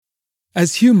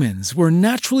As humans, we're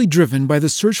naturally driven by the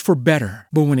search for better.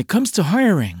 But when it comes to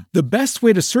hiring, the best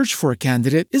way to search for a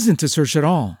candidate isn't to search at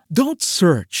all. Don't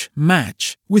search,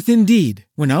 match with Indeed.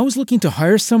 When I was looking to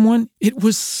hire someone, it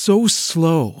was so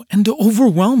slow and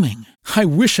overwhelming. I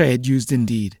wish I had used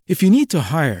Indeed. If you need to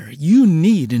hire, you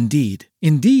need Indeed.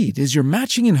 Indeed is your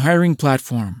matching and hiring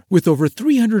platform with over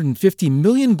 350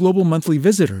 million global monthly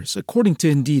visitors, according to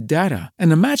Indeed data,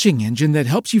 and a matching engine that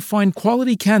helps you find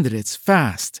quality candidates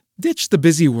fast. Ditch the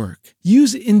busy work.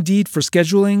 Use Indeed for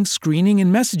scheduling, screening,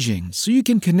 and messaging so you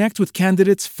can connect with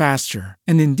candidates faster.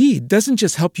 And Indeed doesn't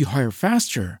just help you hire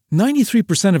faster.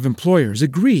 93% of employers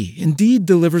agree Indeed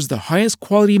delivers the highest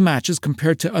quality matches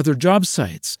compared to other job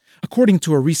sites, according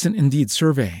to a recent Indeed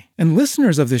survey. And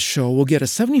listeners of this show will get a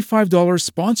 $75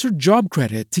 sponsored job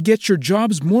credit to get your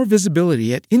jobs more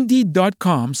visibility at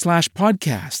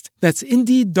Indeed.com/podcast. That's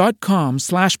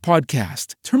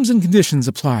Indeed.com/podcast. Terms and conditions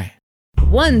apply.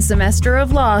 1 semester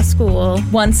of law school.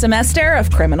 1 semester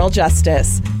of criminal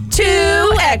justice. 2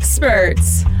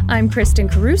 experts. I'm Kristen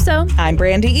Caruso. I'm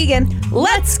Brandy Egan.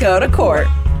 Let's go to court.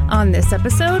 On this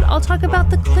episode, I'll talk about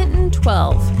the Clinton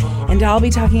 12. And I'll be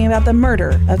talking about the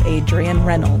murder of Adrian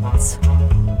Reynolds.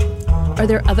 Are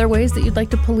there other ways that you'd like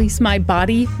to police my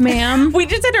body, ma'am? We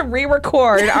just had to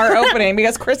re-record our opening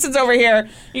because Kristen's over here.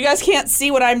 You guys can't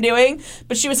see what I'm doing,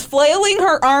 but she was flailing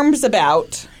her arms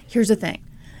about. Here's the thing.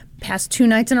 Past 2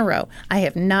 nights in a row, I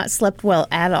have not slept well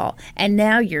at all. And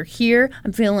now you're here.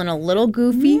 I'm feeling a little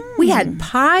goofy. We had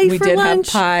pie for lunch. We did have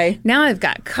pie. Now I've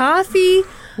got coffee.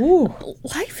 Ooh.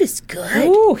 Life is good.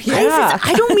 Ooh, yeah.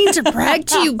 I don't mean to brag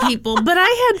to you people, but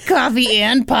I had coffee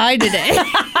and pie today.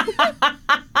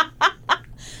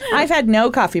 I've had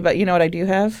no coffee, but you know what I do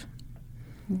have?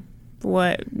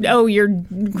 What? Oh, your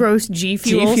gross G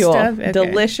Fuel stuff? Okay.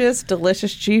 Delicious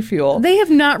G Fuel. They have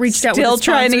not reached out with a sponsorship.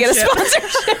 Still trying to get a sponsorship.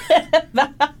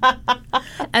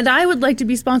 And I would like to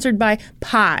be sponsored by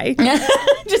pie.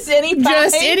 Just any pie?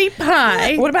 Just any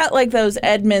pie. What about like those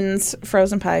Edmonds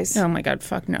frozen pies? Oh my God,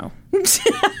 fuck no.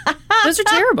 Those are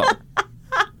terrible.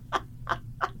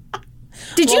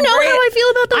 Did you know how I feel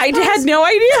about those pies? I had no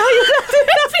idea how you got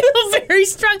I feel very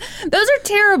strong. Those are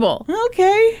terrible.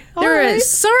 Okay. They're a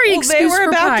sorry excuse They were for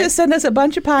about pie. to send us a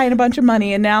bunch of pie and a bunch of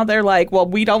money, and now they're like, well,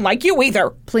 we don't like you either.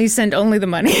 Please send only the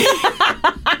money.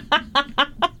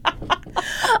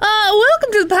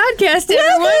 Welcome to the podcast,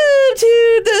 everyone. Welcome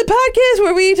to the podcast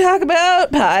where we talk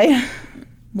about pie.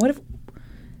 What if...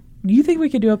 Do you think we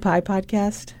could do a pie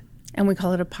podcast? And we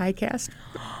call it a piecast?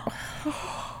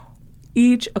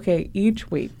 Each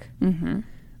week,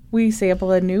 we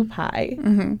sample a new pie,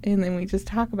 and then we just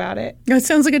talk about it. That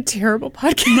sounds like a terrible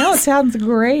podcast. No, it sounds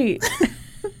great.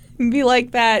 It'd be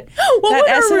like that, What that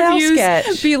would our SNL reviews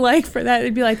sketch. be like for that?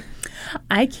 It'd be like,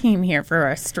 I came here for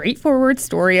a straightforward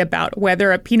story about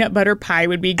whether a peanut butter pie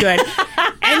would be good.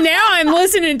 And now I'm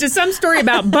listening to some story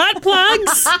about butt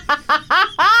plugs.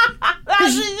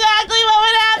 That's exactly what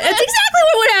would happen. That's exactly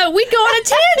what would happen. We'd go on a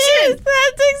tangent.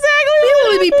 That's exactly People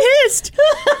what would be pissed.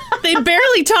 They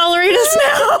barely tolerate us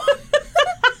now.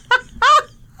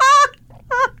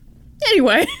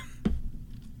 Anyway.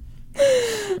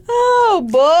 Oh,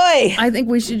 boy. I think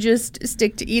we should just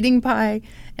stick to eating pie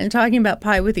and talking about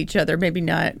pie with each other. Maybe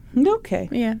not. Okay.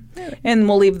 Yeah. And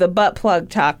we'll leave the butt plug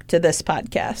talk to this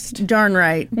podcast. Darn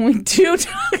right. We do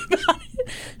talk about it.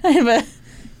 I have a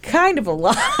kind of a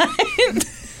lot.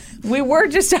 We were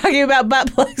just talking about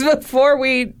butt plugs before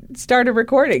we started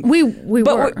recording. We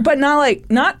were. But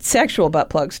not sexual butt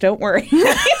plugs. Don't worry.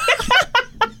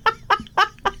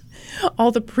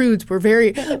 All the prudes were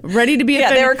very ready to be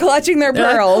offended. They were clutching their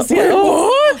pearls.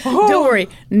 Don't worry.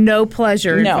 No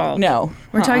pleasure involved. No.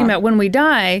 We're talking about when we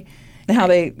die. How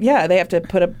they have to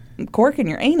put a cork in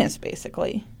your anus,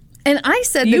 basically. And I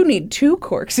said you need 2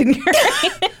 corks in your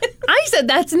anus. I said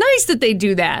that's nice that they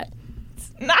do that.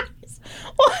 It's nice.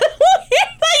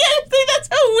 I think that's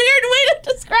a weird way to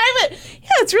describe it.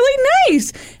 Yeah, it's really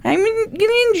nice. I'm going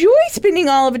to enjoy spending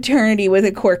all of eternity with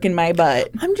a cork in my butt.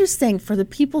 I'm just saying, for the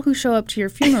people who show up to your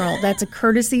funeral, that's a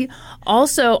courtesy.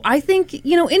 Also, I think,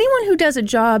 anyone who does a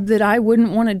job that I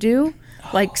wouldn't want to do,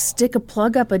 like stick a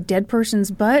plug up a dead person's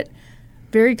butt,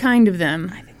 very kind of them.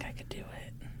 I think I could do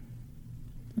it.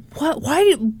 What?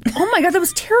 Why? Oh my God, that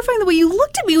was terrifying the way you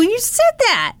looked at me when you said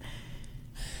that.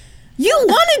 You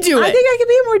want to do it. I think I could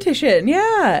be a mortician,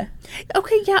 yeah.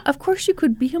 Okay, yeah, of course you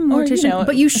could be a mortician, Or,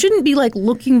 but you shouldn't be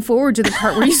looking forward to the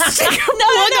part where you stick a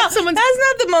plug up someone's... That's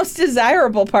not the most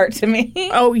desirable part to me.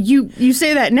 Oh, you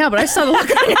say that now, but I saw the look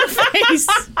on your face.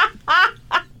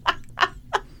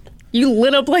 You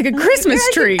lit up like a Christmas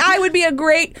tree. I would be a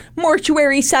great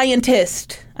mortuary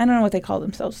scientist. I don't know what they call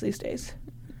themselves these days.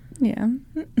 Yeah.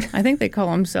 I think they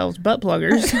call themselves butt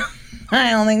pluggers.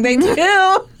 I don't think they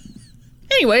do.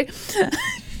 Anyway.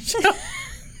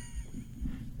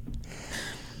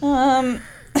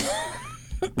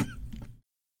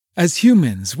 As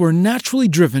humans, we're naturally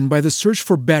driven by the search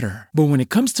for better. But when it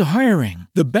comes to hiring,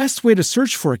 the best way to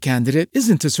search for a candidate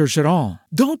isn't to search at all.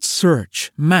 Don't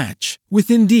search, match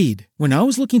with Indeed. When I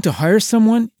was looking to hire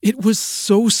someone, it was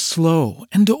so slow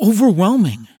and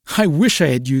overwhelming. I wish I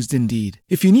had used Indeed.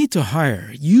 If you need to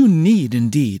hire, you need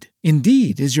Indeed.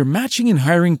 Indeed is your matching and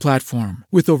hiring platform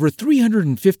with over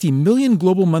 350 million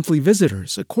global monthly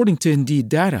visitors, according to Indeed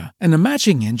data, and a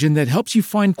matching engine that helps you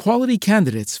find quality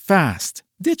candidates fast.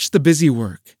 Ditch the busy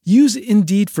work. Use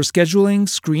Indeed for scheduling,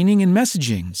 screening, and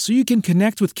messaging so you can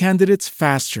connect with candidates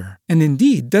faster. And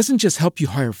Indeed doesn't just help you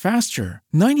hire faster.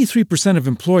 93% of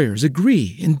employers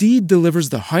agree Indeed delivers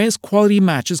the highest quality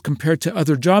matches compared to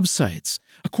other job sites,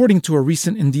 according to a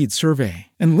recent Indeed survey.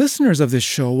 And listeners of this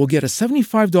show will get a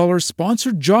 $75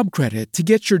 sponsored job credit to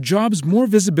get your jobs more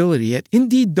visibility at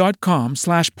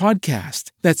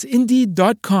Indeed.com/podcast. That's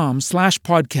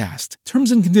Indeed.com/podcast.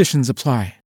 Terms and conditions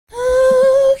apply.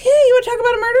 Okay, you want to talk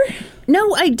about a murder?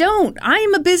 No, I don't. I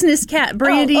am a business cat,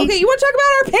 Brandy. Oh, okay, you want to talk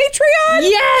about our Patreon?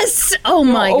 Yes! Oh,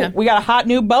 my God. We got a hot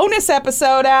new bonus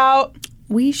episode out.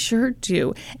 We sure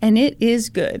do. And it is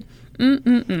good.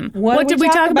 What did we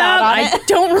talk about? I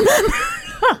don't remember.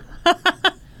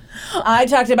 I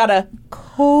talked about a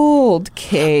cold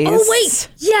case. Oh, wait.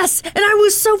 Yes. And I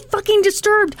was so fucking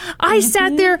disturbed. I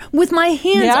sat there with my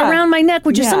hands around my neck,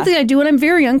 which is something I do, and I'm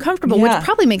very uncomfortable, which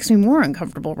probably makes me more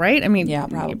uncomfortable, right? I mean, yeah,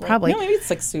 probably. No, maybe it's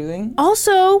like soothing.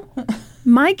 Also,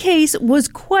 my case was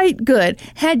quite good.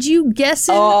 Had you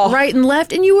guessing right and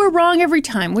left, and you were wrong every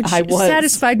time, which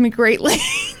satisfied me greatly.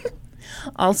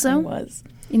 Also,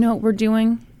 you know what we're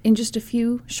doing in just a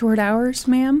few short hours,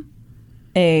 ma'am?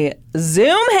 A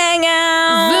Zoom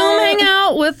hangout. Zoom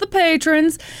hangout with the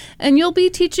patrons. And you'll be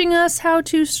teaching us how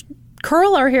to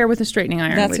curl our hair with a straightening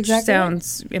iron, which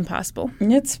sounds impossible.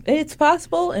 It's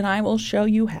possible, and I will show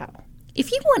you how. If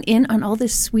you want in on all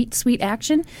this sweet, sweet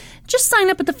action, just sign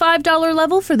up at the $5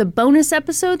 level for the bonus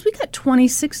episodes. We got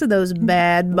 26 of those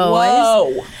bad boys.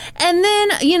 Whoa. And then,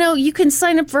 you know, you can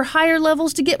sign up for higher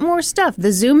levels to get more stuff.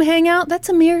 The Zoom Hangout, that's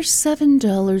a mere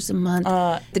 $7 a month.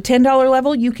 The $10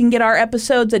 level, you can get our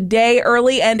episodes a day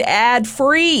early and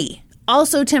ad-free.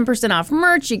 Also 10% off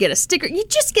merch. You get a sticker. You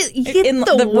get the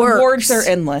works. The rewards are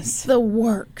endless. The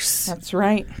works. That's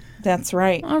right. That's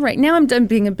right. All right. Now I'm done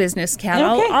being a business cat.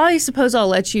 Okay. I suppose I'll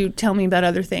let you tell me about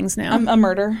other things now. A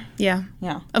murder. Yeah.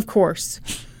 Yeah. Of course.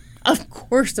 Of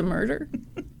course a murder.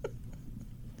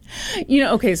 You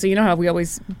know, okay, so you know how we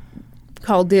always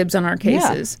call dibs on our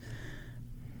cases? Yeah.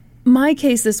 My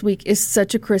case this week is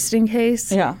such a Kristen case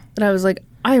that I was like,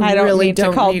 I really don't need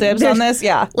to call dibs on this.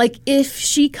 Yeah. Like, if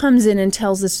she comes in and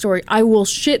tells this story, I will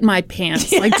shit my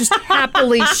pants. Like, just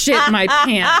happily shit my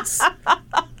pants.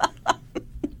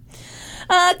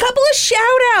 A couple of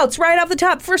shout-outs right off the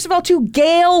top. First of all, to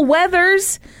Gail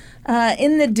Weathers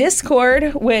in the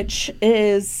Discord, which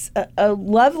is a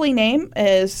lovely name,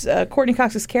 is Courtney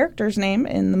Cox's character's name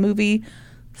in the movie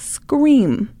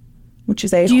Scream, which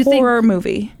is a horror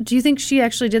movie. Do you think she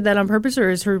actually did that on purpose, or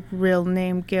is her real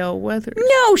name Gail Weathers?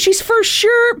 No, she's for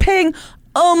sure paying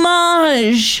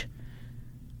homage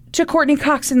to Courtney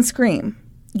Cox in Scream.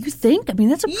 You think? I mean,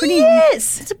 that's a pretty...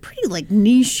 Yes! It's a pretty, like,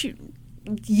 niche...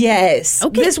 Yes.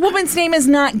 Okay. This woman's name is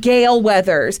not Gail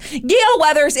Weathers. Gail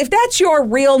Weathers, if that's your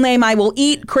real name, I will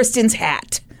eat Kristen's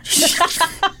hat.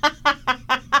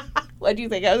 What do you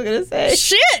think I was going to say?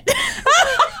 Shit!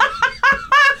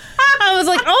 I was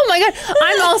like, oh my God.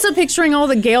 I'm also picturing all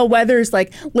the Gail Weathers,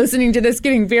 like, listening to this,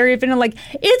 getting very offended. Like,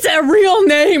 it's a real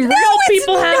name. Real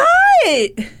people have...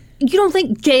 It's not. You don't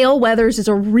think Gail Weathers is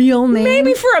a real name?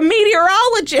 Maybe for a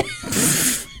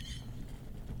meteorologist.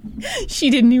 She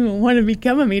didn't even want to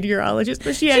become a meteorologist,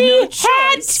 but she had no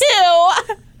choice.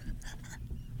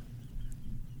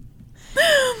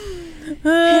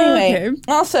 Anyway,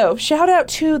 also, shout out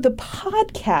to the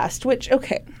podcast, which,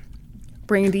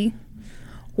 Brandy,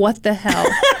 what the hell?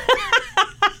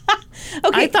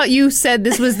 I thought you said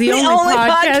this was the only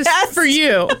podcast for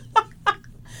you.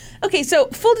 Okay, so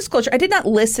full disclosure, I did not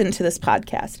listen to this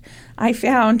podcast. I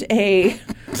found a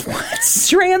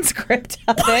transcript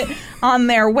of it on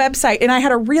their website, and I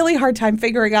had a really hard time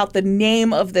figuring out the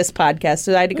name of this podcast,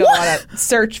 so I had to go on a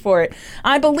search for it.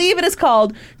 I believe it is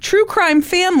called True Crime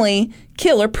Family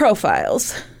Killer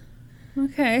Profiles.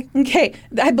 Okay.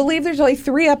 I believe there's only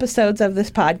 3 episodes of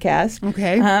this podcast.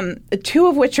 Okay. 2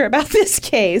 of which are about this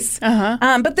case.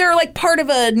 But they're like part of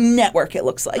a network, it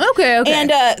looks like. Okay. And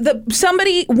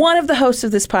one of the hosts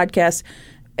of this podcast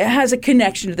has a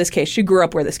connection to this case. She grew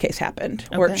up where this case happened.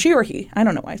 Or Okay. she or he. I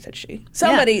don't know why I said she.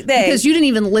 Somebody, Yeah, they. because you didn't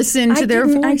even listen to their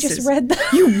voices. I just read the,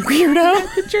 You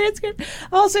weirdo. the transcript.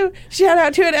 Also, shout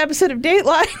out to an episode of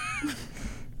Dateline,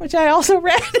 which I also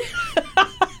read.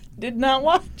 Did not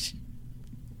watch.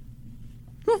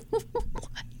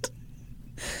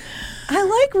 I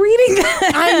like reading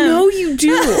that. I know you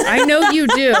do. I know you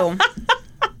do.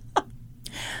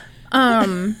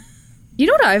 You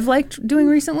know what I've liked doing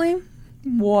recently?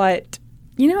 What?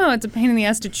 You know how it's a pain in the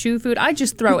ass to chew food? I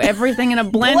just throw everything in a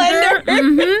blender.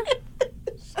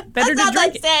 Mm-hmm. Better That's to not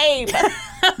drink the same.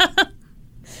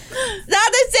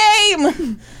 Not the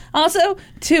same. Also,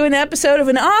 to an episode of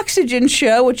an Oxygen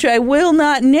show, which I will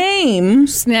not name.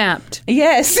 Snapped.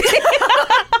 Yes.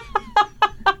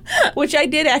 Which I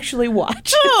did actually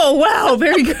watch. Oh, wow.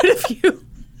 Very good of you.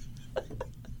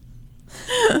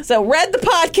 So read the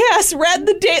podcast, read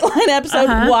the Dateline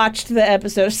episode, watched the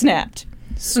episode of Snapped.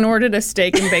 Snorted a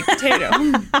steak and baked potato.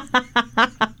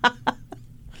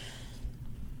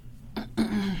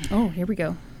 Oh, here we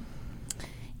go.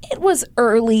 It was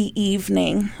early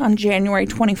evening on January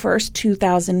 21st,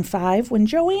 2005, when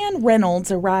Joanne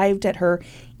Reynolds arrived at her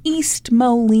East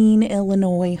Moline,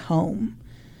 Illinois home.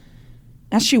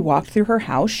 As she walked through her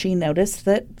house, she noticed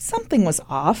that something was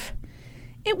off.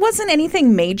 It wasn't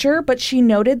anything major, but she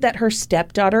noted that her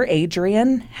stepdaughter,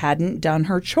 Adrienne, hadn't done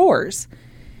her chores.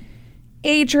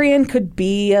 Adrienne could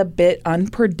be a bit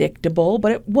unpredictable,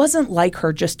 but it wasn't like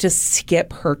her just to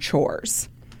skip her chores.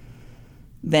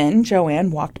 Then Joanne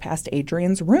walked past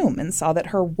Adrienne's room and saw that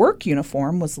her work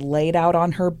uniform was laid out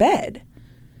on her bed.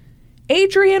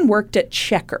 Adrienne worked at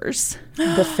Checkers,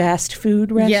 the fast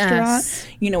food restaurant. Yes.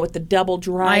 You know, with the double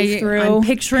drive-through. I'm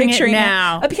picturing it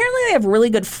now. Apparently they have really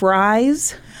good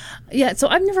fries. Yeah, so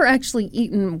I've never actually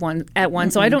eaten one at one,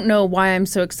 so I don't know why I'm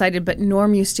so excited, but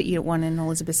Norm used to eat at one in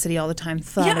Elizabeth City all the time.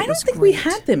 Thought Yeah, it I don't was think we great.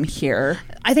 had them here.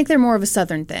 I think they're more of a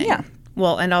Southern thing. Yeah.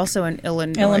 Well, and also an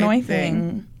Illinois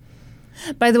thing.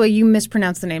 By the way, you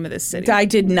mispronounced the name of this city. I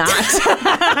did not.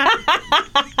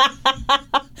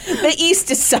 The East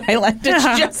is silent. It's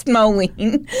just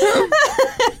Moline.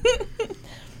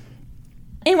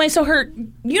 Anyway, so her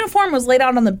uniform was laid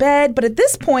out on the bed, but at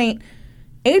this point,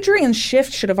 Adrienne's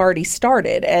shift should have already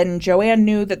started, and Joanne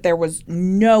knew that there was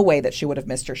no way that she would have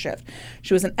missed her shift.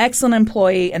 She was an excellent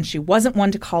employee, and she wasn't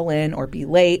one to call in or be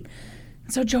late.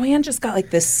 So Joanne just got like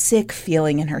this sick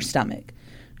feeling in her stomach.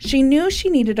 She knew she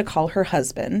needed to call her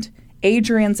husband,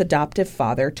 Adrienne's adoptive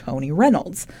father, Tony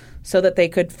Reynolds, so that they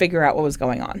could figure out what was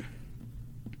going on.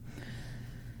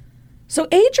 So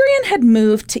Adrienne had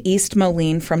moved to East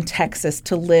Moline from Texas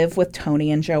to live with Tony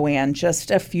and Joanne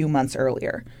just a few months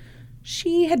earlier.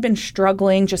 She had been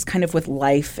struggling just kind of with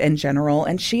life in general,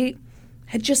 and she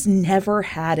had just never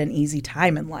had an easy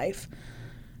time in life.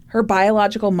 Her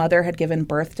biological mother had given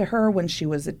birth to her when she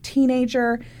was a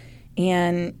teenager,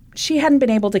 and she hadn't been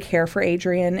able to care for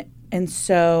Adrienne, and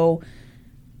so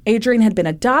Adrienne had been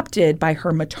adopted by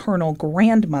her maternal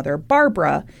grandmother,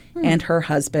 Barbara, and her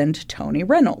husband, Tony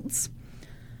Reynolds.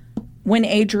 When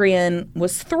Adrienne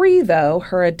was 3, though,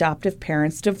 her adoptive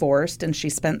parents divorced, and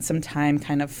she spent some time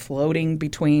kind of floating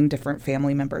between different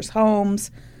family members'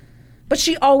 homes. But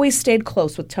she always stayed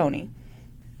close with Tony.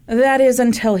 That is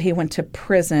until he went to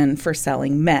prison for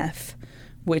selling meth,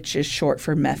 which is short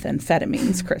for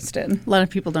methamphetamines, Kristen. A lot of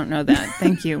people don't know that.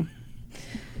 Thank you.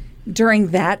 During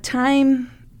that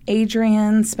time,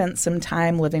 Adrienne spent some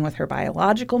time living with her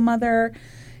biological mother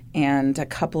and a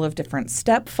couple of different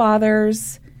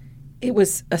stepfathers. It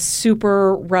was a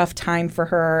super rough time for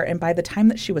her, and by the time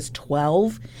that she was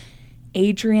 12,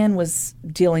 Adrienne was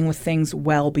dealing with things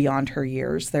well beyond her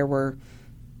years. There were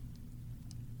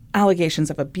allegations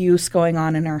of abuse going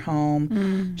on in her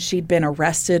home. She'd been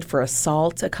arrested for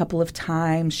assault a couple of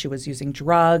times. She was using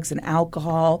drugs and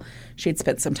alcohol. She'd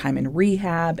spent some time in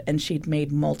rehab, and she'd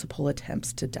made multiple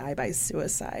attempts to die by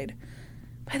suicide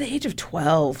by the age of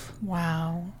 12.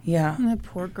 Wow. Yeah. That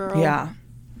poor girl. Yeah.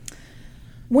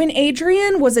 When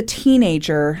Adrienne was a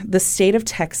teenager, the state of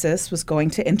Texas was going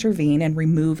to intervene and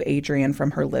remove Adrienne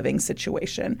from her living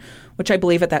situation, which I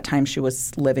believe at that time she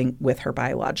was living with her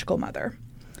biological mother.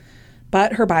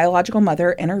 But her biological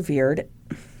mother interfered.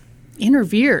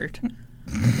 Interfered?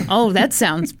 Oh, that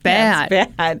sounds bad.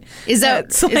 That's bad. Is that,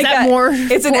 It's is like that more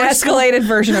It's an forceful? escalated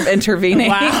version of intervening.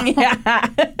 Wow. Yeah.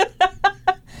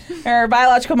 Her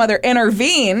biological mother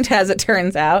intervened, as it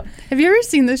turns out. Have you ever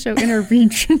seen the show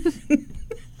Intervention?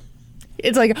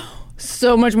 It's like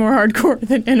so much more hardcore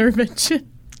than Intervention.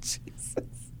 Jesus.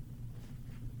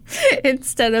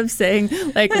 Instead of saying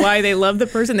like why they love the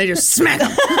person, they just smack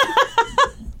them.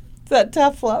 It's that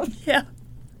tough love. Yeah.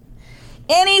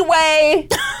 Anyway,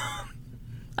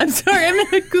 I'm sorry, I'm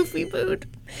in a goofy mood.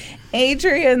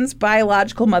 Adrian's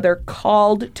biological mother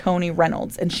called Tony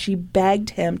Reynolds, and she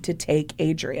begged him to take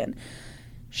Adrian.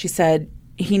 She said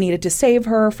he needed to save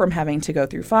her from having to go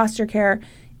through foster care.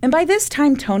 And by this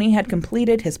time, Tony had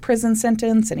completed his prison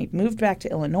sentence, and he'd moved back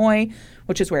to Illinois,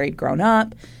 which is where he'd grown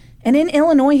up. And in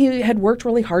Illinois, he had worked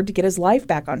really hard to get his life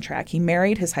back on track. He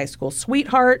married his high school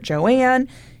sweetheart, Joanne,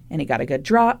 and he got a good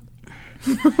job.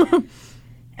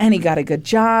 And he got a good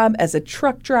job as a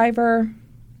truck driver.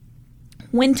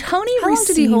 When Tony How long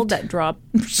did he hold that job?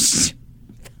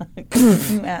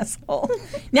 You asshole.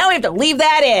 Now we have to leave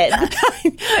that in.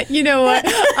 You know what?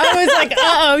 I was like,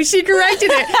 uh-oh, she corrected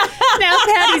it. Now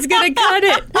Patty's going to cut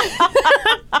it.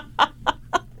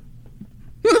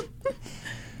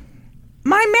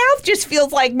 My mouth just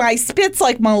feels like my spit's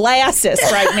like molasses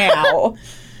right now.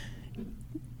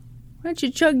 Why don't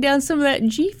you chug down some of that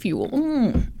G Fuel?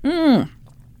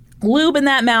 Lubing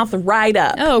that mouth right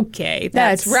up. Okay,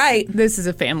 That's right. This is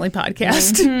a family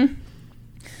podcast. Mm-hmm.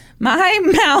 My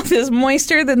mouth is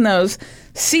moister than those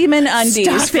semen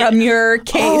undies from your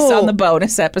case on the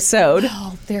bonus episode.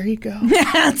 Oh, there you go.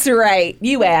 That's right.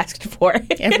 You asked for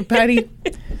it. Everybody,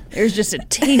 there's just a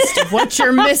taste of what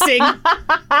you're missing on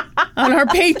our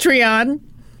Patreon.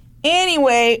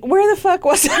 Anyway, where the fuck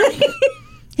was I?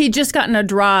 He'd just gotten a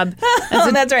job.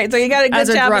 That's right. So you got a good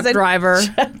job as a truck driver.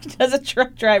 As a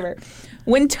truck driver.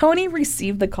 When Tony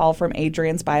received the call from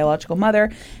Adrian's biological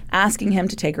mother asking him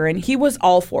to take her in, he was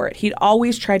all for it. He'd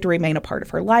always tried to remain a part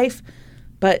of her life,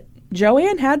 but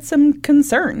Joanne had some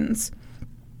concerns.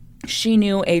 She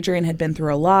knew Adrian had been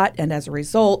through a lot, and as a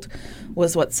result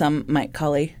was what some might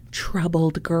call a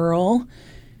troubled girl.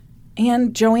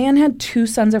 And Joanne had 2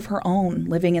 sons of her own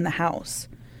living in the house.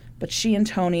 But she and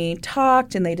Tony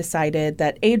talked, and they decided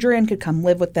that Adrian could come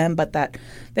live with them, but that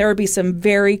there would be some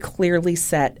very clearly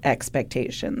set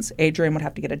expectations. Adrian would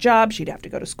have to get a job. She'd have to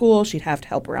go to school. She'd have to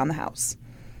help around the house.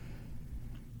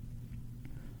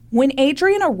 When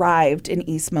Adrian arrived in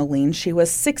East Moline, she was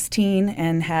 16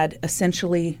 and had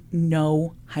essentially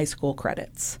no high school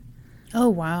credits. Oh,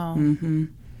 wow. Mm-hmm.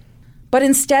 But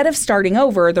instead of starting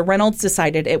over, the Reynolds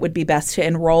decided it would be best to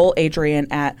enroll Adrian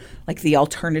at the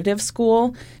alternative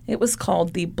school. It was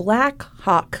called the Black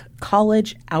Hawk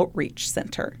College Outreach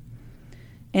Center.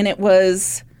 And it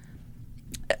was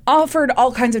offered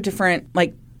all kinds of different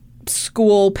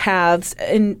school paths.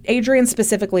 And Adrian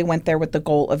specifically went there with the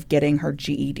goal of getting her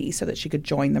GED so that she could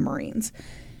join the Marines.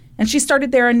 And she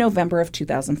started there in November of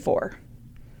 2004.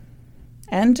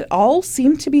 And all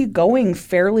seemed to be going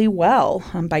fairly well.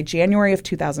 By January of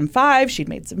 2005, she'd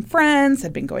made some friends,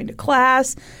 had been going to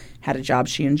class, had a job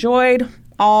she enjoyed.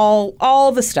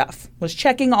 All the stuff. Was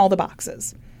checking all the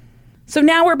boxes. So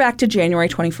now we're back to January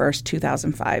 21st,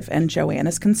 2005, and Joanne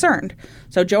is concerned.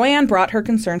 So Joanne brought her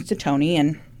concerns to Tony,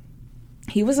 and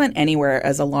he wasn't anywhere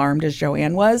as alarmed as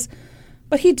Joanne was,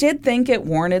 but he did think it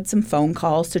warranted some phone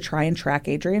calls to try and track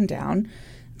Adrian down.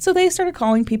 So they started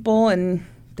calling people, and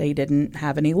they didn't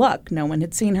have any luck. No one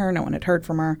had seen her. No one had heard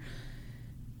from her.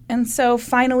 And so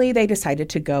finally they decided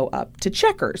to go up to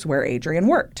Checkers, where Adrian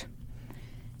worked.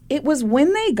 It was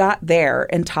when they got there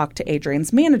and talked to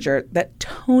Adrian's manager that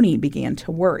Tony began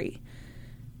to worry.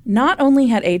 Not only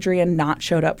had Adrian not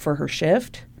showed up for her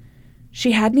shift,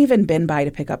 she hadn't even been by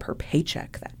to pick up her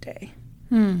paycheck that day.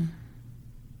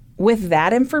 With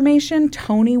that information,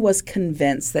 Tony was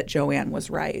convinced that Joanne was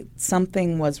right.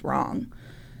 Something was wrong.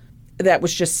 That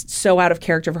was just so out of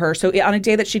character for her. So on a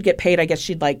day that she'd get paid, I guess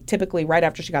she'd typically right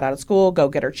after she got out of school, go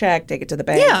get her check, take it to the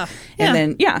bank. Yeah.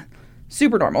 And then,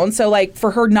 super normal. And so for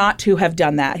her not to have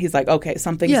done that, he's like, okay,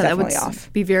 something's definitely that would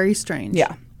off. Be very strange.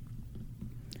 Yeah.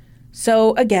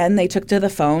 So again, they took to the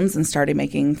phones and started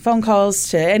making phone calls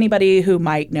to anybody who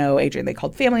might know Adrian. They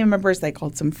called family members. They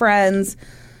called some friends.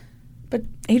 But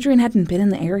Adrian hadn't been in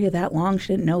the area that long. She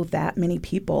didn't know that many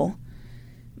people.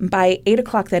 By 8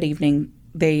 o'clock that evening,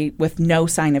 with no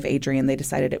sign of Adrian, they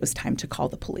decided it was time to call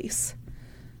the police.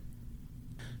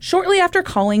 Shortly after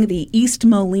calling the East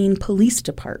Moline Police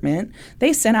Department,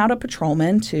 they sent out a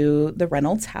patrolman to the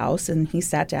Reynolds house, and he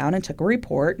sat down and took a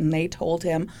report, and they told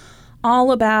him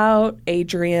all about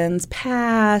Adrian's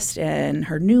past and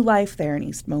her new life there in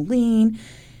East Moline.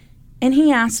 And he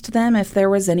asked them if there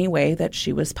was any way that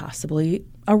she was possibly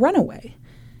a runaway.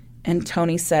 And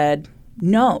Tony said,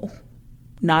 no,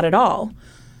 not at all.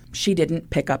 She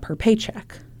didn't pick up her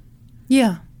paycheck.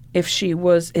 Yeah. If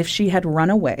she had run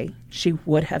away, she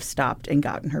would have stopped and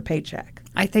gotten her paycheck.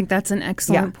 I think that's an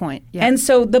excellent point. Yeah. And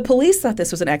so the police thought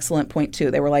this was an excellent point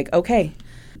too. They were like, okay.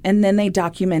 And then they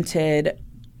documented,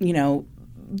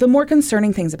 the more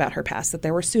concerning things about her past, that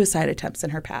there were suicide attempts in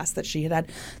her past, that she had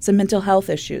some mental health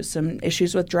issues, some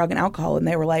issues with drug and alcohol. And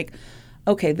they were like,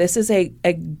 okay, this is a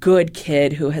good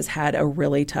kid who has had a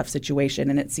really tough situation,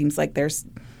 and it seems like there's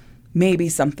maybe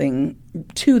something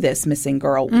to this missing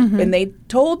girl. Mm-hmm. And they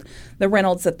told the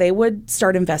Reynolds that they would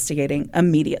start investigating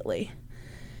immediately.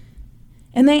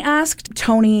 And they asked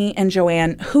Tony and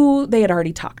Joanne who they had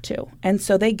already talked to. And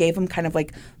so they gave them kind of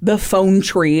like the phone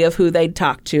tree of who they'd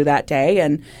talked to that day.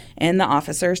 And the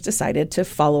officers decided to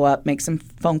follow up, make some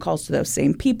phone calls to those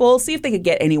same people, see if they could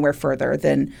get anywhere further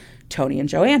than Tony and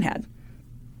Joanne had.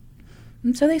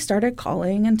 And so they started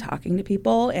calling and talking to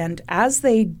people. And as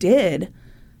they did,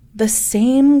 the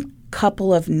same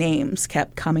couple of names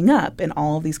kept coming up in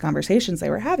all of these conversations they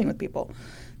were having with people.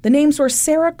 The names were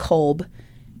Sarah Kolb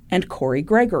and Corey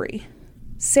Gregory.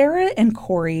 Sarah and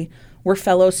Corey were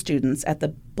fellow students at the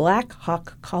Black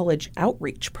Hawk College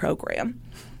Outreach Program.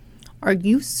 Are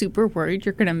you super worried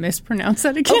you're going to mispronounce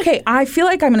that again? Okay, I feel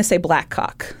like I'm going to say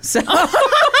Blackhawk. So I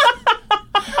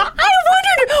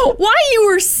wondered why you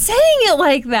were saying it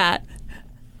like that.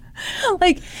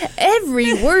 Like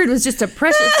every word was just a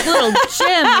precious little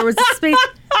gem. There was a space.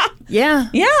 Yeah.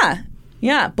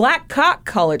 Yeah. Black Hawk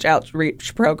College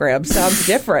Outreach Program sounds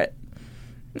different.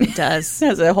 It does. It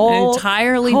has a whole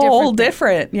entirely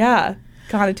different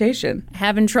connotation.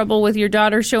 Having trouble with your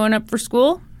daughter showing up for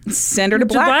school? Send her to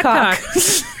Blackhawk.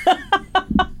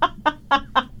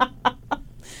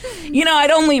 You know,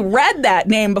 I'd only read that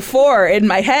name before in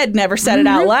my head, never said it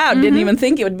out loud, didn't even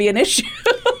think it would be an issue.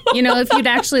 You know, if you'd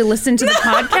actually listened to the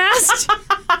podcast,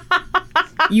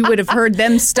 you would have heard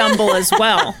them stumble as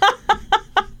well.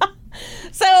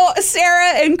 So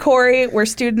Sarah and Corey were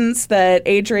students that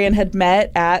Adrienne had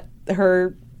met at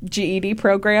her GED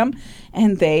program,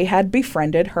 and they had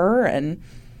befriended her. And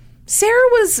Sarah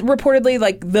was reportedly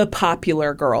like the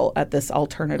popular girl at this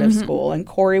alternative school, and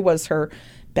Corey was her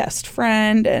best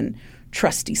friend and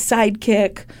trusty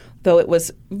sidekick, though it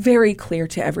was very clear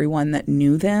to everyone that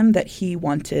knew them that he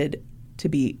wanted to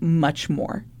be much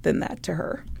more than that to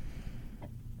her.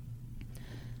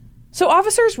 So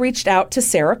officers reached out to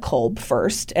Sarah Kolb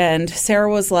first, and Sarah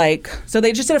was like, so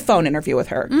they just did a phone interview with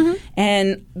her,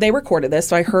 and they recorded this,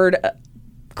 so I heard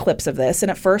clips of this, and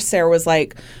at first Sarah was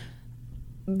like,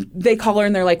 they call her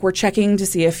and they're like, we're checking to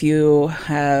see if you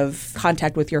have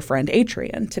contact with your friend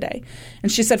Adrienne today.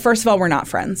 And she said, first of all, we're not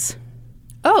friends.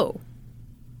 Oh.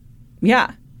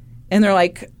 Yeah. And they're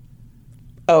like,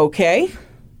 okay,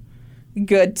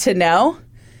 good to know.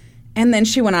 And then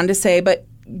she went on to say, but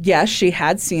yes, she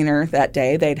had seen her that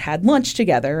day. They'd had lunch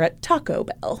together at Taco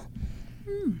Bell.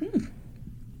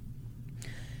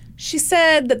 She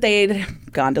said that they'd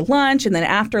gone to lunch, and then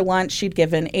after lunch, she'd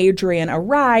given Adrienne a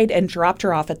ride and dropped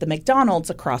her off at the McDonald's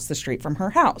across the street from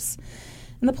her house.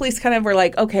 And the police kind of were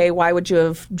like, okay, why would you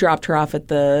have dropped her off at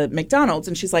the McDonald's?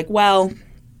 And she's like, well,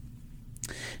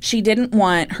 she didn't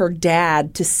want her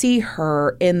dad to see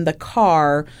her in the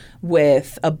car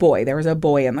with a boy. There was a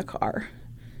boy in the car.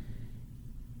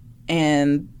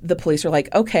 And the police were like,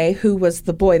 okay, who was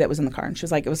the boy that was in the car? And she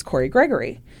was like, it was Corey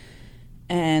Gregory.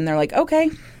 And they're like,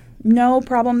 okay, no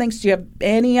problem, thanks. Do you have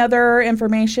any other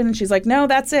information? And she's like, no,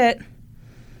 that's it.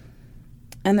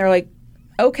 And they're like,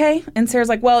 okay. And Sarah's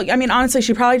like, well, I mean, honestly,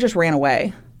 she probably just ran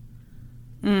away.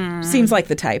 Seems like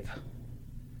the type.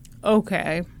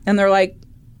 Okay. And they're like,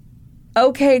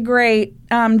 okay, great.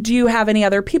 Do you have any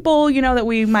other people, you know, that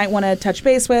we might want to touch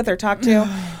base with or talk to?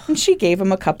 And she gave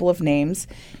him a couple of names.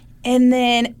 And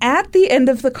then at the end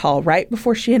of the call, right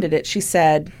before she ended it, she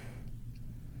said,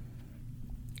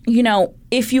 you know,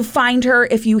 if you find her,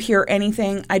 if you hear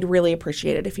anything, I'd really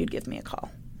appreciate it if you'd give me a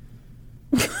call.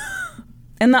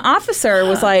 And the officer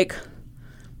was like,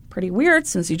 pretty weird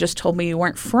since you just told me you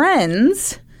weren't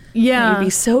friends. Yeah. You'd be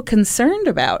so concerned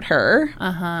about her.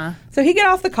 Uh-huh. So he got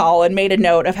off the call and made a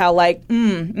note of how like,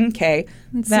 okay,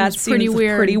 that seems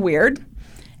pretty weird.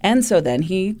 And so then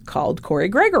he called Corey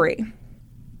Gregory.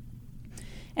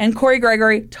 And Corey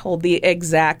Gregory told the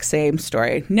exact same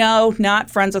story. No, not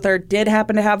friends with her. Did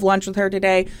happen to have lunch with her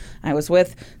today. I was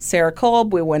with Sarah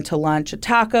Kolb. We went to lunch at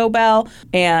Taco Bell.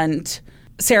 And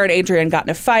Sarah and Adrienne got in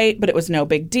a fight, but it was no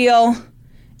big deal.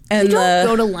 And you don't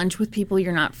go to lunch with people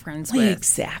you're not friends with.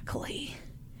 Exactly.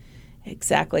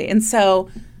 And so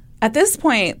at this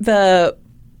point, the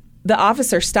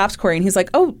officer stops Corey and he's like,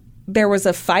 oh, there was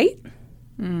a fight?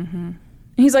 Mm-hmm.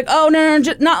 And he's like, oh, no,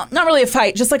 not really a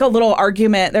fight, just like a little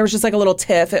argument. There was just like a little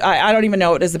tiff. I don't even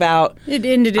know what it was about. It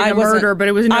ended in a murder, but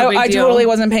it was no big deal. I totally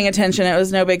wasn't paying attention. It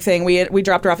was no big thing. We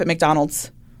dropped her off at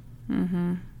McDonald's.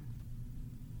 Mm-hmm.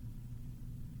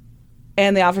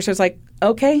 And the officer's like,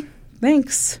 okay,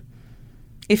 thanks.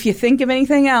 If you think of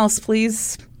anything else,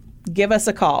 please give us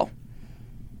a call.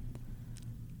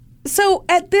 So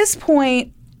at this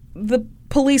point, the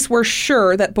police were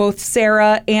sure that both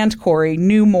Sarah and Corey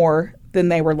knew more than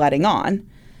they were letting on.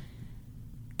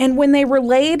 And when they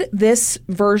relayed this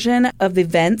version of the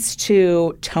events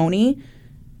to Tony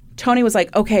was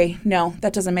like, okay, no,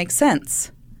 that doesn't make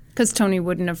sense. Because Tony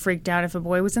wouldn't have freaked out if a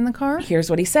boy was in the car? Here's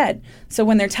what he said. So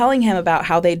when they're telling him about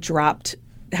how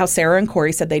Sarah and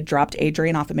Corey said they dropped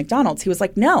Adrian off at McDonald's, he was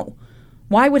like, no.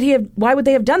 Why would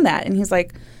they have done that? And he's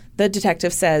like, the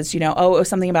detective says, it was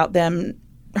something about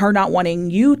her not wanting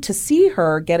you to see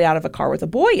her get out of a car with a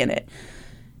boy in it.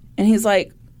 And he's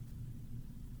like,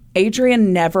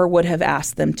 Adrian never would have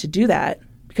asked them to do that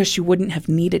because she wouldn't have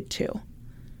needed to.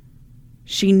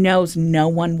 She knows no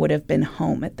one would have been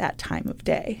home at that time of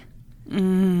day.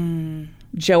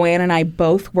 Joanne and I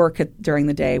both work during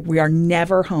the day. We are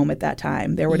never home at that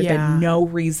time. There would have been no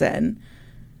reason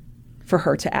for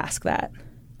her to ask that.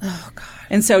 Oh, God.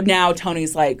 And so now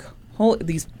Tony's like,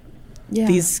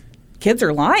 these kids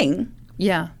are lying.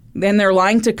 Yeah. And they're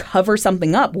lying to cover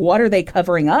something up. What are they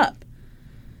covering up?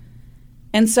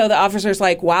 And so the officer's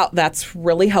like, wow, that's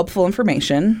really helpful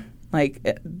information.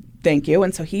 Like, thank you.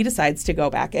 And so he decides to go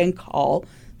back and call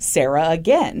Sarah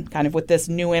again, kind of with this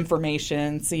new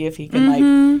information, see if he can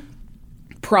like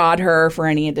prod her for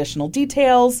any additional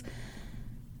details.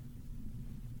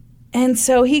 And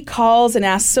so he calls and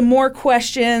asks some more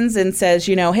questions and says,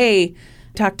 hey,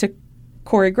 talk to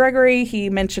Corey Gregory. He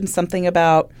mentioned something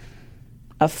about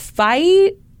a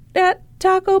fight at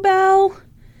Taco Bell.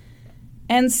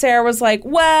 And Sarah was like,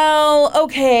 well,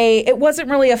 okay, it wasn't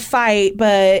really a fight,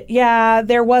 but yeah,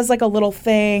 there was like a little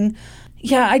thing.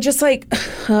 Yeah, I just like,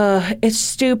 it's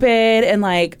stupid. And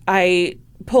like, I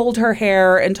pulled her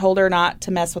hair and told her not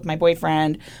to mess with my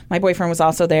boyfriend. My boyfriend was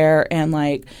also there. And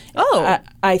like,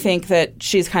 I think that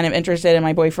she's kind of interested in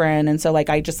my boyfriend. And so like,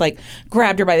 I just like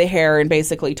grabbed her by the hair and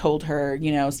basically told her,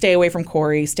 stay away from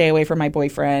Corey, stay away from my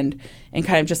boyfriend. And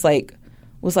kind of just like,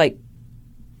 was like,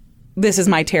 this is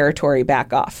my territory,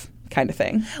 back off kind of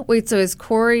thing. Wait, so is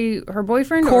Corey her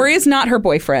boyfriend? Corey is not her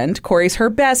boyfriend. Corey's her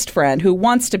best friend who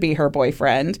wants to be her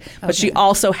boyfriend. But she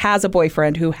also has a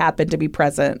boyfriend who happened to be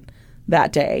present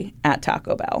that day at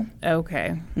Taco Bell.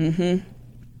 Okay. Mm-hmm.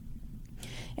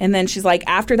 And then she's like,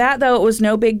 after that, though, it was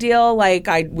no big deal. Like,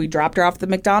 we dropped her off at the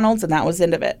McDonald's and that was the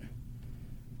end of it.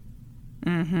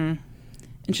 Mm-hmm.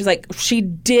 And she's like, she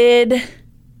did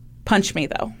punch me,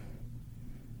 though.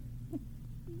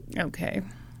 Okay.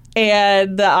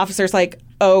 And the officer's like,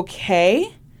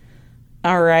 okay,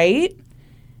 all right.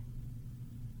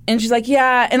 And she's like,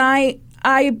 yeah, and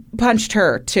I punched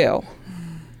her too.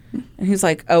 And he's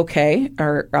like, okay,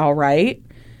 or all right.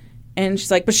 And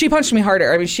she's like, but she punched me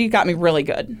harder. I mean, she got me really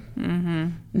good. Mm-hmm.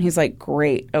 And he's like,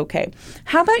 great, okay.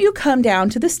 How about you come down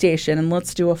to the station and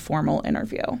let's do a formal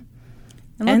interview?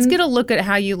 And let's get a look at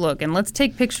how you look, and let's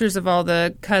take pictures of all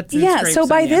the cuts and scrapes. So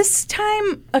by this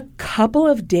time, a couple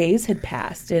of days had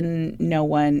passed, and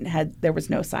there was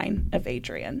no sign of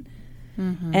Adrian.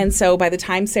 Mm-hmm. And so by the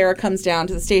time Sarah comes down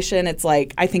to the station, it's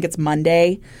like, I think it's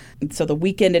Monday. So the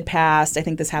weekend had passed. I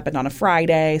think this happened on a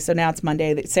Friday. So now it's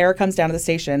Monday. Sarah comes down to the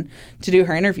station to do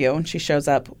her interview, and she shows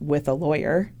up with a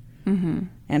lawyer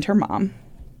and her mom.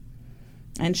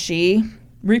 And she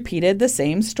repeated the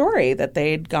same story, that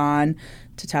they'd gone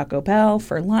to Taco Bell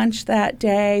for lunch that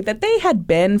day, that they had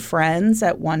been friends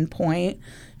at one point,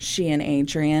 she and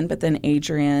Adrian, but then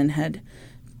Adrian had,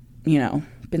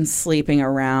 been sleeping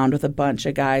around with a bunch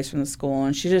of guys from the school,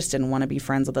 and she just didn't want to be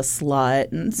friends with a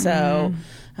slut. And so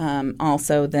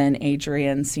also then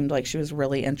Adrian seemed like she was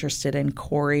really interested in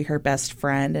Corey, her best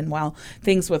friend. And while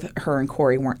things with her and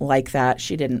Corey weren't like that,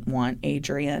 she didn't want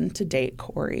Adrian to date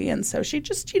Corey. And so she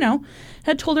just,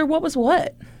 had told her what was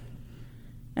what.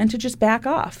 And to just back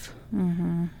off.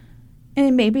 Mm-hmm.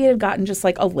 And maybe it had gotten just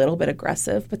like a little bit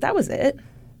aggressive, but that was it.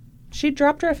 She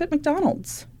dropped her off at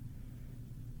McDonald's.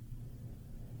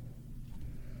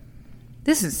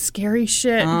 This is scary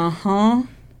shit. Uh-huh.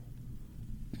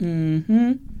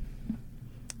 Mm-hmm.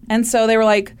 And so they were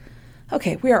like,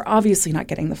 okay, we are obviously not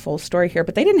getting the full story here,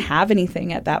 but they didn't have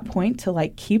anything at that point to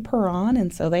like keep her on,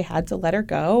 and so they had to let her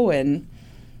go. And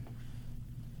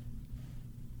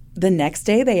the next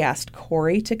day, they asked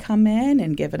Corey to come in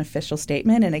and give an official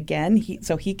statement. And again,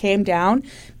 he came down,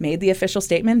 made the official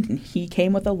statement, and he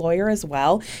came with a lawyer as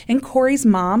well. And Corey's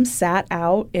mom sat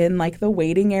out in like the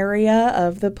waiting area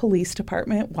of the police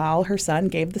department while her son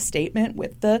gave the statement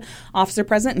with the officer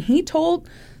present. And he told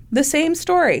the same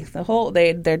story.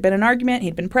 There'd been an argument.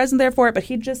 He'd been present there for it, but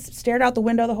he just stared out the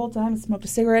window the whole time and smoked a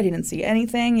cigarette. He didn't see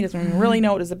anything. He doesn't really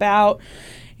know what it was about.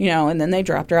 and then they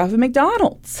dropped her off at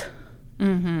McDonald's.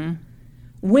 Mm-hmm.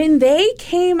 When they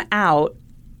came out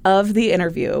of the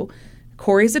interview,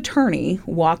 Corey's attorney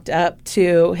walked up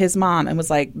to his mom and was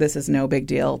like, this is no big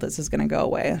deal. This is going to go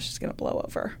away. It's just going to blow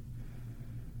over.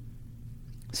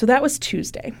 So that was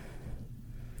Tuesday.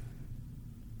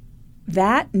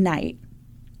 That night,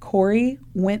 Corey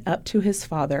went up to his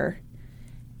father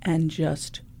and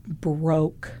just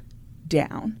broke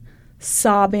down,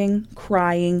 sobbing,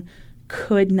 crying,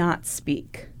 could not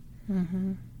speak.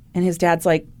 Mm-hmm. And his dad's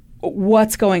like,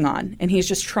 what's going on? And he's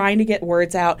just trying to get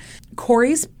words out.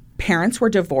 Corey's parents were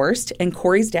divorced, and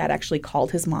Corey's dad actually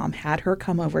called his mom, had her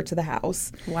come over to the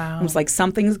house. Wow. And was like,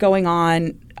 something's going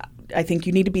on. I think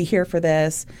you need to be here for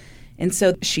this. And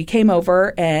so she came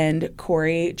over, and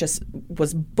Corey just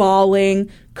was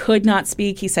bawling, could not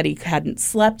speak. He said he hadn't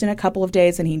slept in a couple of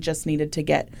days, and he just needed to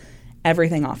get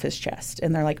everything off his chest.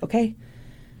 And they're like, okay,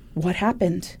 what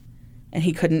happened? And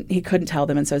he couldn't tell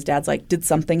them. And so his dad's like, did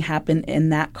something happen in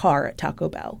that car at Taco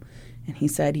Bell? And he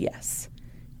said, yes.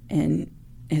 And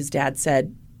his dad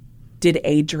said, did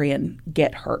Adrian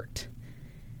get hurt?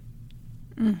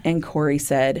 And Corey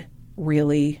said,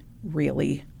 really,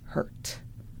 really hurt.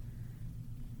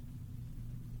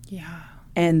 Yeah.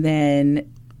 And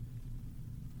then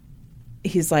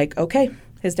he's like, okay.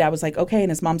 His dad was like, okay. And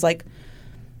his mom's like,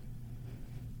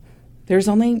 there's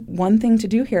only one thing to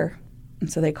do here.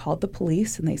 And so they called the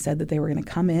police, and they said that they were going to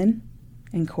come in,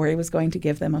 and Corey was going to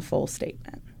give them a full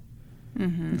statement.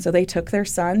 Mm-hmm. And so they took their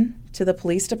son to the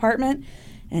police department,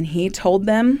 and he told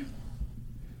them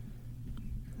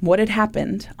what had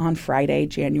happened on Friday,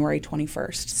 January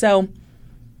 21st. So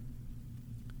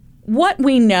what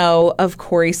we know of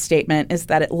Corey's statement is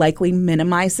that it likely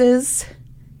minimizes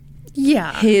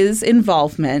his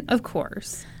involvement. Of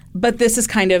course. But this is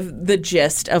kind of the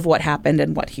gist of what happened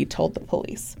and what he told the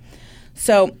police.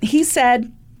 So he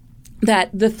said that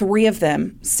the three of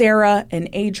them, Sarah and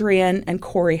Adrian and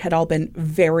Corey, had all been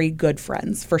very good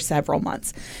friends for several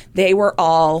months. They were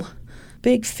all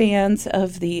big fans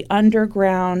of the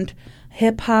underground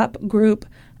hip-hop group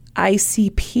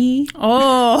ICP.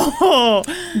 Oh.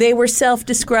 They were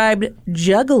self-described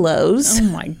juggalos. Oh,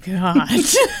 my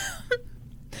gosh.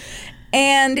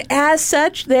 And as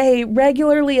such, they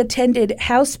regularly attended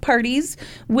house parties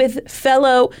with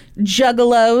fellow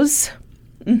juggalos.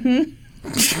 Mm-hmm.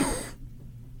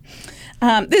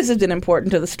 This has been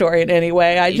important to the story in any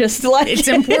way. I just like it's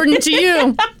important to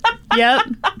you. Yep.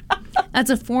 That's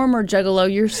a former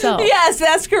juggalo yourself. Yes,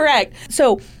 that's correct.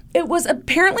 So it was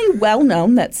apparently well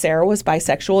known that Sarah was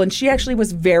bisexual, and she actually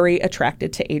was very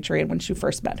attracted to Adrian when she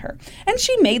first met her. And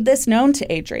she made this known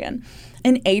to Adrian.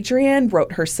 And Adrian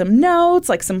wrote her some notes,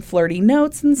 like some flirty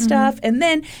notes and stuff. Mm-hmm. And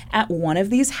then at one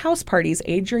of these house parties,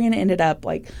 Adrian ended up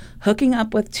like hooking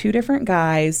up with two different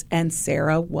guys, and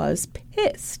Sarah was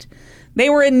pissed. They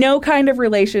were in no kind of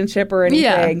relationship or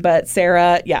anything, but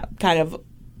Sarah, kind of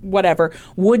whatever,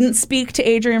 wouldn't speak to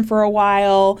Adrian for a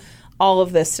while, all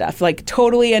of this stuff. Like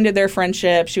totally ended their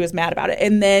friendship. She was mad about it.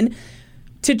 And then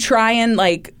to try and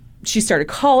she started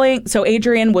calling. So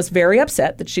Adrian was very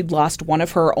upset that she'd lost one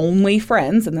of her only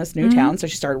friends in this new town. So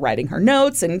she started writing her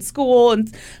notes in school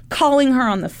and calling her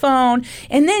on the phone.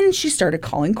 And then she started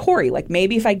calling Corey. Like,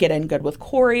 maybe if I get in good with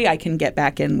Corey, I can get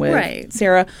back in with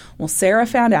Sarah. Well, Sarah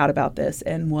found out about this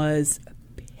and was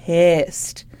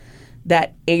pissed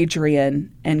that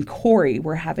Adrian and Corey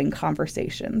were having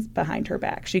conversations behind her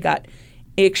back. She got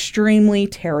extremely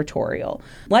territorial.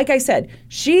 Like I said,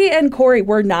 she and Corey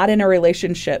were not in a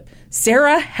relationship.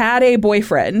 Sarah had a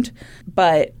boyfriend,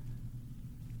 but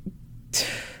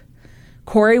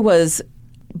Corey was,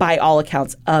 by all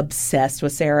accounts, obsessed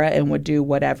with Sarah and would do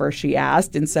whatever she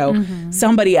asked. And so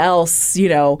somebody else,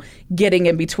 getting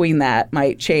in between that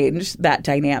might change that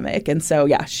dynamic. And so,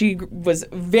 she was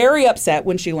very upset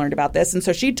when she learned about this. And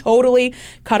so she totally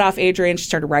cut off Adrian. She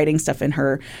started writing stuff in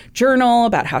her journal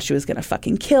about how she was going to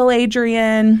fucking kill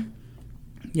Adrian.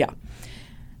 Yeah.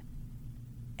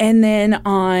 And then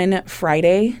on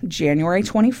Friday, January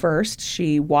 21st,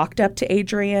 she walked up to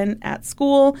Adrian at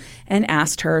school and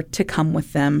asked her to come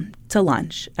with them to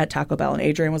lunch at Taco Bell. And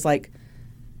Adrian was like,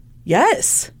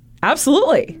 yes,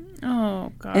 absolutely.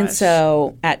 Oh, gosh. And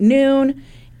so at noon,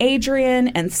 Adrian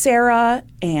and Sarah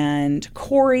and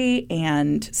Corey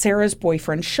and Sarah's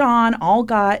boyfriend Sean all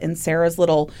got in Sarah's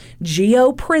little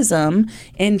Geo Prism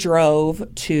and drove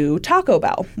to Taco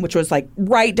Bell, which was like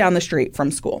right down the street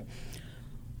from school.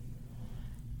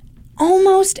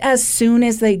 Almost as soon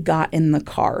as they got in the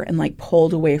car and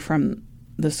pulled away from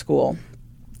the school,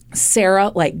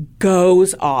 Sarah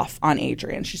goes off on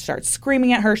Adrian. She starts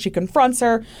screaming at her. She confronts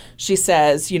her. She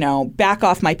says, back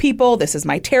off my people. This is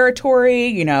my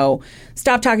territory.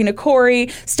 Stop talking to Corey.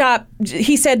 Stop.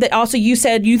 He said that also you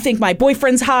said you think my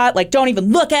boyfriend's hot. Don't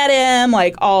even look at him.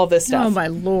 All this stuff. Oh, my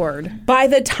Lord. By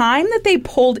the time that they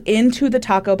pulled into the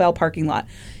Taco Bell parking lot,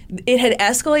 it had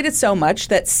escalated so much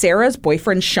that Sarah's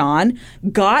boyfriend, Sean,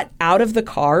 got out of the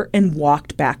car and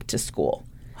walked back to school.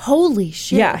 Holy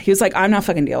shit. Yeah, he was like, I'm not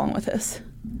fucking dealing with this.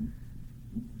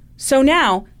 So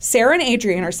now, Sarah and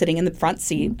Adrian are sitting in the front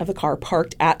seat of the car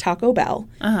parked at Taco Bell,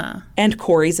 and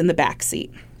Corey's in the back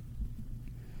seat.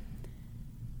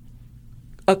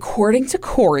 According to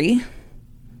Corey,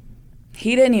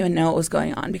 he didn't even know what was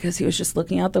going on because he was just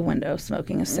looking out the window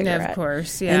smoking a cigarette. Of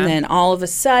course, yeah. And then all of a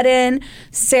sudden,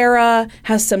 Sarah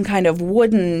has some kind of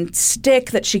wooden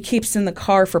stick that she keeps in the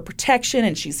car for protection,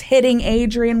 and she's hitting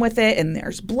Adrian with it, and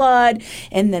there's blood.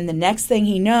 And then the next thing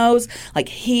he knows,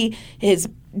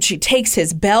 she takes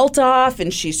his belt off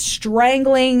and she's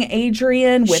strangling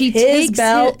Adrian with his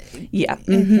belt. Yeah.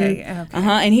 Mm-hmm. Okay.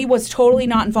 And he was totally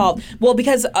not involved. Well,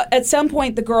 because at some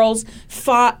point the girls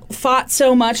fought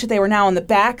so much that they were now in the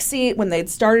back seat when they'd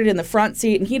started in the front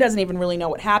seat, and he doesn't even really know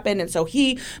what happened. And so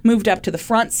he moved up to the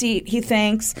front seat, he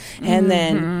thinks. And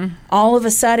then all of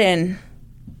a sudden,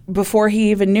 before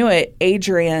he even knew it,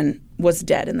 Adrian was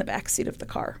dead in the back seat of the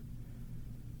car.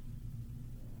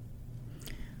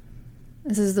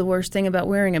 This is the worst thing about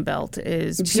wearing a belt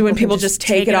is when people just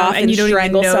take it off and you don't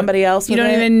strangle somebody else with You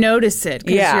don't it. even notice it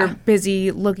because Yeah. you're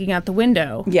busy looking out the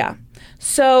window. Yeah.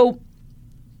 So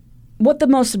what the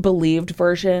most believed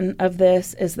version of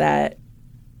this is that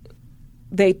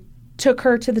they took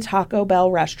her to the Taco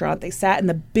Bell restaurant. They sat in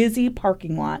the busy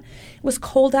parking lot. It was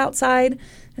cold outside,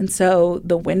 and so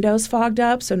the windows fogged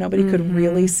up so nobody could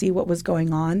really see what was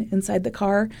going on inside the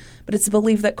car. But it's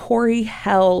believed that Corey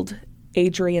held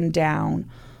Adrian down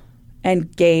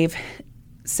and gave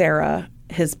Sarah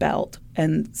his belt,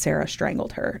 and Sarah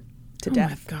strangled her to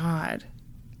death. Oh my God.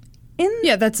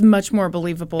 Yeah, that's much more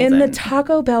believable. In the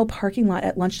Taco Bell parking lot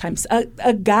at lunchtime,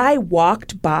 a guy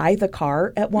walked by the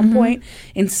car at one point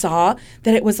and saw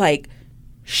that it was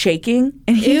shaking,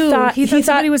 and he thought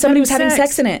somebody was having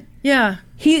sex in it. Yeah.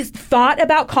 He thought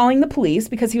about calling the police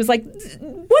because he was like,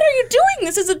 "What are you doing?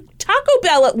 This is a Taco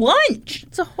Bell at lunch.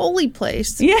 It's a holy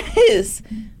place. Yes."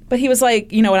 But he was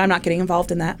like, "You know what? I'm not getting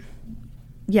involved in that."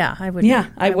 Yeah, I wouldn't. Yeah,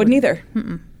 I wouldn't either.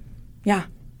 Mm-mm. Yeah.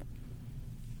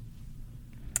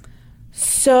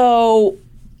 So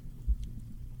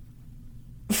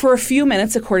for a few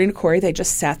minutes, according to Corey, they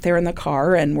just sat there in the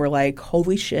car and were like,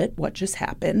 holy shit, what just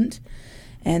happened?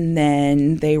 And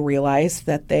then they realized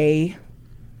that they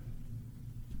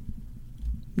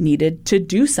needed to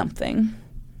do something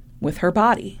with her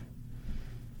body.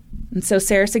 And so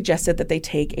Sarah suggested that they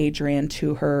take Adrian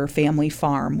to her family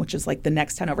farm, which is the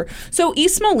next town over. So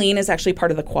East Moline is actually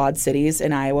part of the Quad Cities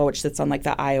in Iowa, which sits on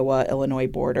the Iowa-Illinois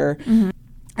border. Mm-hmm.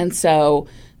 And so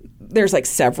there's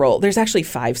there's actually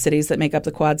 5 cities that make up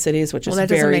the Quad Cities, which is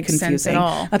very confusing. Sense at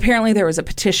all. Apparently there was a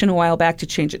petition a while back to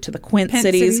change it to the Quint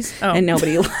cities. Oh. And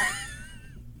nobody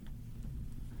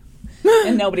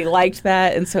and nobody liked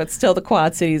that, and so it's still the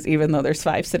Quad Cities, even though there's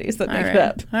 5 cities that make it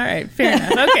up. All right, fair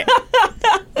enough. Okay.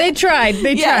 They tried.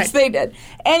 Yes, they did.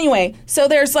 Anyway, so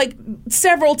there's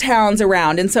several towns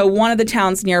around, and so one of the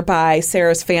towns nearby,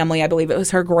 Sarah's family, I believe it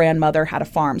was her grandmother, had a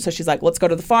farm. So she's like, let's go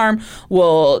to the farm.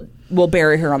 We'll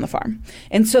bury her on the farm.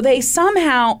 And so they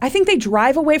somehow, I think they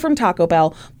drive away from Taco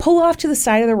Bell, pull off to the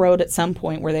side of the road at some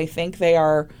point where they think they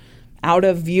are out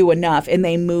of view enough, and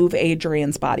they move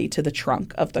Adrian's body to the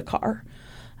trunk of the car.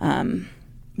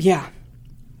 Yeah.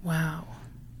 Wow.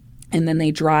 And then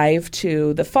they drive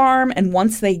to the farm, and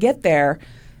once they get there,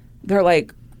 they're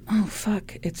like, oh,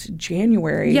 fuck, it's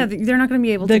January. Yeah, they're not going to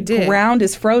be able to dig. The ground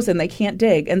is frozen. They can't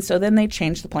dig. And so then they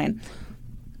change the plan.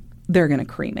 They're going to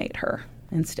cremate her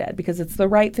instead because it's the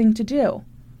right thing to do.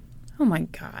 Oh, my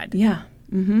God. Yeah.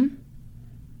 Mm-hmm.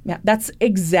 Yeah, that's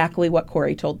exactly what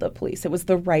Corey told the police. It was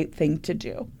the right thing to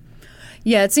do.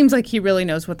 Yeah, it seems like he really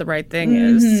knows what the right thing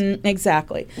is.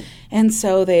 Exactly. And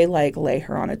so they lay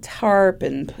her on a tarp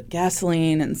and put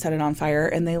gasoline and set it on fire,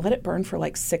 and they let it burn for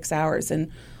 6 hours.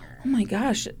 And oh my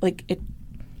gosh,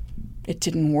 it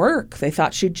didn't work. They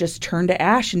thought she'd just turn to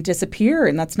ash and disappear,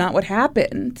 and that's not what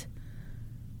happened.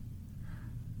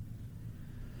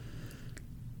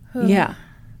 Yeah.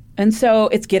 And so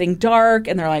it's getting dark,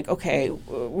 and they're like, okay,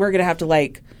 we're going to have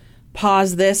to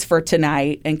pause this for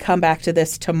tonight and come back to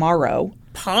this tomorrow.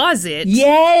 Pause it?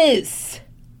 Yes.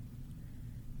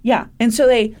 Yeah. And so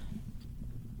they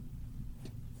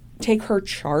take her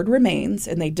charred remains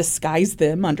and they disguise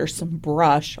them under some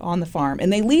brush on the farm,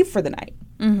 and they leave for the night.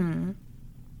 Mm-hmm.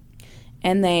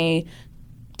 And they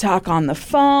talk on the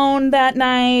phone that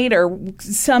night or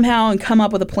somehow and come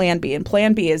up with a plan B. And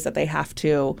plan B is that they have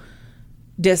to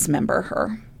dismember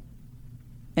her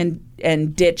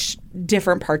and ditch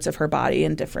different parts of her body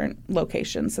in different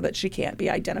locations so that she can't be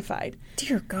identified.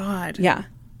 Dear God. Yeah.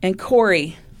 And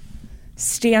Corey,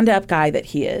 stand-up guy that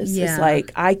he is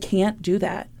like, I can't do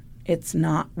that. It's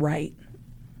not right.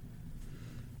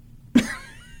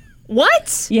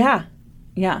 What? Yeah.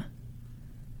 Yeah.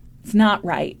 It's not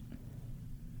right.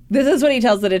 This is what he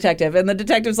tells the detective. And the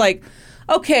detective's like,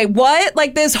 okay, what?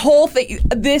 Like this whole thing,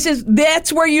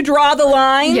 that's where you draw the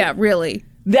line? Yeah, really.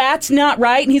 That's not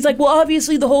right? And he's like, well,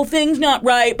 obviously the whole thing's not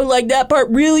right, but like that part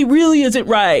really, really isn't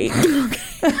right.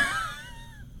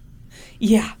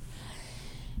 Yeah.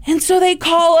 And so they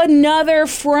call another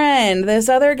friend, this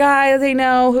other guy they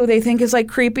know who they think is like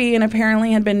creepy and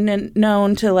apparently had been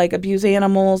known to like abuse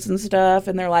animals and stuff.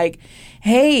 And they're like,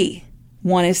 hey,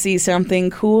 want to see something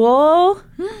cool?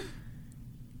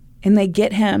 And they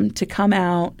get him to come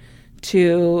out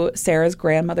to Sarah's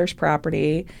grandmother's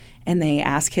property and they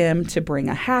ask him to bring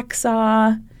a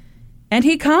hacksaw. And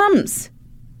he comes.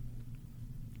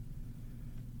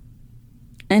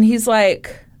 And he's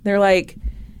like, they're like,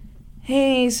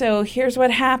 hey, so here's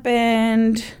what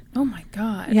happened. Oh, my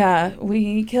God. Yeah,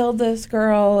 we killed this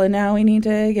girl, and now we need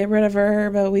to get rid of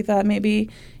her, but we thought maybe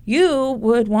you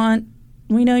would want,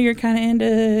 we know you're kind of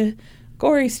into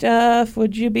gory stuff.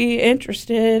 Would you be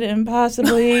interested in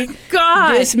possibly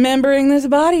dismembering this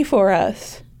body for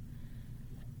us?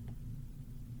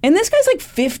 And this guy's like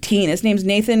 15. His name's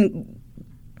Nathan.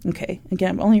 Okay,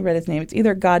 again, I've only read his name. It's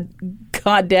either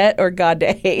Godet or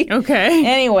Godet. Okay.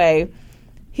 Anyway,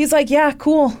 he's like, yeah,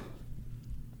 cool.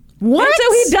 What? And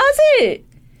so he does it.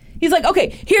 He's like,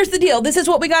 okay, here's the deal. This is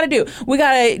what we got to do. We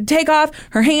got to take off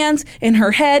her hands and her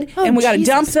head, and we got to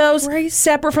dump those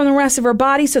separate from the rest of her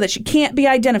body so that she can't be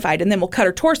identified. And then we'll cut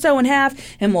her torso in half,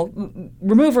 and we'll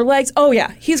remove her legs. Oh,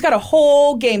 yeah. He's got a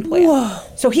whole game plan. Whoa.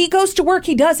 So he goes to work.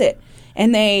 He does it.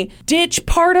 And they ditch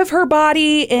part of her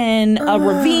body in a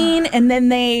ravine, and then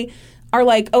they are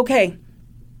like, okay.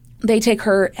 They take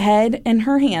her head and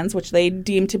her hands, which they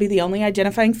deem to be the only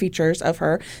identifying features of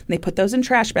her, and they put those in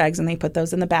trash bags and they put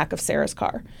those in the back of Sarah's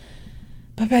car.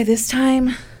 But by this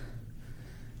time,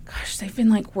 gosh, they've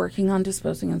been like working on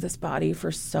disposing of this body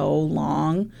for so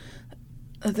long.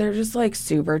 They're just like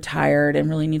super tired and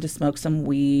really need to smoke some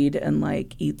weed and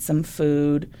like eat some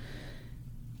food.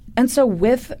 And so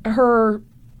with her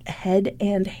head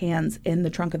and hands in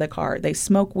the trunk of the car, they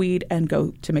smoke weed and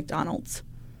go to McDonald's.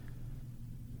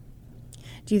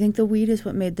 Do you think the weed is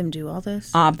what made them do all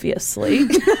this? Obviously.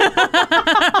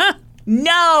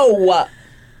 No!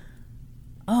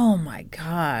 Oh, my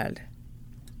God.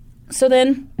 So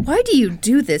then... Why do you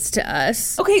do this to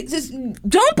us? Okay, just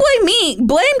don't blame me.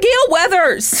 Blame Gail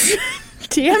Weathers.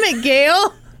 Damn it,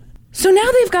 Gail. So now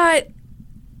they've got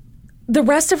the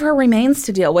rest of her remains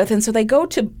to deal with, and so they go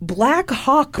to Black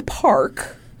Hawk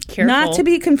Park. Careful. Not to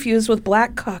be confused with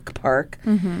Black Hawk Park.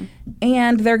 Mm-hmm.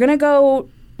 And they're going to go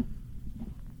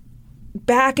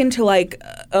back into like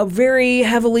a very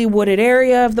heavily wooded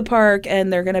area of the park,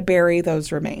 and they're going to bury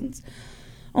those remains.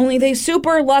 Only they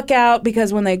super luck out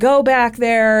because when they go back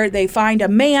there, they find a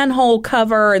manhole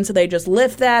cover, and so they just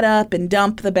lift that up and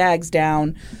dump the bags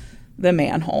down the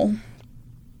manhole.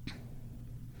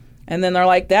 And then they're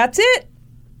like, that's it.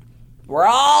 We're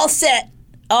all set.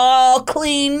 All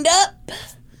cleaned up.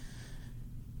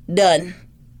 Done.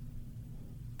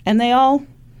 And they all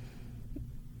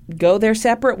go their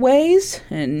separate ways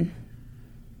and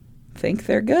think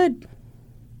they're good.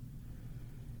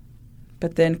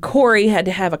 But then Corey had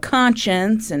to have a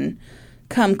conscience and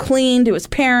come clean to his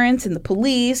parents and the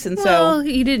police. And well,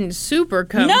 he didn't super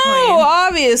come clean. No,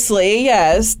 obviously,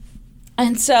 yes.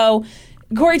 And so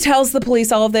Corey tells the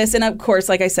police all of this. And of course,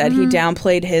 like I said, he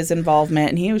downplayed his involvement.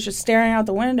 And he was just staring out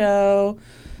the window,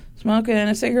 smoking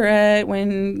a cigarette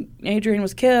when Adrian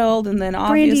was killed. And then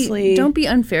obviously... Brandy, don't be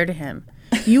unfair to him.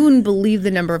 You wouldn't believe the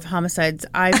number of homicides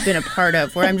I've been a part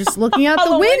of where I'm just looking out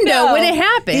the window when it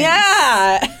happens.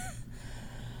 Yeah.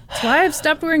 That's why I've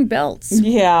stopped wearing belts.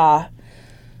 Yeah.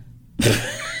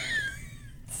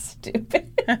 Stupid.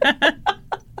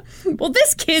 Well,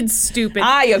 this kid's stupid.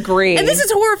 I agree. And this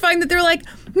is horrifying that they're like,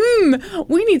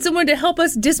 we need someone to help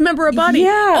us dismember a body.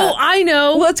 Yeah. Oh, I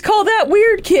know. Let's call that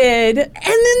weird kid. And then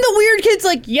the weird kid's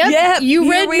like, yep you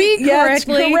read me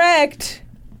correctly. That's correct.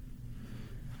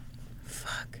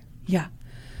 Fuck. Yeah.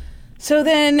 So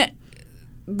then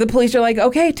the police are like,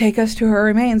 okay, take us to her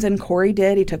remains. And Corey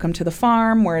did. He took them to the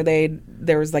farm where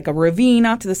there was like a ravine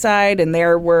off to the side, and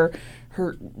there were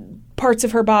her parts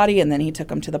of her body. And then he took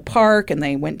them to the park, and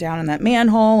they went down in that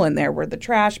manhole, and there were the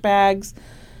trash bags.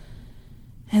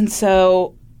 And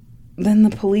so then the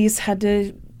police had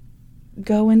to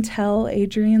go and tell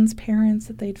Adrian's parents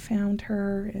that they'd found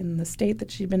her in the state that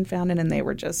she'd been found in, and they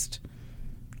were just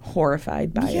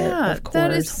horrified by it, of course.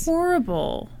 That is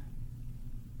horrible.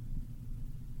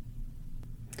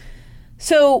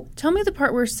 So tell me the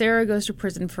part where Sarah goes to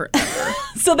prison forever.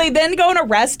 So they then go and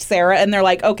arrest Sarah, and they're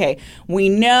like, okay, we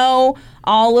know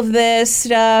all of this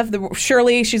stuff.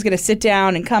 Surely she's going to sit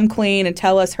down and come clean and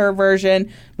tell us her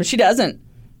version. But she doesn't.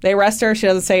 They arrest her. She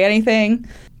doesn't say anything.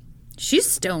 She's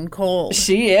stone cold.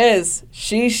 She is.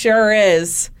 She sure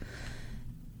is.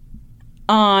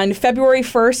 On February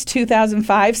 1st,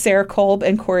 2005, Sarah Kolb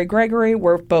and Corey Gregory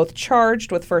were both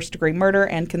charged with first-degree murder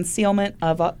and concealment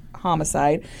of a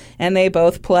homicide, and they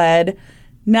both pled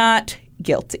not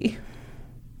guilty.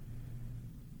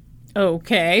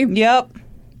 Okay. Yep.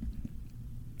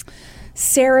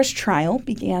 Sarah's trial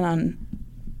began on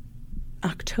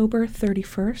October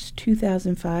 31st,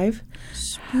 2005.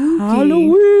 Spooky.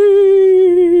 Halloween.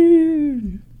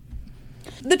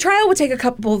 The trial would take a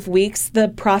couple of weeks. The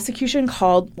prosecution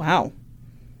called... Wow.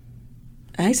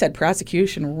 I said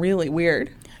prosecution really weird.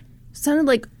 Sounded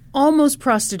like almost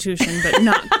prostitution, but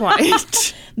not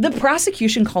quite. The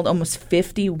prosecution called almost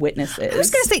 50 witnesses. I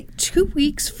was going to say 2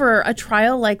 weeks for a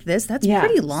trial like this. That's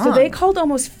pretty long. So they called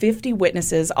almost 50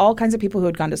 witnesses, all kinds of people who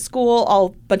had gone to school, a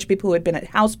bunch of people who had been at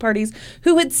house parties,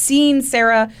 who had seen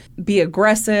Sarah be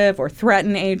aggressive or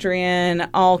threaten Adrian,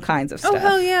 all kinds of stuff. Oh,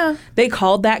 hell yeah. They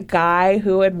called that guy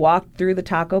who had walked through the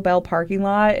Taco Bell parking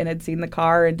lot and had seen the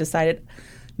car and decided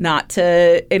not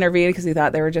to intervene because he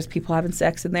thought there were just people having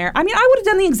sex in there. I mean, I would have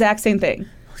done the exact same thing.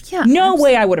 Yeah. No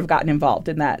way I would have gotten involved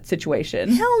in that situation.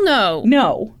 Hell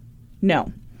no.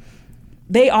 No.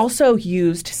 They also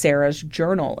used Sarah's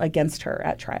journal against her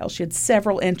at trial. She had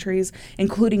several entries,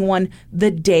 including one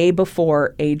the day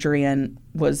before Adrian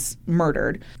was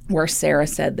murdered, where Sarah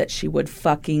said that she would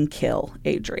fucking kill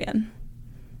Adrian.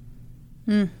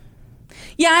 Yeah,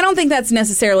 I don't think that's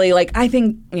necessarily I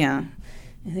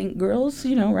think girls,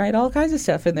 write all kinds of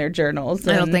stuff in their journals.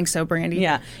 I don't think so, Brandy.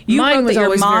 Yeah. You Mine wrote was that your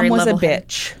always mom very was a level-headed.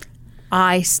 bitch.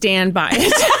 I stand by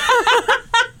it.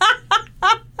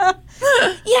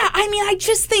 Yeah, I mean, I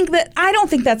just think that I don't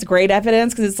think that's great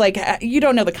evidence because it's you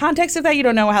don't know the context of that. You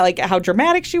don't know how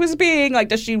dramatic she was being.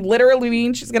 Does she literally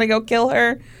mean she's going to go kill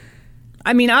her?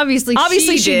 I mean, obviously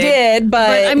she did,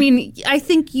 but I mean, I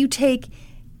think you take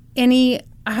any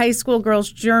high school girl's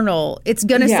journal, it's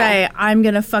going to say, I'm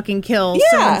going to fucking kill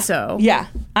so-and-so. Yeah,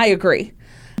 I agree.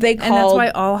 And that's why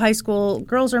all high school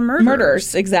girls are murderers.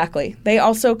 Murderers, exactly. They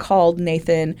also called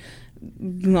Nathan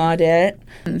Gaudet,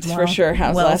 for sure how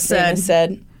his last name is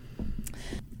said.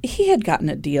 He had gotten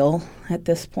a deal at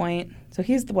this point. So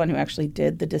he's the one who actually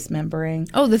did the dismembering.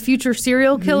 Oh, the future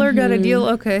serial killer got a deal?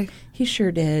 Okay. He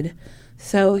sure did.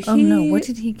 So oh, no. What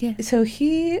did he get? So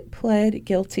he pled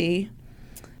guilty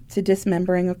to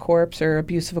dismembering a corpse or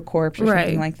abuse of a corpse or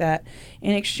something like that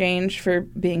in exchange for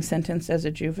being sentenced as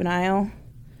a juvenile.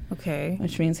 Okay.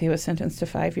 Which means he was sentenced to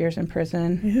 5 years in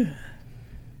prison. Yeah.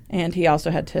 And he also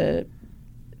had to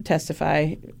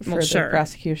testify for the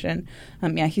prosecution.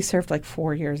 He served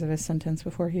 4 years of his sentence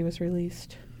before he was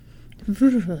released.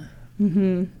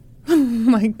 Mm-hmm. Oh,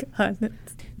 my God.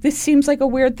 This seems like a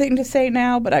weird thing to say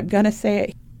now, but I'm going to say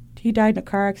it. He died in a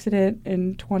car accident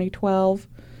in 2012.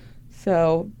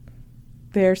 So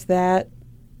there's that.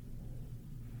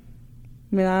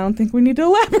 I mean, I don't think we need to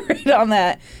elaborate on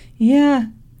that. Yeah.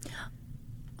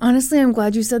 Honestly, I'm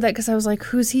glad you said that because I was like,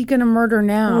 who's he going to murder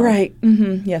now? Right.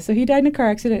 Mm-hmm. Yeah, so he died in a car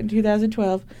accident in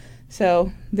 2012.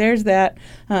 So there's that.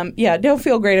 Don't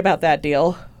feel great about that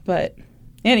deal. But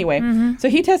anyway, so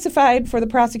he testified for the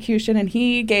prosecution, and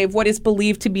he gave what is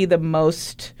believed to be the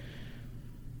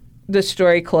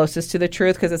story closest to the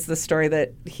truth because it's the story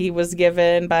that he was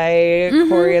given by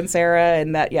Corey and Sarah,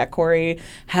 and that, Corey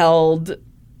held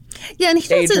and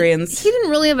he Adrian's. He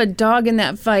didn't really have a dog in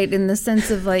that fight in the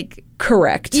sense of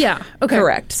Correct. Yeah. Okay.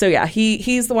 Correct. So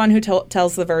he's the one who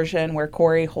tells the version where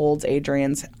Corey holds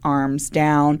Adrian's arms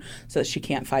down so that she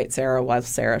can't fight Sarah while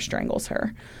Sarah strangles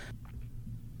her.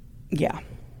 Yeah.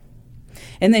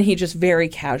 And then he just very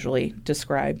casually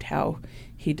described how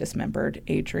he dismembered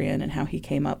Adrian and how he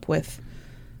came up with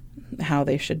how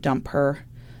they should dump her.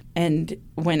 And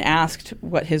when asked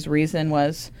what his reason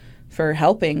was for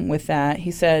helping with that,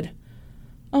 he said,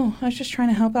 "Oh, I was just trying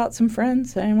to help out some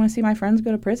friends. I didn't want to see my friends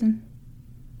go to prison."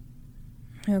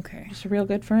 Okay. Just a real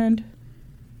good friend.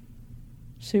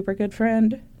 Super good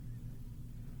friend.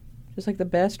 Just like the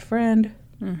best friend.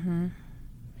 Mm-hmm.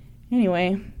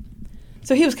 Anyway,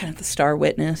 so he was kind of the star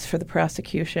witness for the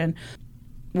prosecution.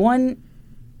 One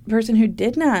person who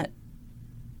did not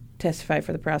testify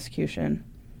for the prosecution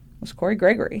was Corey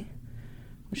Gregory,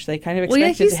 which they kind of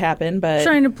expected to happen, but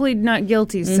trying to plead not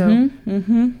guilty, so.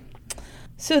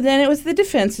 So then it was the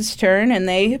defense's turn, and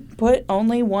they put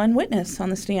only one witness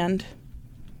on the stand.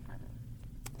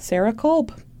 Sarah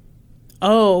Kolb.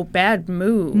 Oh, bad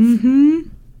move. Mm-hmm.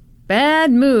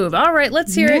 Bad move. All right,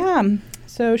 let's hear it. Yeah.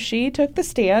 So she took the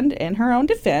stand in her own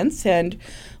defense and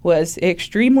was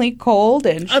extremely cold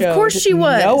and showed Of course she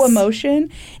was. no emotion.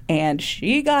 And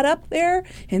she got up there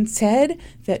and said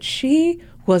that she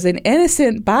was an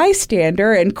innocent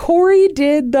bystander and Corey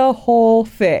did the whole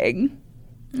thing.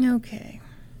 Okay.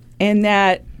 And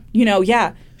that,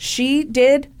 she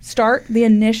did start the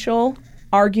initial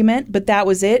argument, but that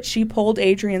was it. She pulled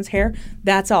Adrian's hair.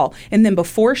 That's all. And then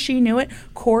before she knew it,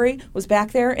 Corey was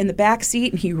back there in the back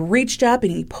seat, and he reached up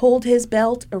and he pulled his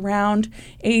belt around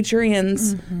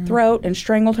Adrian's throat and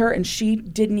strangled her, and she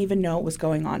didn't even know what was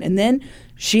going on. And then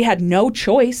she had no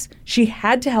choice. She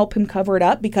had to help him cover it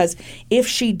up, because if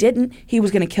she didn't, he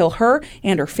was going to kill her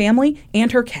and her family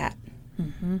and her cat.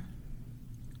 Mm-hmm.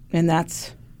 And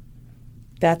that's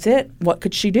it. What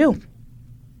could she do?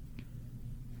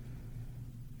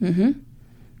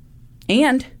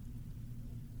 And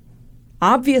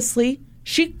obviously,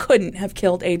 she couldn't have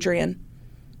killed Adrian.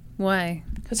 Why?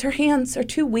 Because her hands are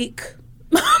too weak.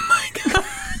 Oh my God.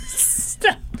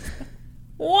 Stop.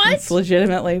 What? That's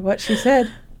legitimately what she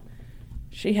said.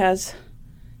 She has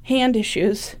hand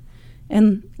issues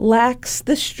and lacks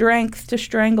the strength to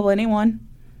strangle anyone.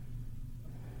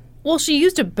 Well, she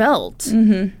used a belt.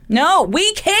 No,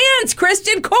 weak hands,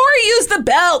 Kristen. Corey used the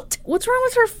belt. What's wrong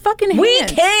with her fucking hands? Weak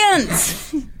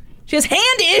hands. She has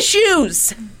hand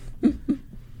issues. I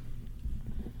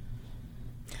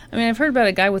mean, I've heard about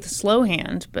a guy with a slow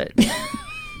hand, but...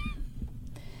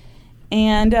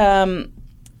 And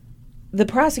the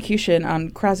prosecution on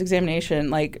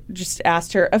cross-examination, just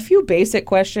asked her a few basic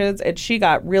questions, and she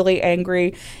got really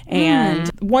angry. And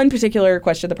one particular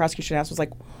question the prosecution asked was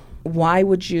why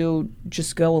would you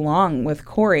just go along with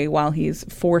Corey while he's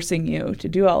forcing you to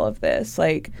do all of this?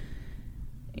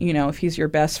 If he's your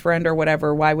best friend or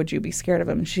whatever, why would you be scared of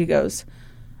him? And she goes,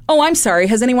 "Oh, I'm sorry.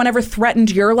 Has anyone ever threatened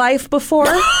your life before?"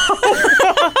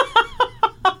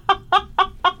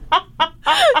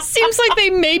 Seems like they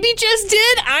maybe just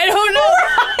did. I don't know.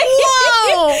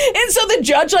 Whoa! And so the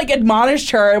judge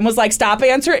admonished her and was like, stop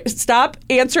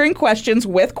answering questions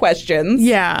with questions.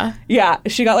 Yeah. Yeah.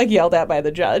 She got yelled at by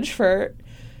the judge for,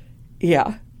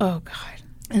 yeah. Oh, God.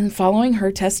 And following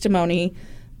her testimony,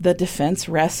 the defense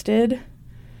rested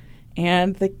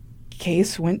and the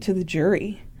case went to the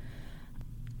jury.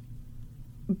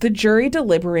 The jury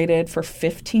deliberated for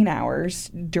 15 hours.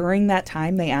 During that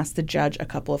time, they asked the judge a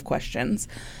couple of questions.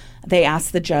 They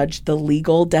asked the judge the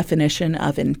legal definition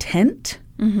of intent,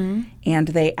 and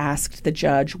they asked the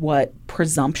judge what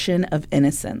presumption of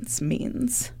innocence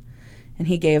means. And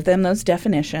he gave them those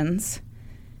definitions.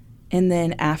 And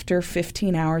then after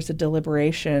 15 hours of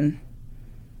deliberation,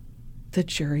 the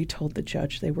jury told the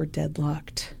judge they were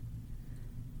deadlocked.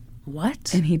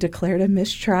 What? And he declared a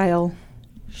mistrial.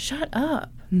 Shut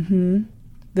up.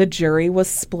 The jury was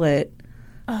split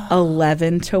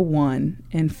 11-1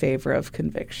 in favor of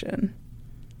conviction.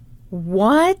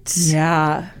 What?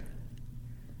 Yeah.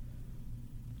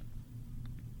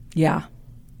 Yeah.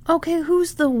 Okay,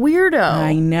 who's the weirdo?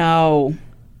 I know.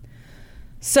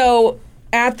 So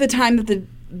at the time that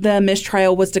the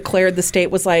mistrial was declared, the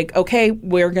state was like, okay,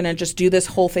 we're going to just do this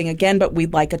whole thing again, but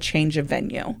we'd like a change of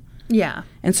venue. Yeah.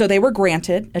 And so they were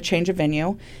granted a change of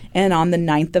venue. And on the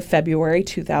 9th of February,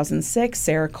 2006,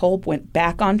 Sarah Kolb went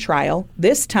back on trial,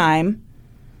 this time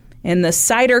in the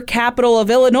cider capital of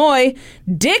Illinois,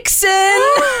 Dixon.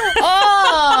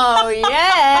 Oh,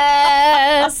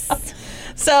 yes.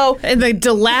 So in the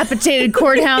dilapidated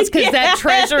courthouse because that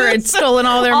treasurer had stolen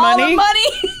all their money.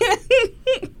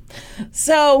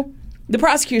 So the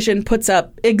prosecution puts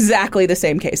up exactly the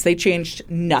same case. They changed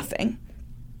nothing.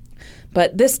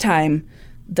 But this time,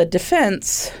 the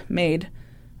defense made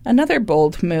another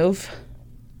bold move.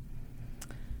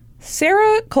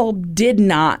 Sarah Kolb did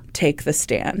not take the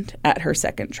stand at her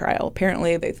second trial.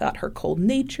 Apparently, they thought her cold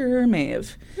nature may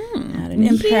have had an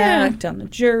impact on the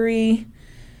jury.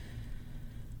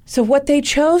 So what they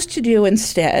chose to do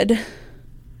instead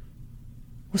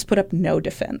was put up no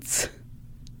defense.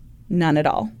 None at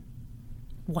all.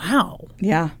 Wow.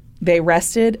 Yeah. They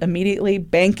rested immediately,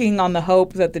 banking on the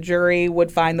hope that the jury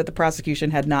would find that the prosecution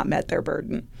had not met their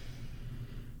burden.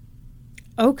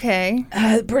 Okay.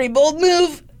 Pretty bold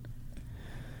move.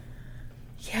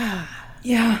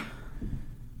 Yeah.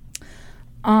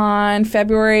 On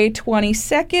February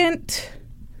 22nd,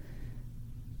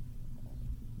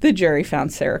 the jury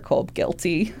found Sarah Kolb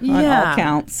guilty on all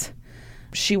counts.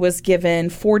 She was given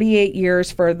 48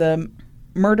 years for the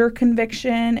murder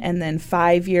conviction and then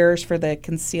 5 years for the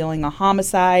concealing a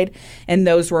homicide, and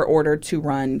those were ordered to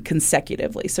run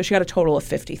consecutively. So she got a total of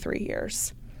 53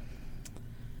 years.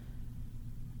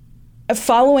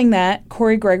 Following that,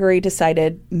 Corey Gregory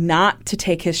decided not to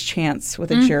take his chance with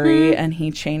a jury, and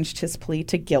he changed his plea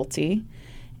to guilty,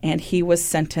 and he was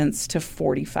sentenced to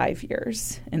 45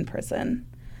 years in prison.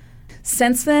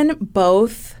 Since then,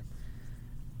 both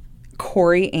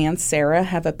Corey and Sarah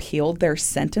have appealed their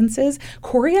sentences.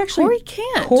 Corey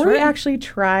can't. Corey actually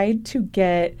tried to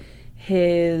get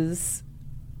his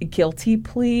guilty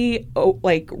plea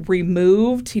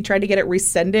removed. He tried to get it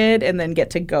rescinded and then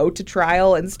get to go to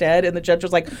trial instead. And the judge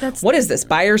was like, what is this,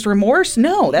 buyer's remorse?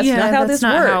 No, that's not how this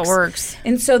works. How it works.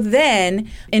 And so then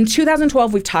in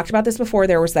 2012, we've talked about this before,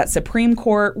 there was that Supreme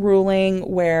Court ruling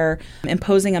where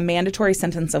imposing a mandatory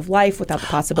sentence of life without the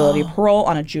possibility of parole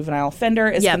on a juvenile offender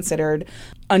is considered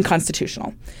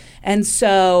unconstitutional. And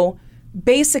so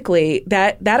basically,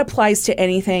 that applies to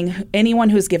anyone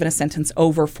who's given a sentence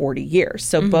over 40 years.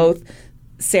 So both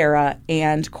Sarah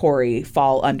and Corey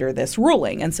fall under this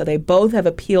ruling. And so they both have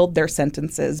appealed their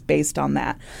sentences based on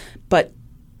that. But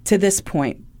to this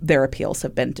point, their appeals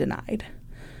have been denied.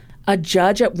 A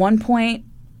judge at one point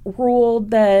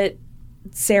ruled that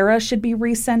Sarah should be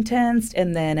resentenced,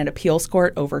 and then an appeals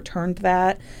court overturned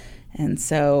that. And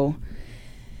so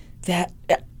that...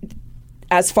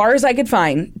 as far as I could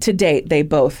find, to date, they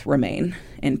both remain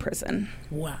in prison.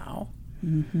 Wow.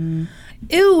 Mm-hmm.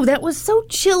 Ew, that was so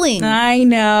chilling. I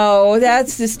know.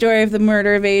 That's the story of the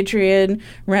murder of Adrienne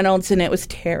Reynolds, and it was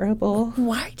terrible.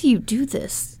 Why do you do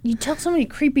this? You tell so many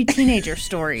creepy teenager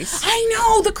stories. I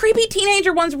know. The creepy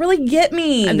teenager ones really get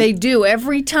me. And they do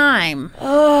every time.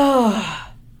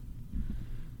 Oh.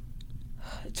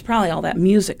 It's probably all that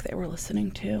music they were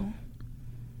listening to.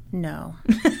 No,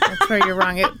 that's where you're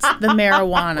wrong. It's the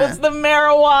marijuana. It's the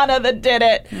marijuana that did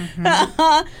it.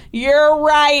 Mm-hmm. You're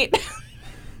right.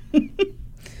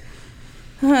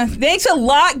 Thanks a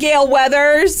lot, Gail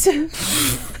Weathers.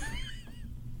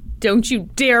 Don't you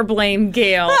dare blame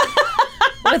Gail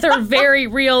with her very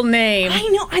real name. I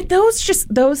know.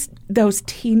 Those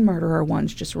teen murderer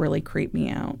ones just really creep me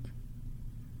out.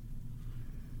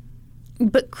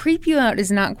 But creep you out is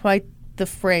not quite the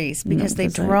phrase, because they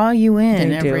draw you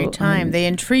in every time. They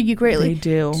intrigue you greatly. They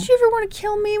do. Did you ever want to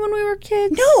kill me when we were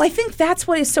kids? No, I think that's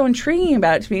what is so intriguing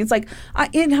about it to me. It's like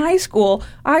in high school,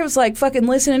 I was like fucking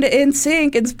listening to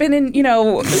NSYNC and spending,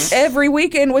 every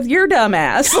weekend with your dumb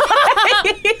ass.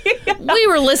 We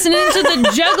were listening to the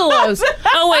Juggalos.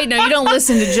 Oh wait, no, you don't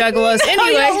listen to Juggalos. No,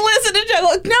 anyway, you don't listen to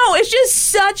Juggalos. No, it's just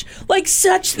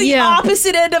such the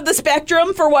opposite end of the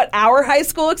spectrum for what our high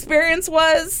school experience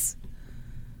was.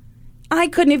 I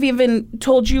couldn't have even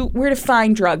told you where to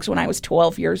find drugs when I was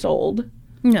 12 years old.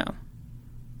 No.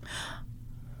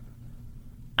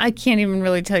 I can't even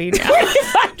really tell you now. Where to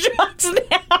find drugs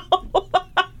now?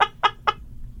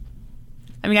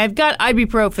 I mean, I've got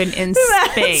ibuprofen in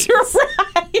space. That's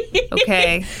right.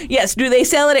 Okay. Yes. Do they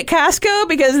sell it at Costco?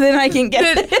 Because then I can get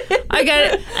it. I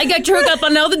got to hook up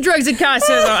on all the drugs at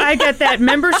Costco. I got that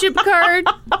membership card.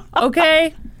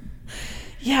 Okay.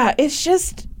 Yeah, it's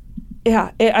just...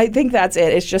 Yeah, I think that's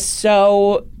it. It's just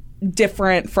so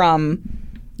different from,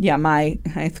 my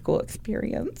high school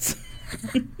experience.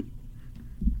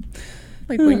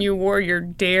 Like when you wore your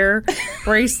DARE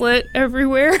bracelet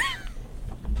everywhere. And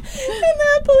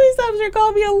that police officer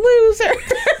called me a loser.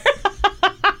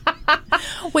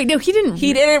 Wait, no, he didn't.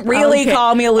 He didn't really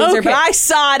call me a loser, but I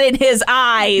saw it in his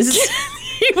eyes.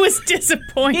 He was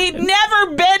disappointed. He'd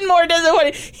never been more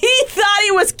disappointed. He thought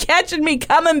he was catching me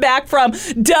coming back from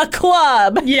the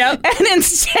club. Yep. And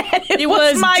instead it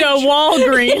was my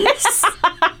Walgreens.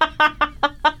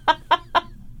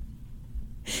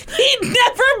 He'd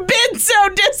never been so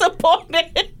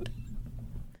disappointed.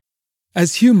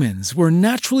 As humans, we're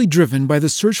naturally driven by the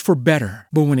search for better.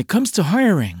 But when it comes to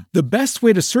hiring, the best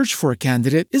way to search for a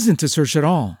candidate isn't to search at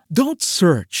all. Don't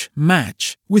search,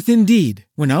 match with Indeed.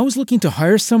 When I was looking to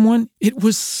hire someone, it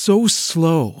was so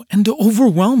slow and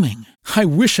overwhelming. I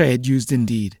wish I had used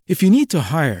Indeed. If you need to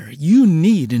hire, you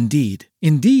need Indeed.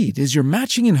 Indeed is your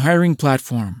matching and hiring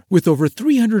platform with over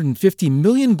 350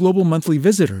 million global monthly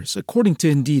visitors, according to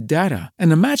Indeed data,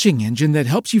 and a matching engine that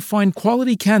helps you find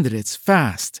quality candidates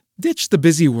fast. Ditch the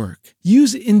busy work.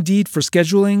 Use Indeed for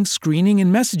scheduling, screening,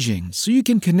 and messaging so you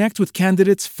can connect with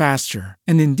candidates faster.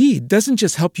 And Indeed doesn't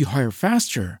just help you hire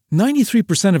faster.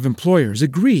 93% of employers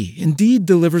agree Indeed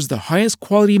delivers the highest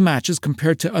quality matches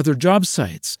compared to other job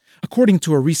sites, according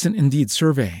to a recent Indeed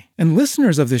survey. And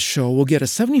listeners of this show will get a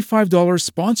 $75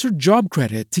 sponsored job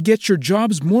credit to get your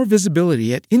jobs more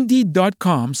visibility at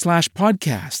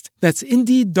Indeed.com/podcast. That's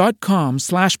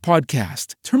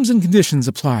Indeed.com/podcast. Terms and conditions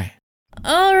apply.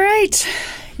 All right.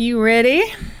 You ready?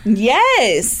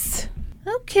 Yes.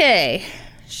 Okay.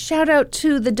 Shout out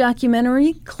to the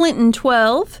documentary Clinton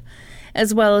 12,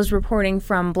 as well as reporting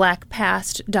from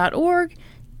blackpast.org,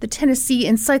 the Tennessee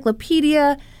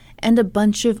Encyclopedia, and a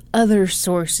bunch of other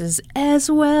sources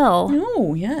as well.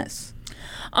 Oh, yes.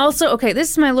 Also, okay, this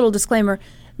is my little disclaimer.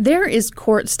 There is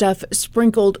court stuff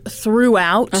sprinkled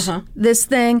throughout this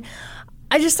thing.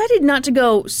 I decided not to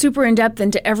go super in-depth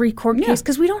into every court case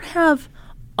because we don't have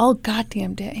all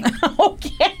goddamn day.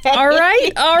 Okay. All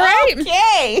right? All right.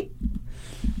 Okay.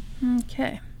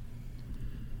 Okay.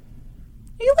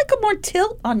 You like a more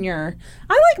tilt on your...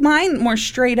 I like mine more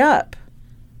straight up.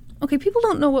 Okay, people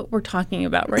don't know what we're talking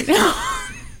about right now.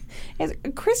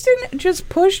 Kristen just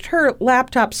pushed her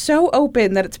laptop so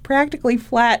open that it's practically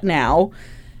flat now.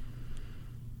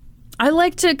 I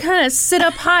like to kind of sit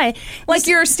up high. Like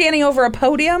you're standing over a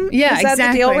podium? Yeah, Is that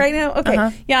the deal exactly. right now?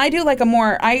 Okay. Yeah, I do like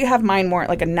I have mine more at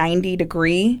like a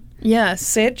 90-degree Yes.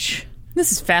 sitch.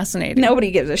 This is fascinating. Nobody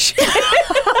gives a shit.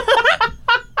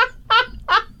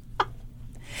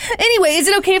 Anyway, is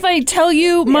it okay if I tell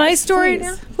you my story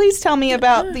now? Please tell me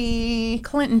about the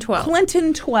Clinton 12.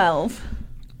 Clinton 12.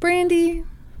 Brandy.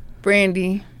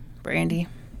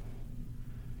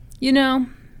 You know,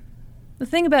 the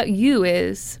thing about you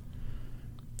is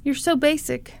you're so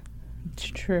basic. It's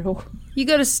true. You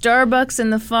go to Starbucks in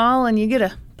the fall and you get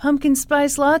a pumpkin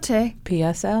spice latte.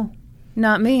 PSL.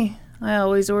 Not me. I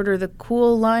always order the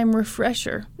cool lime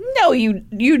refresher. No, you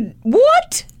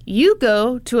what? You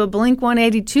go to a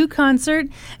Blink-182 concert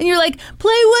and you're like,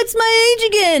 play What's My Age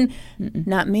Again?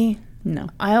 Not me. No.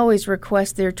 I always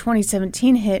request their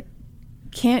 2017 hit,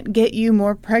 Can't Get You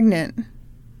More Pregnant.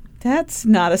 That's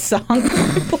not a song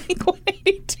from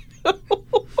Blink-182.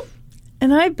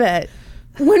 And I bet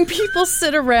when people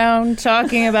sit around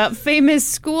talking about famous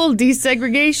school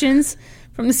desegregations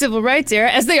from the civil rights era,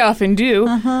 as they often do,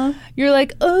 you're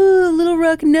like, oh, Little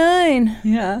Rock 9.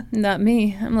 Yeah. Not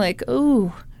me. I'm like,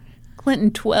 oh,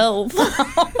 Clinton 12.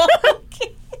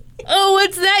 Oh,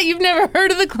 what's that? You've never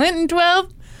heard of the Clinton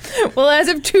 12? Well, as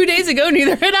of 2 days ago,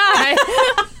 neither had I.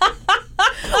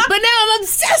 But now I'm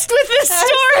obsessed with this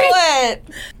story. Excellent.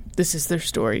 This is their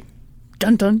story.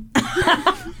 Dun dun.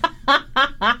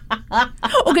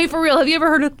 Okay, for real. Have you ever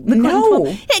heard of the Clinton 12?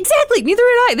 Exactly. Neither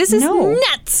had I. This is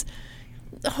nuts.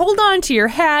 Hold on to your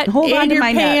hat Hold on and to your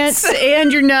my pants nuts.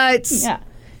 and your nuts. Yeah.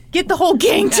 Get the whole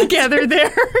gang together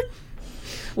there.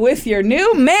 With your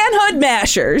new manhood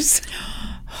mashers.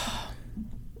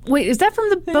 Wait, is that from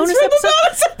the bonus from the episode?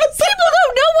 bonus episode. People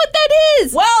don't know what that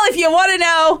is. Well, if you want to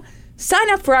know, sign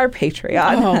up for our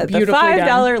Patreon at the beautifully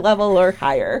 $5 level or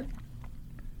higher.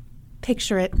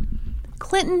 Picture it.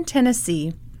 Clinton,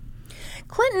 Tennessee.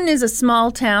 Clinton is a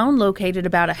small town located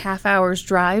about a half-hour's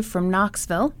drive from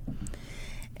Knoxville.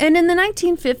 And in the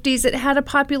 1950s, it had a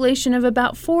population of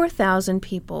about 4,000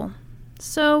 people.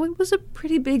 So it was a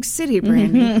pretty big city,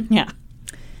 Brandy. Yeah.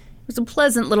 It was a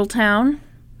pleasant little town.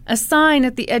 A sign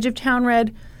at the edge of town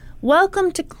read,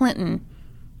 "Welcome to Clinton.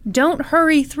 Don't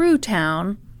hurry through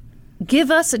town.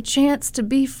 Give us a chance to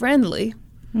be friendly."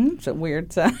 It's a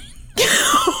weird sign.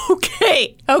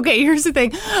 Okay, here's the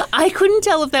thing. I couldn't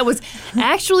tell if that was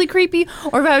actually creepy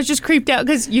or if I was just creeped out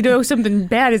because, something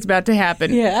bad is about to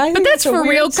happen. Yeah, I but think that's it's a for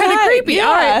real weird kind of sign. creepy. Yeah.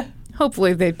 All right.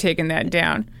 Hopefully they've taken that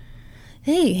down.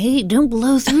 Hey, don't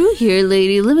blow through here,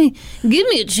 lady. Give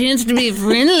me a chance to be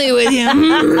friendly with you.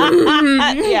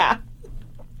 Yeah.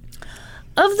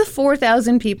 Of the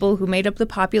 4,000 people who made up the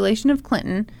population of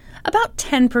Clinton, about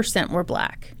 10% were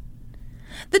black.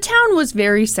 The town was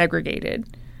very segregated.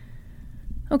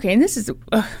 Okay, and this is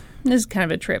kind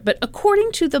of a trip, but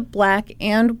according to the black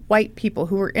and white people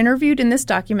who were interviewed in this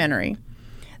documentary,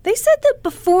 they said that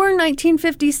before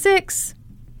 1956,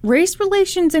 race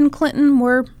relations in Clinton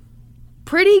were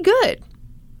pretty good.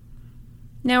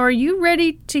 Now, are you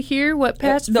ready to hear what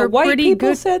passed The for white pretty people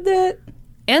good? said that?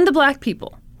 And the black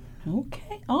people.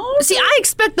 Okay. Oh, See, I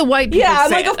expect the white people yeah, to I'm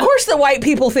say like, it. of course the white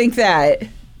people think that.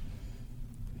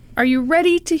 Are you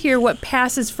ready to hear what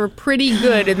passes for pretty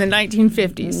good in the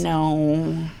 1950s?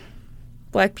 No.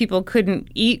 Black people couldn't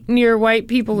eat near white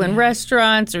people in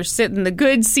restaurants or sit in the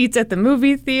good seats at the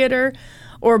movie theater.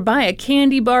 or buy a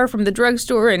candy bar from the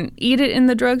drugstore and eat it in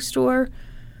the drugstore.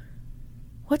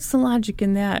 What's the logic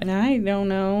in that? I don't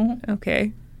know.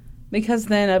 Okay. Because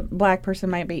then a black person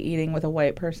might be eating with a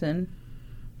white person.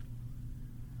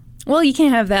 Well, you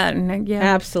can't have that. And yeah.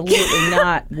 Absolutely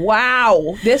not.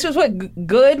 Wow. This is what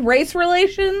good race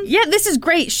relations? Yeah, this is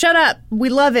great. Shut up. We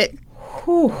love it.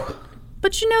 Whew.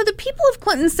 But the people of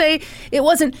Clinton say it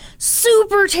wasn't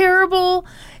super terrible.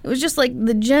 It was just like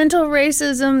the gentle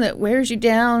racism that wears you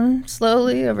down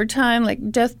slowly over time,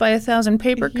 like death by 1,000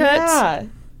 paper cuts. Yeah.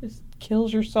 Just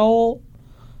kills your soul.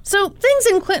 So things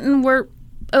in Clinton were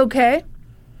okay.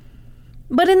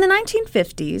 But in the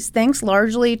 1950s, thanks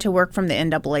largely to work from the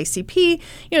NAACP,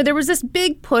 there was this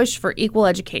big push for equal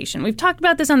education. We've talked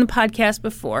about this on the podcast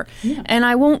before, and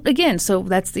I won't again, so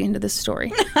that's the end of this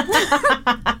story.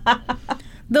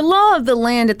 The law of the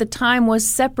land at the time was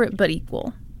separate but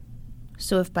equal.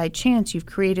 So if by chance you've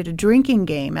created a drinking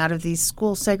game out of these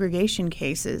school segregation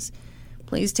cases,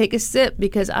 please take a sip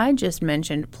because I just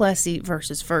mentioned Plessy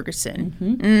versus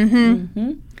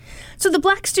Ferguson. So the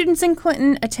black students in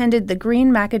Clinton attended the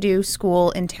Green McAdoo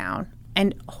School in town.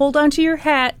 And hold on to your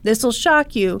hat, this will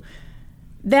shock you.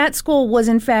 That school was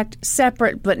in fact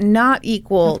separate but not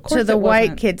equal to the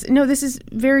white kids. No, this is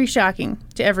very shocking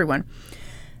to everyone.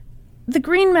 The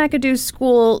Green McAdoo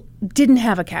School didn't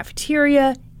have a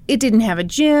cafeteria. It didn't have a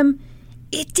gym.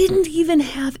 It didn't even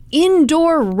have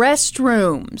indoor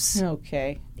restrooms.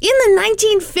 Okay. In the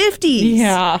 1950s.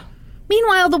 Yeah.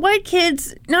 Meanwhile, the white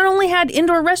kids not only had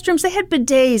indoor restrooms, they had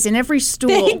bidets in every stool.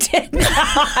 They did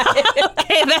not.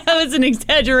 Okay, that was an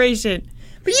exaggeration.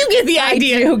 But you get the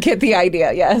idea. I do get the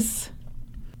idea, yes.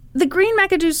 The Green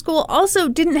McAdoo School also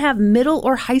didn't have middle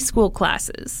or high school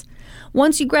classes.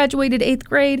 Once you graduated 8th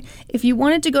grade, if you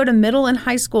wanted to go to middle and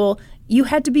high school, you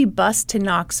had to be bused to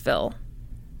Knoxville.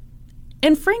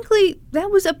 And frankly, that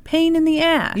was a pain in the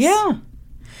ass. Yeah.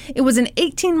 It was an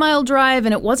 18-mile drive,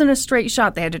 and it wasn't a straight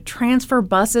shot. They had to transfer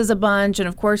buses a bunch, and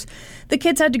of course, the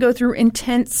kids had to go through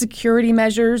intense security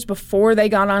measures before they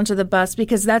got onto the bus,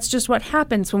 because that's just what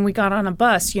happens when we got on a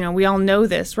bus. We all know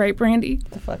this, right, Brandy?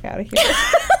 Get the fuck out of here.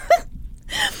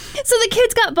 So the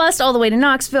kids got bused all the way to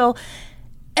Knoxville,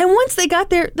 and once they got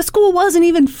there, the school wasn't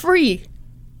even free.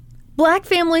 Black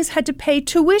families had to pay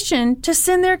tuition to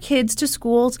send their kids to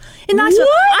schools in Knoxville.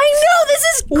 What? I know, this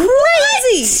is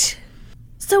crazy! What?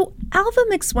 So Alva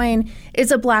McSwain is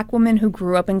a black woman who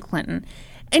grew up in Clinton,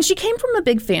 and she came from a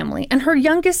big family, and her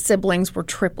youngest siblings were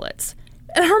triplets.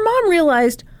 And her mom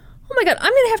realized, oh my God,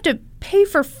 I'm going to have to pay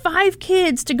for 5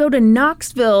 kids to go to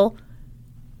Knoxville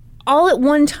all at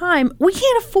one time. We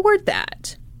can't afford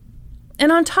that. And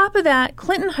on top of that,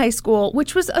 Clinton High School,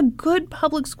 which was a good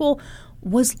public school,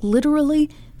 was literally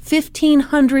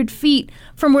 1,500 feet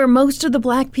from where most of the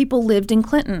black people lived in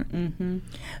Clinton. Mm-hmm.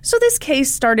 So this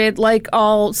case started like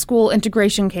all school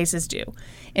integration cases do.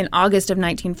 In August of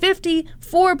 1950,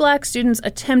 4 black students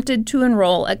attempted to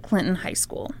enroll at Clinton High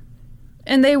School,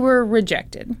 and they were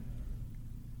rejected.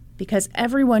 Because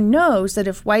everyone knows that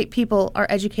if white people are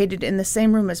educated in the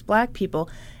same room as black people,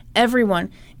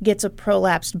 everyone gets a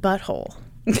prolapsed butthole.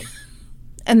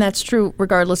 And that's true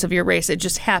regardless of your race. It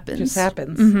just happens. Just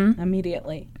happens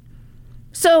immediately.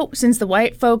 So, since the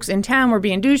white folks in town were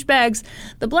being douchebags,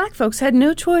 the black folks had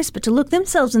no choice but to look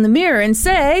themselves in the mirror and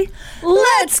say,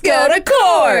 "Let's go to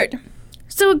court!"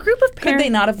 So a group of parents... Could they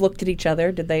not have looked at each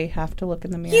other? Did they have to look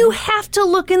in the mirror? You have to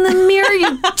look in the mirror,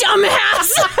 you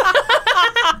dumbass!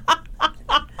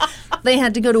 They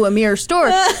had to go to a mirror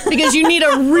store because you need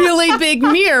a really big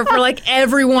mirror for like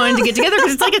everyone to get together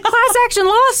because it's like a class action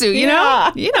lawsuit, you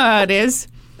know? You know how it is.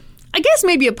 I guess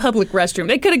maybe a public restroom.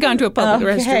 They could have gone to a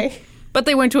public restroom. But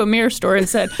they went to a mirror store and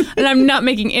said, and I'm not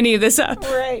making any of this up.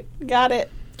 Right. Got it.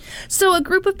 So a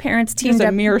group of parents teamed up. There's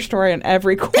a mirror store in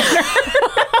every corner.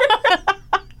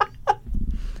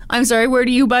 I'm sorry, where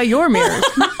do you buy your mirrors?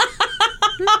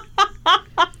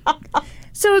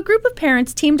 So a group of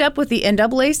parents teamed up with the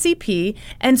NAACP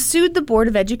and sued the Board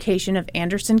of Education of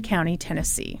Anderson County,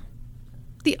 Tennessee.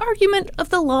 The argument of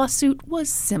the lawsuit was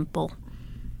simple.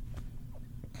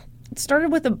 It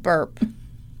started with a burp.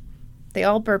 They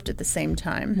all burped at the same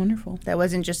time. Wonderful. That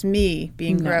wasn't just me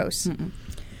being gross.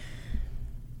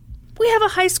 We have a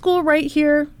high school right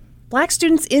here. Black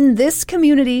students in this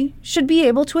community should be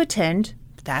able to attend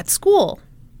that school.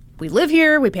 We live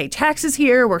here, we pay taxes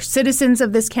here, we're citizens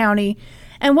of this county,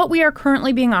 and what we are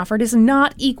currently being offered is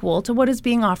not equal to what is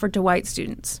being offered to white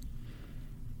students.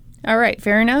 All right,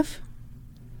 fair enough?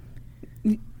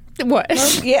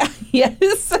 What? Yeah,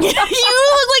 yes. You look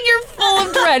like you're full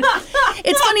of dread.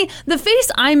 It's funny, the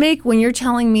face I make when you're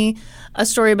telling me a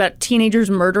story about teenagers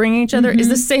murdering each other is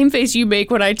the same face you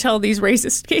make when I tell these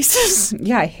racist cases.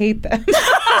 Yeah, I hate them.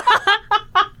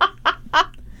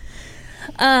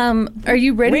 Are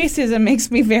you ready? Racism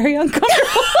makes me very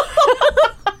uncomfortable.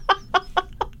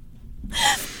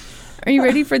 Are you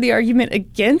ready for the argument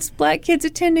against black kids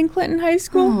attending Clinton High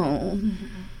School?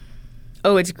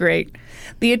 Oh, it's great.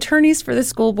 The attorneys for the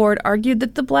school board argued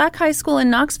that the black high school in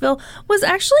Knoxville was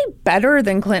actually better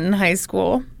than Clinton High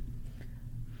School.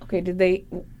 Okay, did they...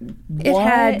 It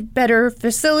had better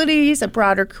facilities, a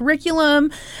broader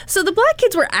curriculum. So the black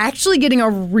kids were actually getting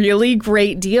a really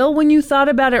great deal when you thought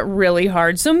about it really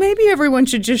hard. So maybe everyone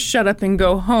should just shut up and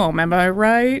go home. Am I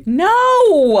right?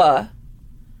 No!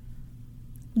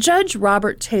 Judge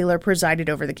Robert Taylor presided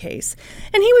over the case,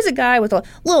 and he was a guy with a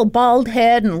little bald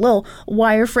head and little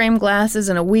wireframe glasses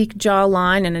and a weak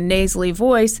jawline and a nasally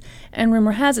voice, and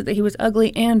rumor has it that he was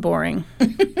ugly and boring.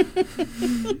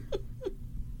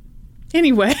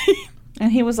 Anyway.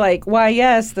 And he was like, why,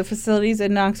 yes, the facilities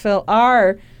in Knoxville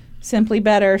are simply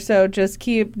better, so just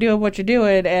keep doing what you're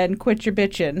doing and quit your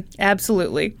bitching.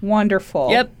 Absolutely.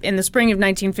 Wonderful. Yep. In the spring of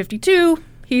 1952,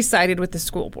 he sided with the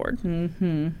school board.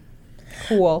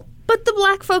 Cool. But the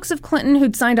black folks of Clinton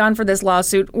who'd signed on for this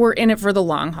lawsuit were in it for the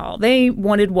long haul. They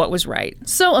wanted what was right.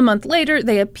 So a month later,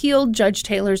 they appealed Judge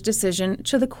Taylor's decision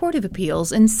to the Court of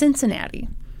Appeals in Cincinnati.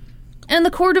 And the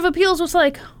Court of Appeals was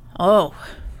like, oh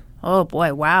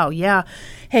boy, wow, yeah.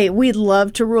 Hey, we'd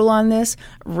love to rule on this.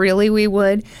 Really, we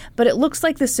would. But it looks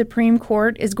like the Supreme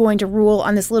Court is going to rule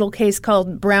on this little case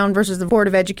called Brown versus the Board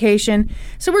of Education.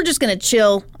 So we're just going to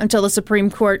chill until the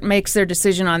Supreme Court makes their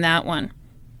decision on that one.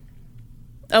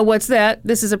 Oh, what's that?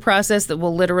 This is a process that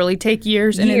will literally take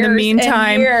years. And in the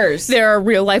meantime, there are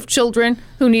real-life children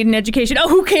who need an education. Oh,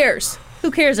 who cares?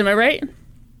 Who cares? Am I right?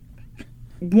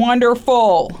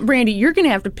 Wonderful. Brandy, you're going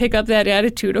to have to pick up that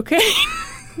attitude, okay?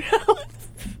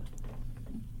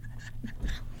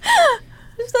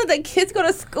 Just let the kids go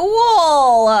to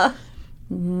school.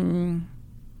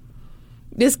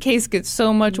 This case gets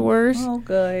so much worse. Oh,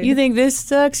 good. You think this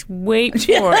sucks? Wait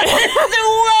for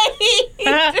it.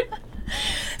 Wait.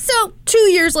 So, 2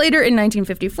 years later, in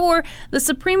 1954, the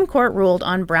Supreme Court ruled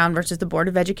on Brown versus the Board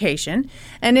of Education.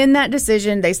 And in that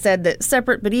decision, they said that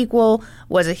separate but equal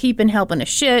was a heap and helping a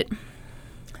shit.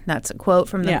 That's a quote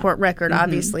from the court record,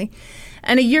 obviously.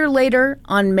 And a year later,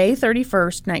 on May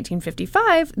 31st,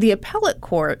 1955, the appellate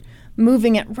court,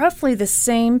 moving at roughly the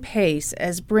same pace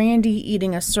as Brandy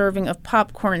eating a serving of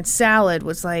popcorn salad,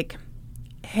 was like,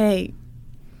 hey,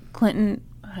 Clinton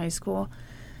High School,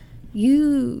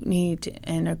 you need to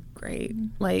integrate,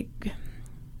 like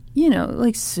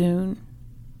soon.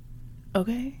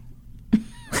 Okay?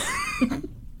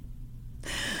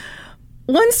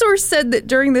 One source said that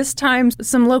during this time,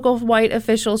 some local white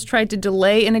officials tried to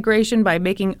delay integration by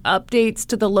making updates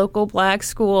to the local black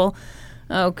school.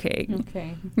 Okay.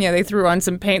 Yeah, they threw on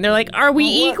some paint. They're like, are we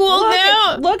equal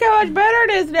now? Look how much better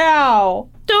it is now.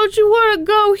 Don't you want to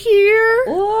go here?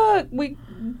 Look, we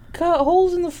cut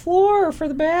holes in the floor for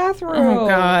the bathroom. Oh,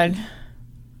 God.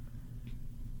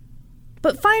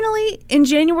 But finally, in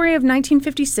January of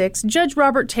 1956, Judge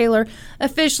Robert Taylor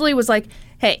officially was like,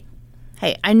 hey,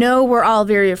 I know we're all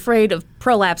very afraid of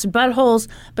prolapsed buttholes,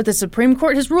 but the Supreme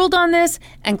Court has ruled on this,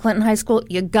 and Clinton High School,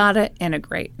 you gotta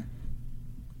integrate.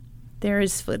 There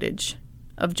is footage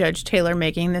of Judge Taylor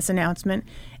making this announcement,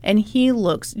 and he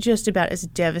looks just about as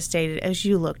devastated as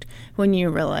you looked when you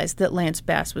realized that Lance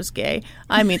Bass was gay.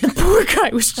 I mean, the poor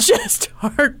guy was just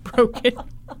heartbroken.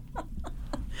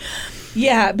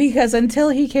 Yeah, because until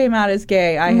he came out as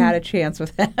gay, I had a chance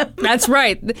with him. That's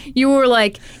right. You were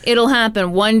like, it'll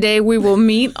happen. One day we will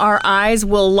meet, our eyes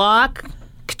will lock.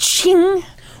 Ka-ching.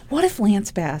 What if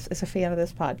Lance Bass is a fan of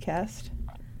this podcast?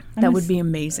 That would be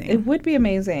amazing. It would be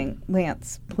amazing.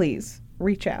 Lance, please,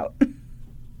 reach out.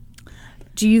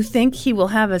 Do you think he will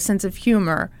have a sense of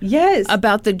humor? Yes.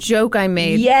 About the joke I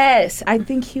made? Yes. I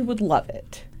think he would love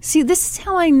it. See, this is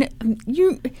how I know.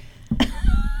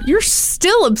 You're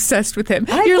still obsessed with him.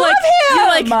 Love him. You're like,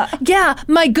 yeah,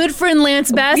 my good friend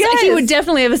Lance Bass. Yes. He would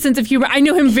definitely have a sense of humor. I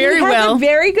know him very well. He has a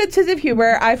very good sense of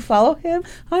humor. I follow him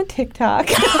on TikTok.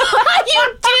 You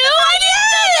do?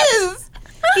 Yes.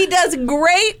 He does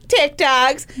great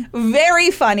TikToks.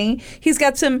 Very funny. He's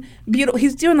got some beautiful.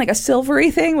 He's doing like a silvery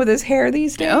thing with his hair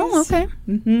these days. Oh, okay.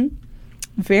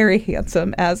 Very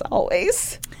handsome as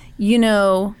always. You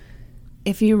know,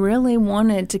 if you really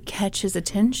wanted to catch his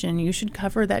attention, you should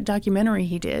cover that documentary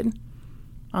he did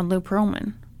on Lou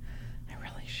Pearlman. I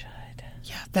really should.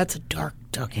 Yeah, that's a dark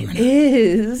documentary. It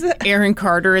is. Aaron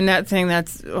Carter and that thing,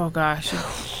 that's, oh gosh.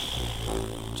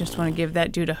 just want to give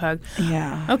that dude a hug.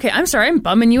 Yeah. Okay, I'm sorry. I'm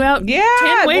bumming you out. Yeah,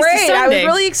 10 ways great. to Sunday. I was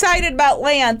really excited about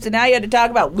Lance, and now you had to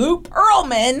talk about Lou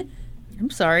Pearlman.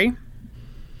 I'm sorry.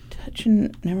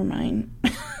 Touching. Never mind.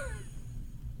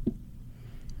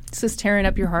 Is this tearing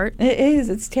up your heart? It is.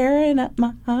 It's tearing up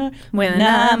my heart When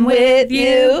I'm with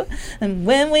you. and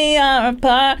when we are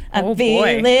apart, I Oh, feel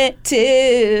boy. it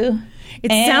too.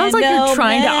 It And sounds like no you're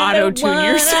trying to matter auto-tune what,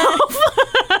 yourself.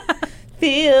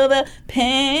 Feel the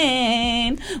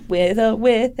pain with or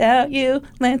without you,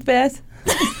 Lance Bass.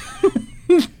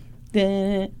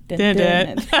 Dun, dun,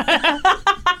 dun.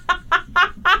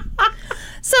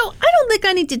 So I don't think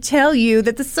I need to tell you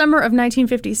that the summer of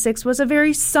 1956 was a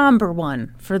very somber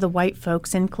one for the white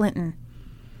folks in Clinton.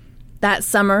 That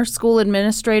summer, school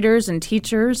administrators and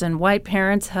teachers and white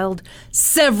parents held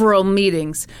several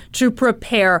meetings to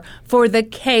prepare for the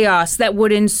chaos that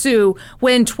would ensue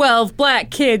when 12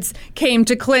 black kids came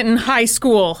to Clinton High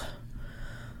School.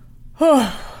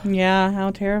 Yeah, how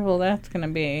terrible that's going to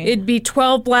be. It'd be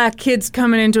 12 black kids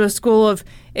coming into a school of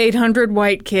 800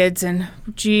 white kids, and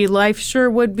gee, life sure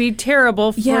would be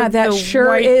terrible for Yeah, that the sure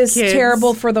white is kids.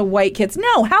 terrible for the white kids.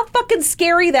 No, how fucking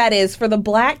scary that is for the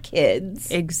black kids.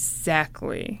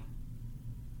 Exactly.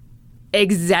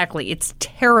 Exactly. It's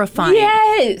terrifying.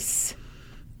 Yes.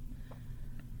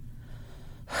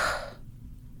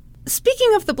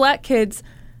 Speaking of the black kids,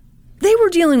 they were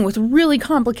dealing with really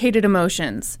complicated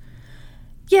emotions.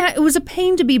 Yeah, it was a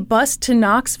pain to be bused to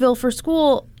Knoxville for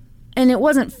school, and it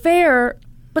wasn't fair,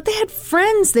 but they had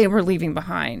friends they were leaving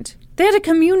behind. They had a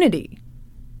community.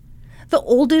 The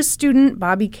oldest student,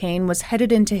 Bobby Kane, was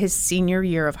headed into his senior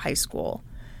year of high school.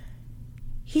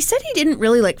 He said he didn't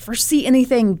really foresee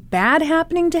anything bad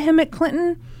happening to him at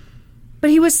Clinton,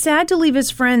 but he was sad to leave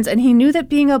his friends, and he knew that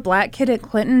being a black kid at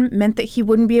Clinton meant that he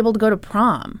wouldn't be able to go to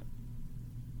prom.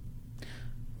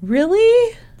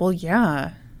 Really? Well,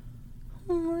 yeah.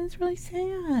 Oh, that's really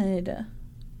sad.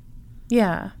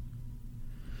 Yeah.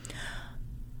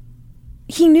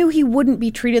 He knew he wouldn't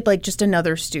be treated like just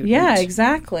another student. Yeah,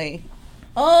 exactly.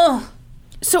 Oh.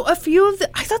 So I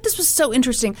thought this was so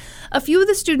interesting. A few of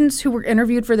the students who were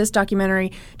interviewed for this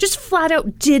documentary just flat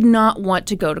out did not want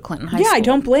to go to Clinton High School. Yeah, I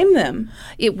don't blame them.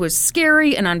 It was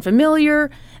scary and unfamiliar,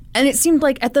 and it seemed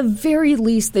like at the very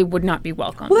least they would not be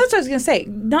welcome. Well, that's what I was going to say.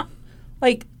 Not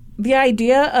like the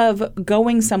idea of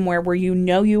going somewhere where you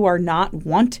know you are not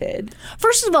wanted.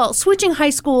 First of all, switching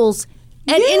high schools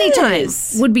at any time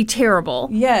Yes. would be terrible.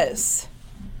 Yes.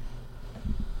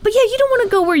 But yeah, you don't want to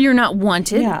go where you're not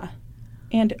wanted. Yeah.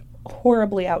 And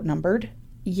horribly outnumbered.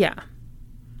 Yeah.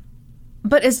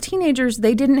 But as teenagers,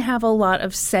 they didn't have a lot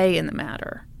of say in the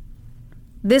matter.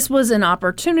 This was an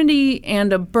opportunity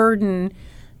and a burden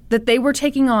that they were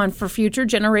taking on for future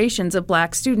generations of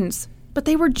black students. But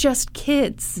they were just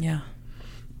kids. Yeah.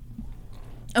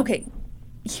 Okay,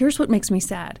 here's what makes me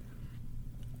sad.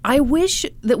 I wish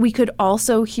that we could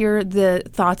also hear the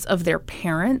thoughts of their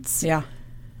parents. Yeah.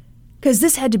 Because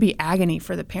this had to be agony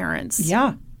for the parents.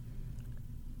 Yeah.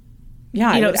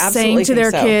 Yeah, You I know, would absolutely saying to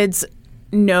their think so. kids,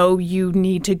 no, you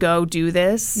need to go do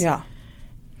this. Yeah.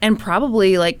 And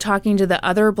probably talking to the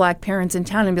other black parents in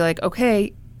town and be like,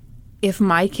 okay, if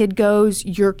my kid goes,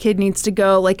 your kid needs to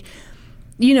go.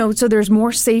 So there's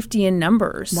more safety in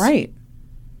numbers. Right.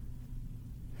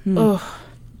 Ugh.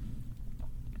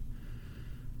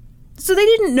 So they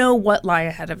didn't know what lay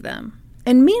ahead of them.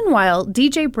 And meanwhile,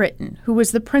 DJ Britton, who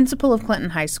was the principal of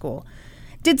Clinton High School,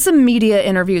 did some media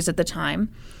interviews at the time.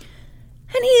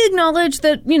 And he acknowledged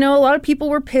that, a lot of people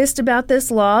were pissed about this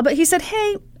law, but he said,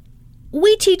 hey,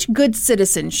 we teach good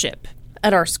citizenship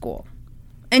at our school.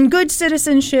 And good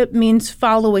citizenship means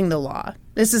following the law.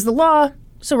 This is the law,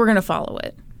 so we're going to follow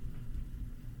it.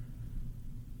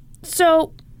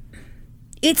 So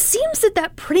it seems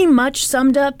that pretty much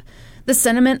summed up the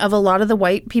sentiment of a lot of the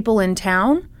white people in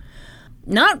town.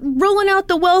 Not rolling out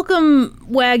the welcome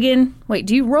wagon. Wait,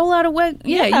 do you roll out a wagon?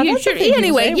 Yeah, you that's sure. the thing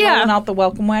Anyway, you say, yeah. rolling out the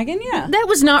welcome wagon, yeah. That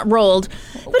was not rolled,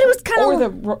 but it was kind Or of. the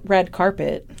red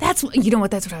carpet. That's what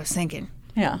That's what I was thinking.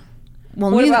 Yeah.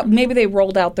 Well, What neither- about maybe they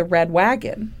rolled out the red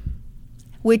wagon?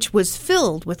 which was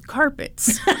filled with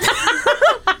carpets.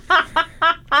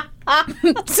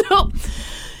 So,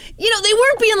 they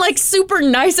weren't being super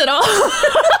nice at all.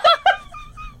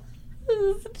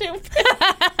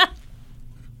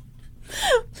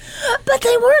 But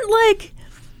they weren't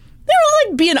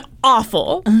being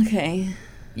awful Okay.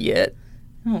 yet.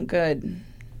 Oh, good.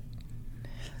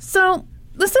 So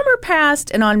the summer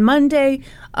passed, and on Monday,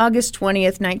 August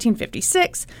 20th,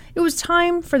 1956, it was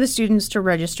time for the students to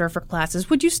register for classes.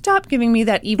 Would you stop giving me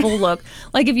that evil look?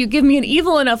 If you give me an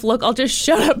evil enough look, I'll just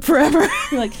shut up forever.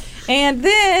 And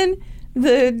then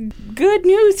the good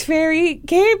news fairy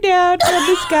came down from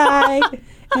the sky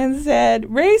and said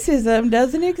racism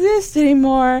doesn't exist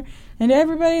anymore. And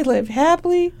everybody lived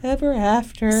happily ever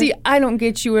after. See, I don't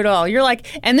get you at all. You're like,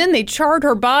 and then they charred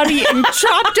her body and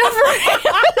chopped off her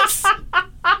hands.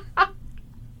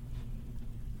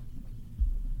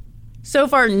 So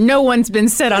far, no one's been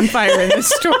set on fire in this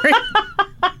story.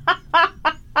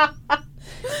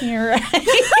 You're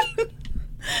right.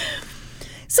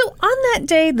 So on that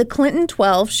day, the Clinton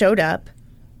 12 showed up,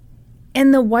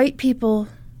 and the white people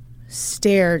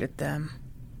stared at them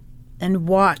and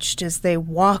watched as they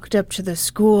walked up to the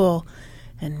school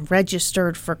and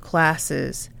registered for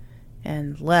classes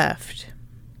and left.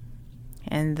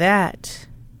 And that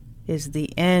is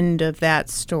the end of that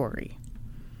story.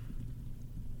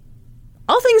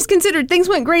 All things considered, things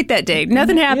went great that day.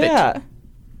 Nothing happened. Yeah.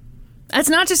 That's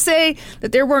not to say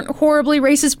that there weren't horribly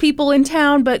racist people in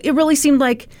town, but it really seemed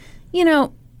like,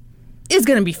 it's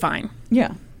going to be fine.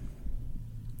 Yeah.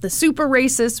 The super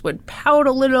racists would pout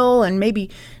a little and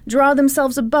maybe draw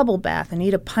themselves a bubble bath and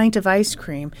eat a pint of ice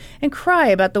cream and cry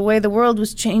about the way the world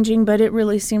was changing, but it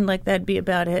really seemed like that'd be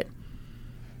about it.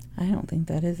 I don't think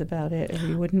that is about it, or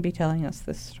you wouldn't be telling us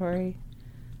this story.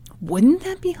 Wouldn't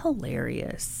that be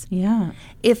hilarious? Yeah.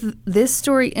 If this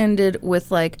story ended with,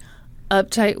 like,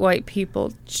 uptight white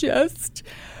people just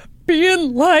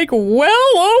being like,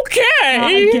 well, okay.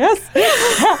 I guess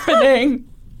it's happening.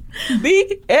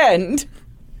 The end.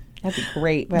 That'd be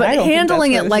great. But I don't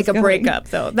handling think it that's where like this a is going. breakup,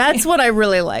 though. That's what I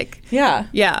really like. Yeah.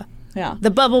 Yeah. Yeah. The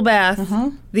bubble bath,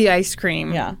 the ice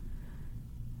cream. Yeah.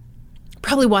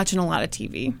 Probably watching a lot of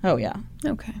TV. Oh, yeah.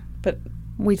 Okay. But,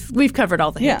 We've covered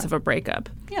all the hits Yeah. of a breakup.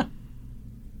 yeah.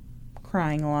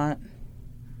 Crying a lot.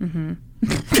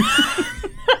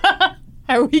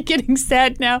 Are we getting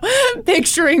sad now?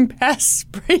 Picturing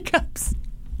past breakups.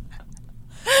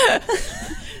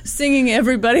 Singing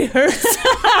Everybody Hurts.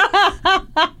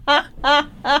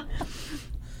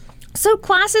 So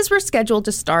classes were scheduled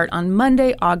to start on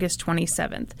Monday, August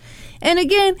 27th. And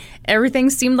again, everything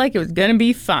seemed like it was going to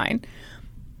be fine.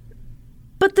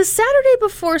 But the Saturday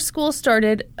before school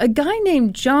started, a guy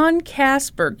named John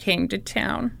Casper came to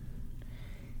town.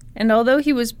 And although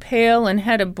he was pale and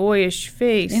had a boyish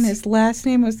face... And his last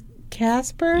name was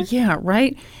Casper? Yeah,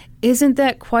 right? Isn't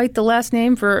that quite the last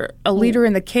name for a leader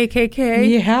in the KKK?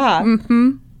 Yeah.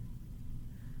 Do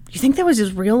you think that was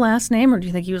his real last name, or do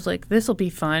you think he was like, this'll be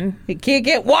fun? It can't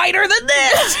get whiter than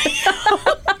this.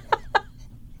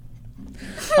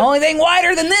 Only thing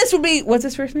whiter than this would be... What's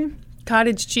his first name?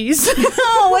 Cottage cheese.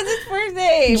 Oh, what's his first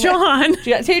name? John.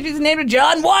 Change his name to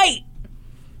John White.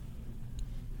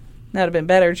 That would have been a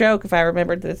better joke if I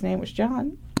remembered that his name was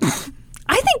John.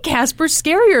 I think Casper's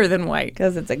scarier than White.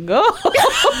 Because it's a ghost.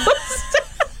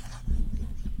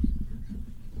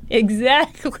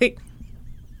 Exactly.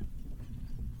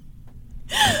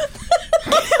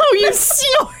 Oh, you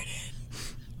snorted.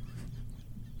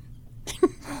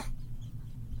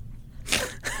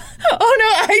 Oh,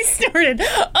 no, I snorted.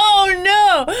 Oh,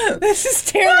 no. This is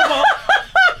terrible.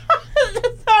 This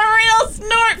is a real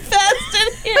snort fest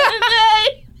in here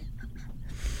today.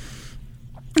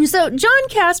 So John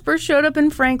Casper showed up in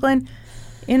Franklin.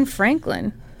 In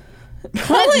Clinton.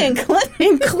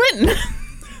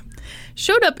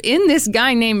 Showed up in this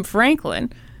guy named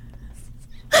Franklin.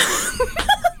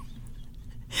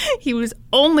 He was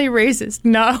only racist,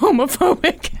 not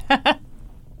homophobic.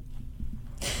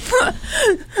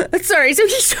 Sorry, so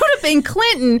he showed up in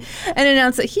Clinton and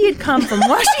announced that he had come from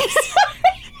Washington.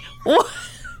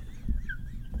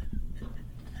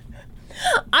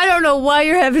 I don't know why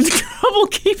you're having trouble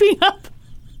keeping up.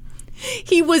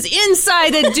 He was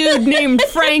inside a dude named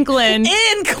Franklin.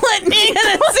 In Clinton,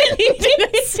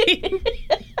 Tennessee.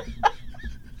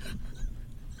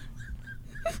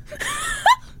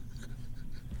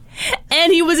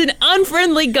 And he was an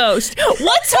unfriendly ghost.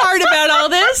 What's hard about all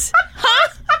this?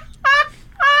 Huh?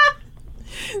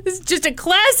 This is just a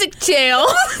classic tale.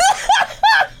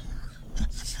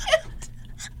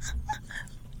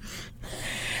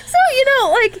 So,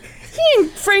 he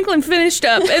and Franklin finished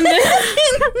up, and then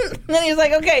Then he was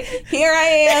like, okay, here I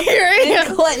am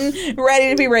in Clinton, ready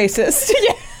to be racist.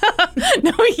 Yeah.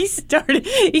 No,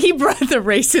 he brought the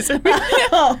racism.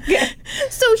 Okay.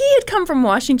 So he had come from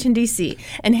Washington, D.C.,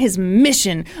 and his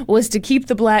mission was to keep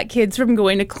the black kids from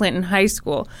going to Clinton High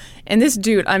School. And this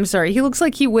dude, I'm sorry, he looks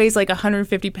like he weighs like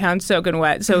 150 pounds soaking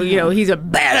wet. So, he's a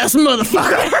badass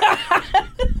motherfucker.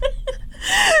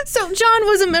 So John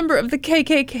was a member of the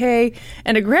KKK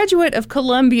and a graduate of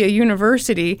Columbia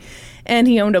University. And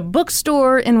he owned a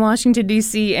bookstore in Washington,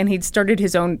 D.C., and he'd started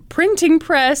his own printing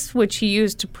press, which he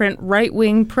used to print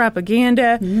right-wing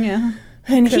propaganda. Yeah.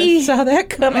 And he saw that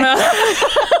coming.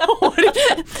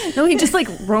 No, he just like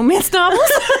romance novels.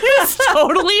 It's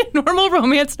totally normal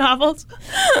romance novels.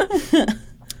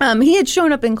 He had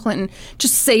shown up in Clinton to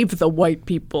save the white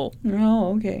people.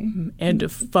 Oh, okay. And to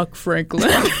fuck Franklin.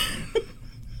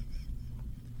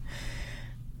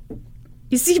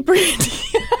 You see, Brandy.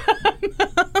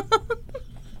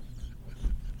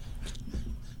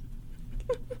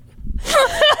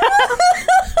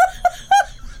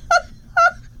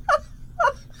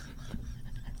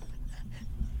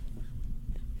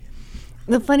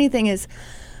 The funny thing is,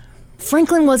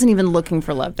 Franklin wasn't even looking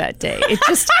for love that day. It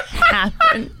just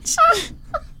happened.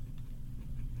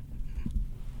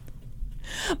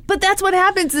 But that's what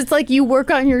happens. It's like you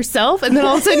work on yourself, and then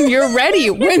all of a sudden you're ready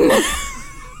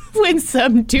when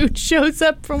some dude shows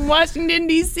up from Washington,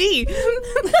 D.C.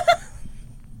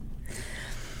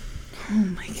 Oh,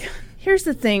 my God. Here's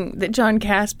the thing that John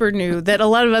Casper knew that a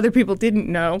lot of other people didn't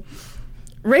know.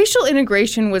 Racial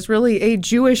integration was really a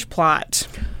Jewish plot.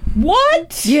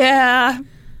 What? Yeah.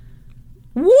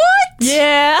 What?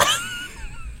 Yeah.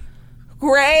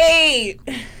 Great.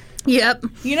 Yep.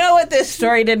 You know what this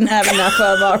story didn't have enough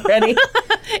of already?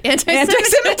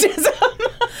 Anti-Semitism.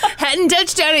 Hadn't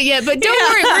touched on it yet, but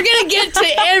don't worry, we're going to get to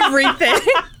everything.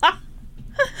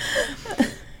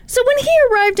 So when he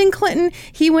arrived in Clinton,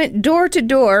 he went door to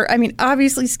door,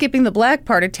 obviously skipping the black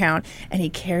part of town, and he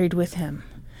carried with him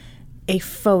a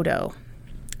photo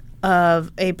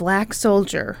of a black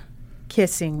soldier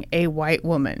kissing a white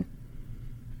woman.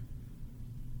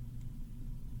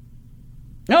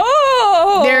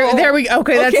 Oh! There we go.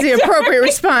 Okay, that's the appropriate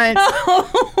response.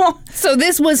 So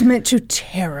this was meant to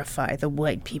terrify the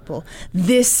white people.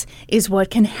 This is what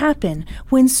can happen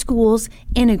when schools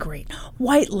integrate.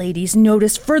 White ladies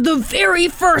notice for the very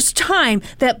first time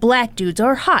that black dudes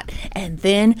are hot. And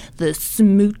then the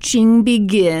smooching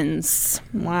begins.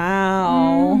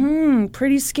 Wow. Mm-hmm.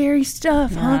 Pretty scary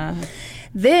stuff, huh?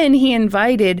 Then he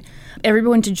invited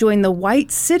everyone to join the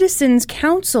White Citizens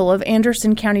Council of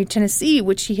Anderson County, Tennessee,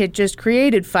 which he had just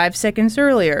created 5 seconds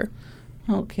earlier.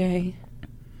 Okay.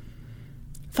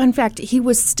 Fun fact, he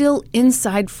was still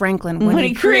inside Franklin when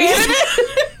he created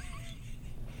it.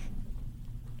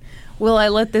 Will I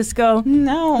let this go?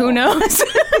 No. Who knows?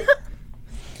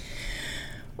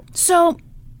 So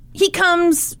he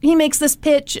comes, he makes this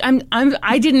pitch.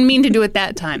 I didn't mean to do it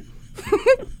that time.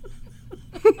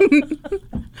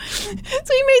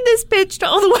 So he made this pitch to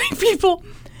all the white people.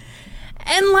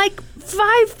 And like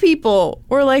 5 people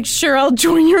were like, sure, I'll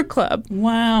join your club.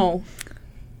 Wow.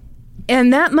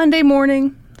 And that Monday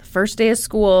morning, the first day of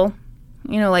school,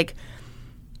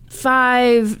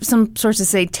 5, some sources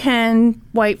say 10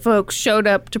 white folks showed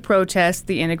up to protest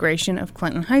the integration of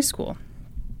Clinton High School.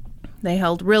 They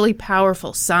held really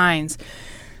powerful signs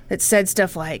that said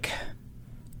stuff like,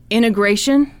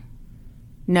 integration?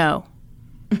 No.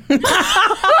 That's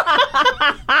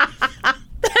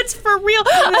for real.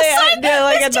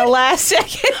 Like at the last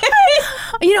second.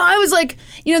 I was like,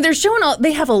 they're showing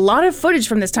they have a lot of footage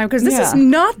from this time because this is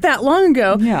not that long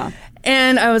ago. Yeah.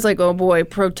 And I was like, oh boy,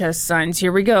 protest signs,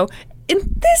 here we go. And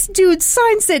this dude's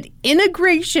sign said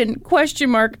integration, ?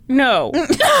 No.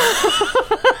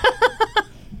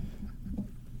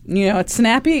 It's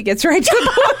snappy. It gets right to the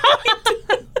point.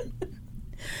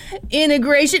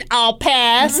 Integration, I'll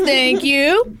pass, thank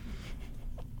you.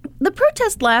 The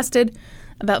protest lasted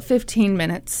about 15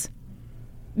 minutes.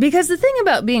 Because the thing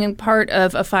about being part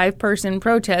of a 5-person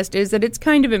protest is that it's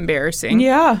kind of embarrassing.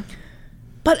 Yeah.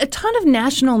 But a ton of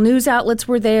national news outlets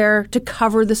were there to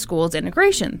cover the school's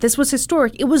integration. This was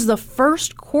historic. It was the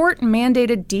first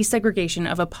court-mandated desegregation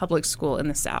of a public school in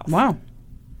the South. Wow.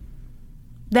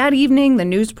 That evening, the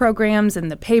news programs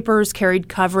and the papers carried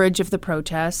coverage of the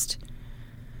protest.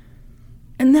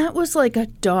 And that was like a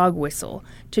dog whistle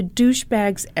to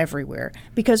douchebags everywhere,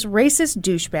 because racist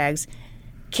douchebags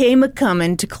came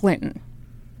a-comin' to Clinton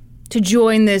to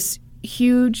join this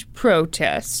huge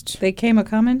protest. They came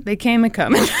a-comin'? They came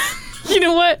a-comin'. You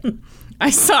know what? I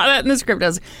saw that in the script. I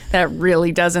was like, that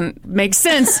really doesn't make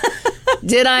sense.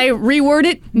 Did I reword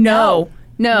it? No.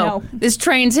 This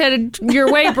train's headed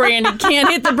your way, Brandy. Can't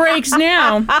hit the brakes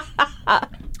now.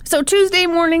 So Tuesday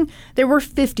morning, there were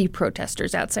 50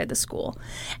 protesters outside the school.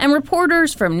 And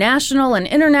reporters from national and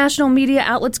international media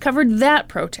outlets covered that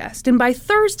protest. And by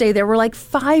Thursday, there were like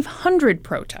 500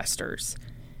 protesters.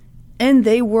 And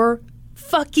they were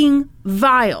fucking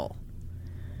vile.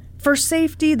 For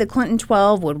safety, the Clinton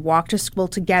 12 would walk to school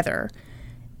together.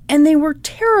 And they were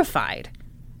terrified.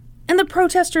 And the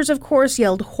protesters, of course,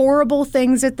 yelled horrible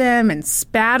things at them and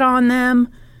spat on them.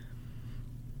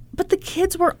 But the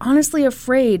kids were honestly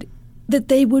afraid that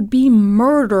they would be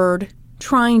murdered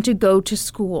trying to go to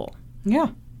school. Yeah.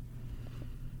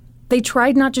 They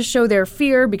tried not to show their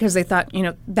fear because they thought,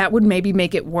 that would maybe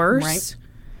make it worse. Right.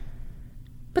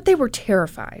 But they were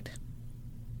terrified.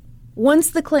 Once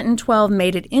the Clinton 12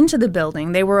 made it into the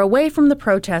building, they were away from the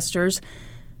protesters,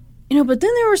 but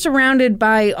then they were surrounded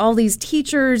by all these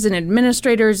teachers and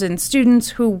administrators and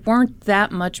students who weren't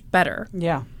that much better.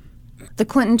 Yeah. The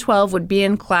Clinton 12 would be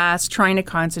in class trying to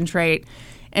concentrate,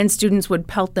 and students would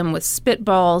pelt them with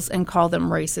spitballs and call them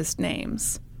racist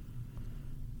names.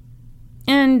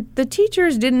 And the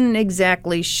teachers didn't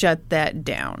exactly shut that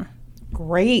down.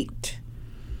 Great.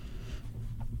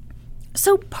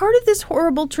 So part of this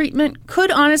horrible treatment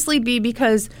could honestly be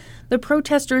because the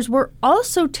protesters were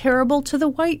also terrible to the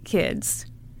white kids.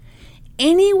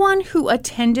 Anyone who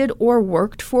attended or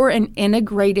worked for an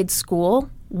integrated school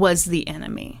was the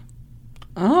enemy.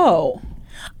 Oh.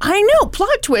 I know,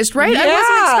 plot twist, right? Yeah. I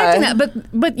wasn't expecting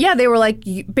that. But yeah, they were like,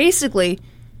 basically,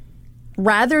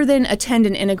 rather than attend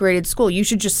an integrated school, you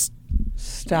should just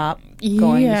stop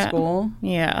going to school.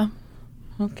 Yeah.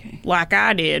 Okay. Like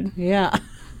I did. Yeah.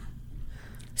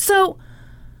 So,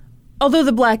 although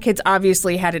the black kids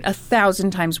obviously had it 1,000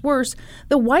 times worse,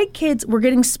 the white kids were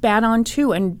getting spat on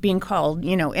too and being called,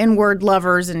 N-word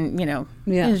lovers and, it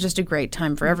was just a great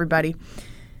time for everybody.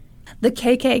 The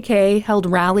KKK held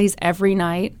rallies every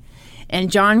night,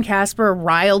 and John Casper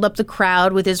riled up the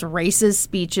crowd with his racist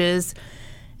speeches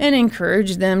and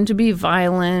encouraged them to be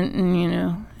violent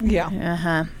and, Yeah.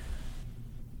 Uh-huh.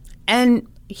 And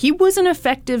he was an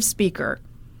effective speaker.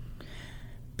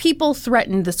 People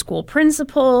threatened the school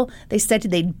principal. They said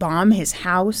they'd bomb his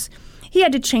house. He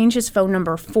had to change his phone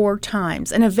number 4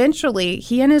 times, and eventually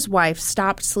he and his wife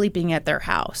stopped sleeping at their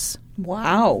house.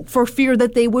 Wow. For fear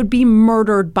that they would be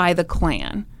murdered by the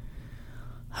Klan.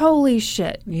 Holy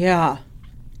shit. Yeah.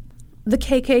 The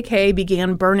KKK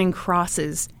began burning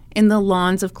crosses in the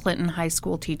lawns of Clinton high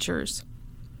school teachers.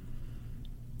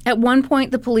 At one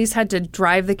point, the police had to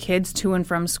drive the kids to and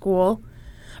from school.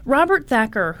 Robert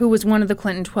Thacker, who was one of the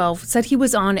Clinton 12, said he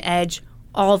was on edge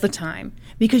all the time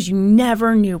because you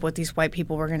never knew what these white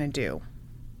people were going to do.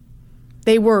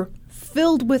 They were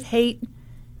filled with hate,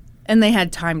 and they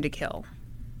had time to kill.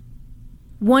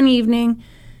 One evening,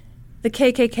 the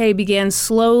KKK began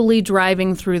slowly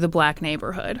driving through the black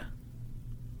neighborhood.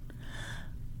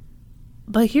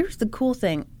 But here's the cool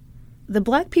thing. The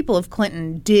black people of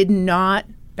Clinton did not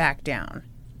back down.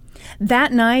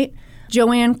 That night,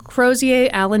 Joanne Crozier,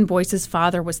 Alan Boyce's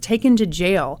father, was taken to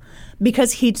jail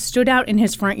because he'd stood out in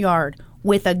his front yard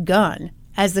with a gun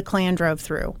as the Klan drove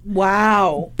through.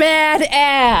 Wow.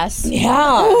 Badass.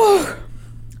 Yeah.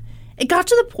 It got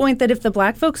to the point that if the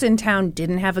black folks in town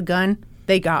didn't have a gun,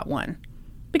 they got one.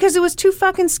 Because it was too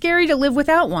fucking scary to live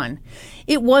without one.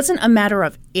 It wasn't a matter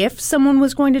of if someone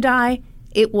was going to die,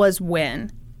 it was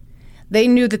when. They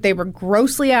knew that they were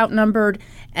grossly outnumbered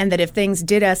and that if things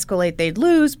did escalate, they'd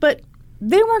lose, but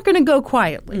they weren't going to go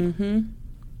quietly. Mm-hmm.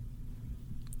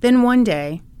 Then one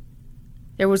day,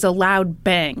 there was a loud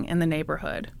bang in the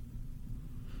neighborhood.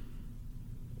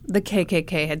 The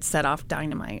KKK had set off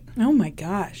dynamite. Oh my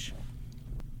gosh.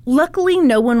 Luckily,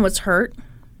 no one was hurt,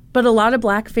 but a lot of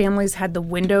black families had the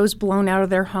windows blown out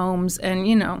of their homes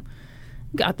and,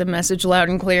 got the message loud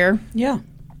and clear. Yeah.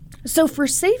 So for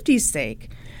safety's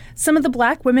sake, some of the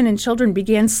black women and children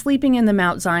began sleeping in the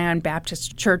Mount Zion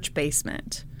Baptist Church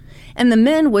basement. And the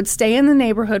men would stay in the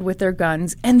neighborhood with their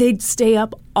guns, and they'd stay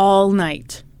up all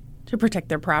night to protect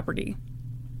their property.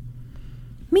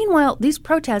 Meanwhile, these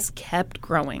protests kept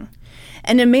growing,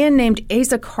 and a man named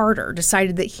Asa Carter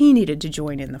decided that he needed to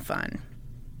join in the fun.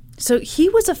 So he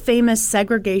was a famous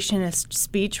segregationist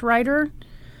speechwriter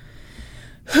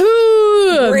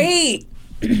who... Great.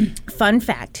 Fun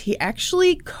fact, he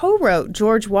actually co-wrote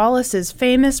George Wallace's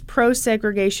famous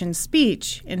pro-segregation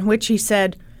speech in which he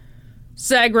said,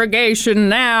 "Segregation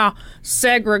now,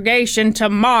 segregation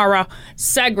tomorrow,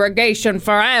 segregation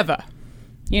forever."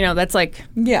 That's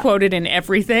quoted in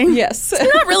everything. Yes.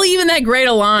 It's not really even that great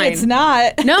a line. It's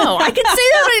not. No, I could say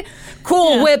that.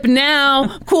 Cool Whip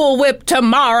now, Cool Whip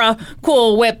tomorrow,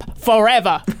 Cool Whip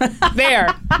forever. There.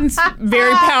 It's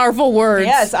very powerful words.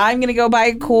 Yes, I'm going to go buy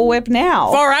a Cool Whip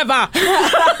now. Forever.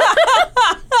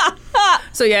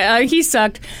 So yeah, he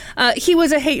sucked. He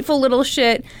was a hateful little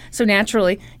shit. So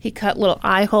naturally, he cut little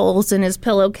eye holes in his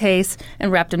pillowcase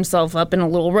and wrapped himself up in a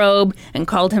little robe and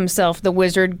called himself the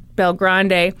Wizard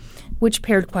Belgrande, which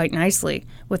paired quite nicely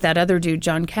with that other dude,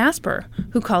 John Casper,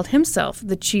 who called himself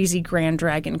the Cheesy Grand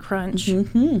Dragon Crunch.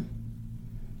 Mm-hmm.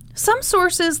 Some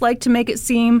sources like to make it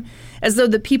seem as though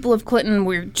the people of Clinton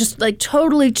were just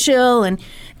totally chill and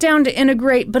down to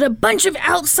integrate, but a bunch of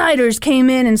outsiders came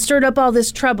in and stirred up all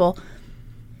this trouble.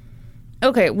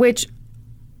 Okay, which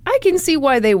I can see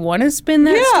why they want to spin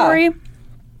that story.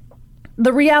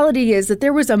 The reality is that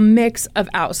there was a mix of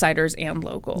outsiders and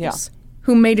locals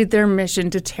who made it their mission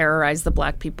to terrorize the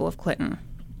black people of Clinton.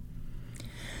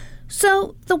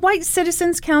 So the White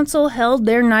Citizens Council held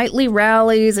their nightly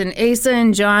rallies, and Asa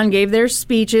and John gave their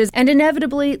speeches, and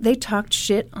inevitably they talked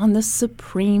shit on the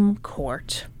Supreme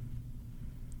Court.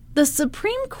 The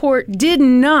Supreme Court did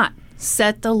not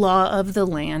set the law of the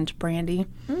land, Brandy.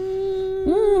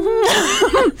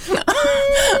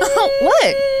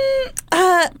 What?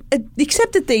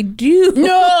 Except that they do.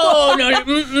 No.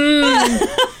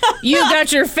 You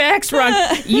got your facts wrong.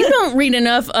 You don't read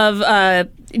enough of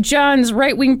John's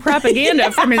right-wing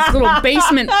propaganda from his little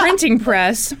basement printing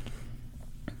press.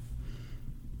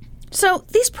 So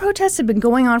these protests had been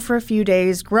going on for a few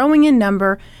days, growing in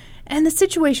number, and the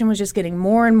situation was just getting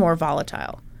more and more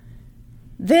volatile.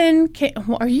 Then,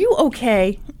 are you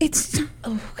okay?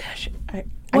 Oh gosh,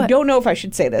 I don't know if I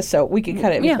should say this, so we can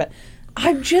cut it. Yeah. But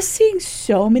I'm just seeing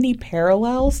so many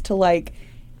parallels to like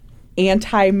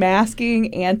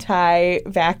anti-masking,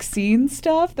 anti-vaccine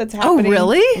stuff that's happening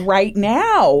right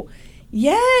now.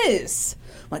 Yes.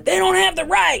 Like, they don't have the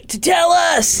right to tell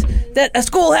us that a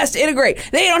school has to integrate.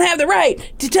 They don't have the right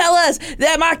to tell us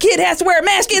that my kid has to wear a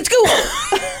mask in school.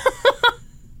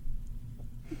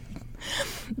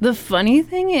 The funny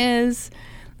thing is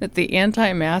that the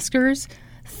anti-maskers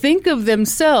think of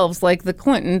themselves like the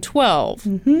Clinton 12.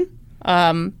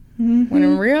 When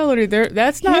in reality,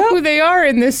 that's not who they are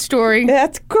in this story.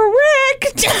 That's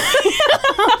correct.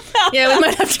 Yeah, we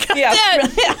might have to cut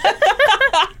that.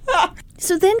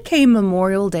 So then came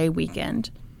Memorial Day weekend,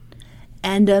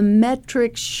 and a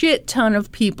metric shit ton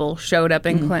of people showed up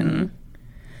in Clinton.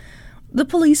 The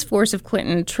police force of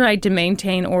Clinton tried to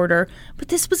maintain order, but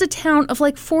this was a town of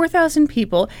like 4,000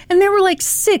 people, and there were like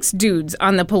 6 dudes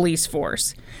on the police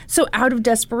force. So out of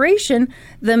desperation,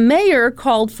 the mayor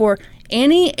called for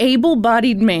any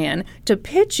able-bodied man to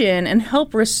pitch in and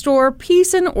help restore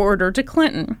peace and order to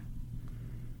Clinton.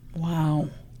 Wow.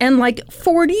 And like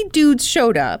 40 dudes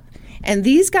showed up, and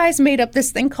these guys made up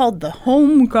this thing called the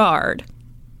Home Guard.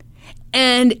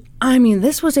 And, I mean,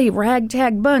 this was a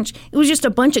ragtag bunch. It was just a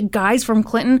bunch of guys from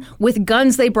Clinton with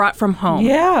guns they brought from home.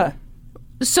 Yeah.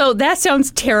 So that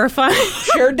sounds terrifying.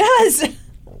 Sure does.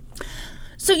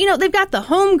 So, they've got the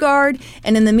Home Guard,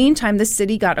 and in the meantime, the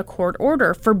city got a court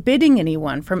order forbidding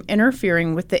anyone from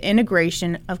interfering with the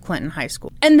integration of Clinton High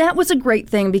School. And that was a great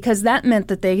thing because that meant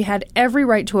that they had every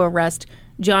right to arrest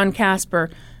John Casper,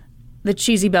 the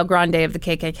cheesy Belgrande of the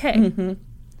KKK.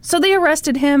 So they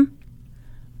arrested him.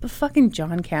 But fucking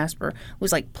John Casper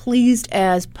was like pleased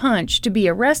as punch to be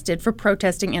arrested for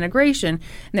protesting integration. And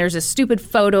there's a stupid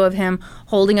photo of him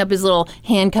holding up his little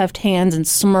handcuffed hands and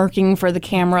smirking for the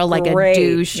camera like a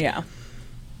douche. Yeah.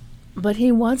 But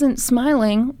he wasn't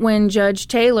smiling when Judge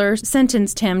Taylor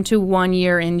sentenced him to 1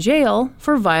 year in jail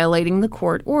for violating the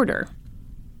court order.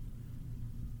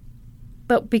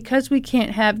 But because we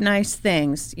can't have nice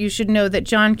things, you should know that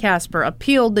John Casper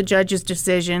appealed the judge's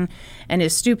decision, and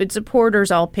his stupid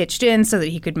supporters all pitched in so that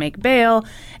he could make bail,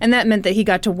 and that meant that he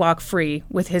got to walk free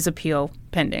with his appeal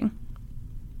pending.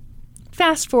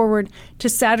 Fast forward to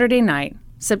Saturday night,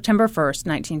 September 1st,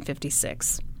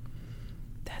 1956.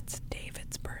 That's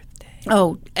David's birthday.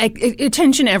 Oh,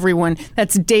 attention everyone,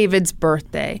 that's David's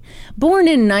birthday. Born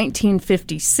in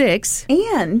 1956.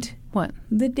 And... What?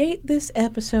 The date this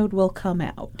episode will come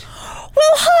out.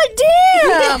 Well, hot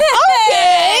damn!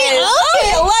 Okay. Oh,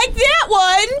 you like that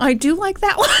one? I do like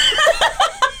that one.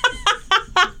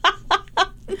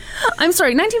 I'm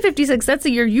sorry, 1956, that's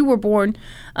the year you were born.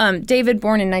 David,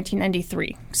 born in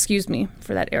 1993. Excuse me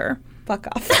for that error. Fuck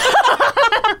off.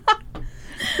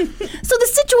 So the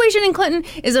situation in Clinton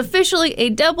is officially a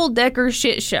double-decker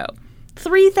shit show.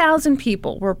 3,000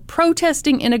 people were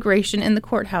protesting integration in the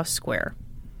courthouse square.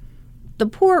 The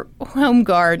poor Home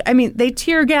Guard, I mean, they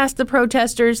tear gassed the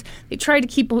protesters. They tried to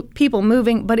keep people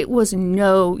moving, but it was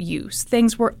no use.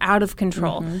 Things were out of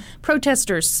control.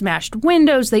 Protesters smashed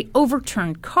windows. They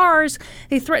overturned cars.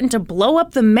 They threatened to blow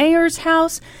up the mayor's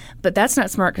house. But that's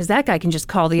not smart because that guy can just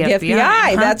call the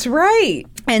FBI. That's right.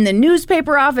 And the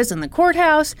newspaper office and the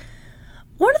courthouse.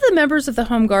 One of the members of the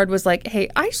Home Guard was like, hey,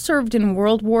 I served in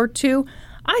World War II.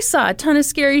 I saw a ton of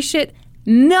scary shit.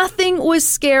 Nothing was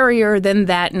scarier than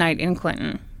that night in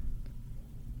Clinton.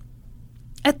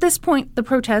 At this point, the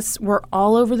protests were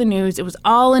all over the news. It was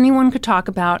all anyone could talk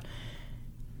about.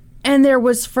 And there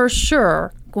was for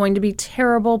sure going to be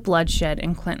terrible bloodshed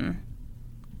in Clinton.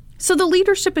 So the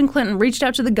leadership in Clinton reached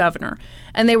out to the governor,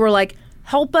 and they were like,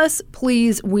 help us,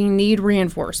 please, we need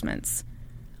reinforcements.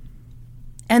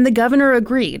 And the governor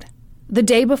agreed. The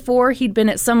day before, he'd been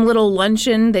at some little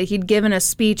luncheon that he'd given a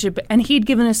speech, and he'd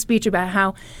given a speech about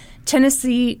how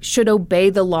Tennessee should obey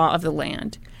the law of the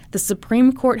land. The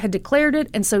Supreme Court had declared it,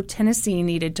 and so Tennessee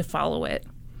needed to follow it.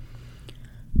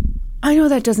 I know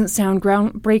that doesn't sound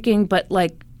groundbreaking, but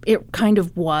like it kind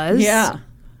of was. Yeah.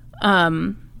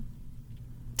 To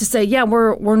say, yeah,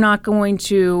 we're not going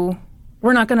to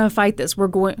fight this. We're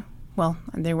going. Well,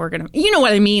 they were going to. You know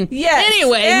what I mean? Yes.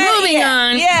 Anyway, moving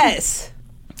on. Yes.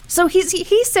 So he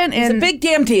sent in. It's a big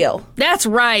damn deal. That's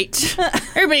right.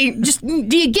 Everybody, just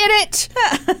do you get it?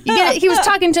 You get it? He was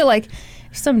talking to like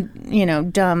some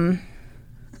dumb.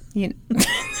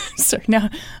 Sorry, now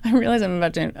I realize I'm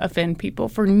about to offend people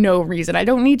for no reason. I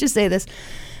don't need to say this.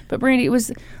 But Brandy, it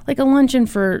was like a luncheon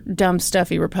for dumb,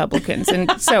 stuffy Republicans.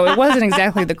 And so it wasn't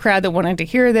exactly the crowd that wanted to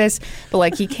hear this. But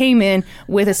like he came in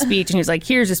with a speech and he was like,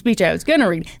 here's a speech I was going to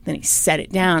read. Then he set it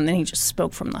down. Then he just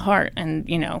spoke from the heart. And,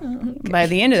 by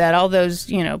the end of that, all those,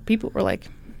 people were like,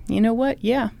 you know what?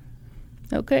 Yeah.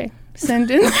 Okay. Send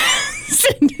in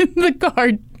the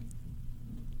card.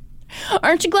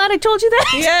 Aren't you glad I told you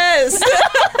that? Yes.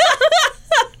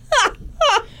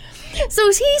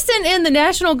 So he sent in the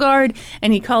National Guard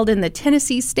and he called in the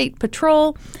Tennessee State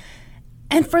Patrol.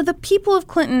 And for the people of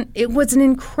Clinton, it was an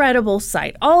incredible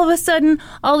sight. All of a sudden,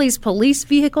 all these police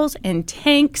vehicles and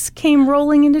tanks came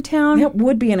rolling into town. That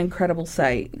would be an incredible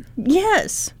sight.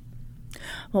 Yes.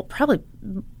 Well, probably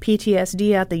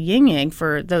PTSD out the yin-yang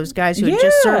for those guys who had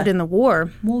just served in the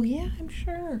war. Well, yeah, I'm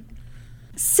sure.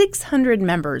 600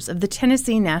 members of the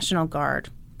Tennessee National Guard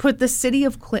put the city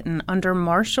of Clinton under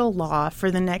martial law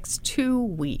for the next 2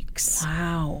 weeks.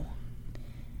 Wow.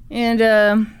 And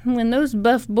when those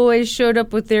buff boys showed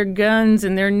up with their guns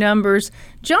and their numbers,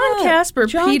 John Casper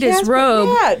peed his robe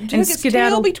took and his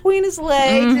skedaddled tail between his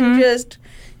legs and just,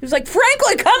 he was like,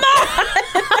 Franklin, come on!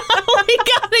 We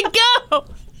gotta go!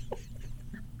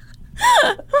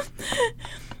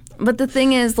 But the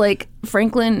thing is, like,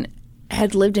 Franklin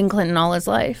had lived in Clinton all his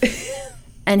life.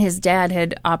 And his dad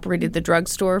had operated the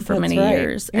drugstore for many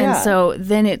years. Yeah. And so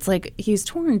then it's like he's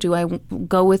torn. Do I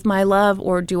go with my love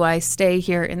or do I stay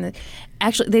here?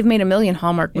 Actually, they've made a million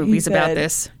Hallmark movies about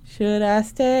this. Should I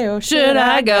stay or Should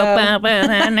I go?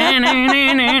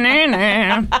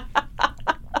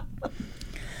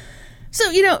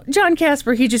 So, John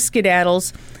Casper, he just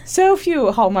skedaddles. So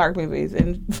few Hallmark movies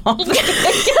involved.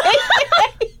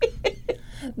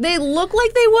 They look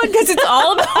like they would because it's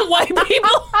all about white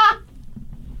people.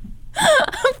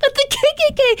 But the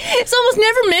KKK is almost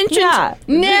never mentioned. Yeah.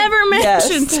 Never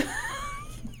mentioned. Yes.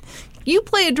 You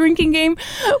play a drinking game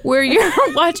where you're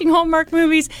watching Hallmark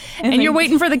movies and you're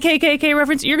waiting for the KKK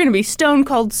reference, you're going to be stone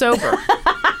cold sober.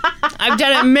 I've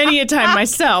done it many a time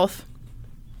myself.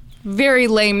 Very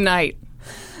lame night.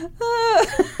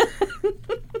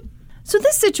 So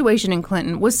this situation in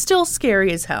Clinton was still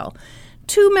scary as hell.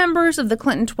 2 members of the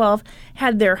Clinton 12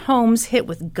 had their homes hit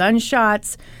with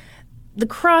gunshots. The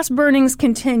cross burnings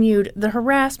continued. The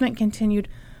harassment continued.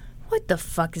 What the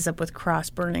fuck is up with cross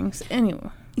burnings? Anyway.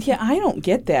 Yeah, I don't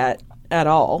get that at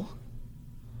all.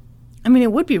 I mean,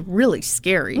 it would be really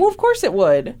scary. Well, of course it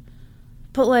would.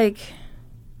 But, like,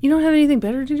 you don't have anything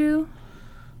better to do?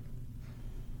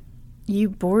 You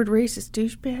bored racist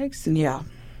douchebags? Yeah.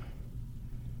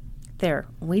 There,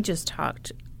 we just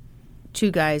talked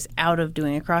 2 guys out of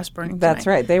doing a cross burning. That's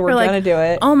right. They were going to do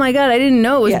it. Oh my God, I didn't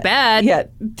know it was bad. Yeah.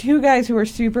 2 guys who were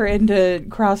super into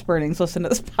cross burnings listen to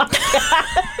this podcast.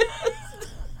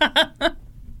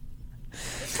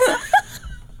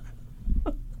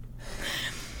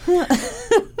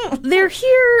 They're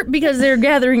here because they're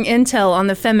gathering intel on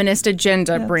the feminist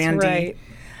agenda, That's Brandy. Right.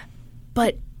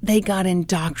 But they got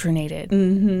indoctrinated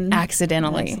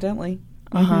accidentally.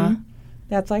 Uh-huh.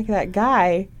 That's like that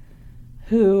guy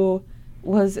who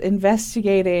was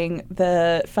investigating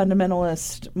the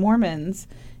fundamentalist Mormons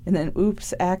and then,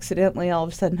 oops, accidentally all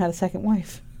of a sudden had a second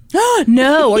wife.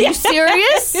 No, are you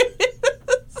serious?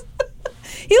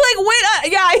 He like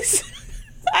went guys.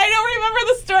 I don't remember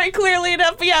the story clearly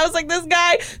enough, but yeah, I was like this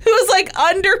guy who was like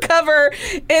undercover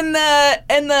in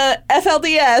the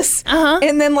FLDS,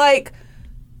 and then like,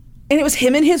 and it was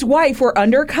him and his wife were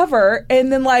undercover,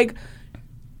 and then like,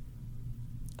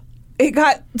 it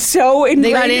got so ingrained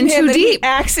they got in him too that deep. He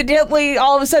accidentally,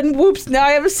 all of a sudden, whoops! Now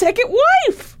I have a second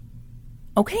wife.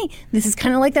 Okay, this is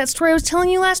kind of like that story I was telling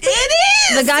you last week.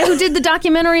 It is! The guy who did the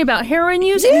documentary about heroin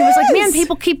use, and he was like, man,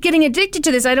 people keep getting addicted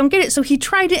to this. I don't get it. So he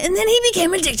tried it, and then he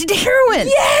became addicted to heroin.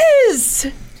 Yes!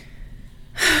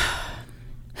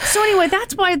 So anyway,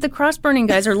 that's why the cross-burning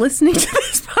guys are listening to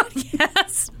this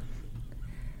podcast.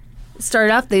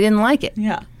 Started off, they didn't like it.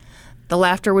 Yeah. The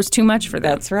laughter was too much for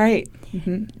them. That's right.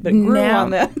 Mm-hmm. But it grew on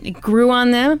them. It grew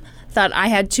on them. Thought I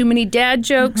had too many dad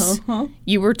jokes. Uh-huh.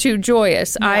 You were too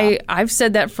joyous. Yeah. I've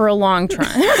said that for a long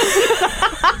time.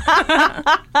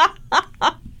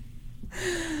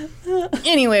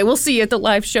 Anyway, we'll see you at the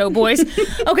live show, boys.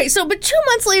 Okay, but 2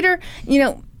 months later,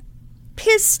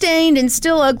 piss-stained and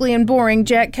still ugly and boring,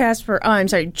 John Casper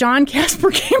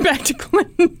came back to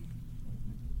Clinton.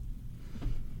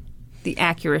 The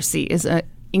accuracy is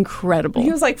incredible.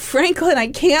 He was like, Franklin, I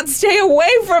can't stay away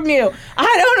from you.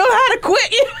 I don't know how to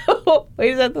quit you.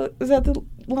 Wait, is that the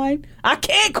line? I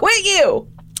can't quit you.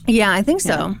 Yeah, I think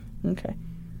so. Yeah. Okay.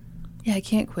 Yeah, I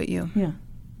can't quit you. Yeah.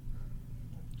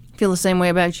 Feel the same way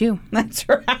about you. That's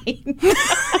right.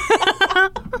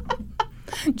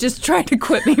 Just try to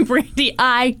quit me, Brandy.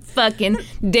 I fucking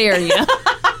dare you.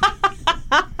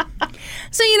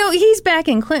 So, he's back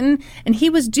in Clinton, and he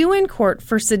was due in court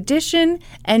for sedition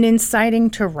and inciting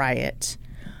to riot.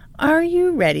 Are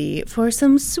you ready for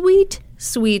some sweet,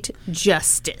 sweet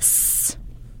justice?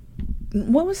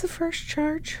 What was the first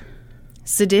charge?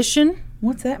 Sedition.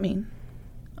 What's that mean?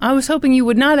 I was hoping you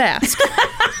would not ask.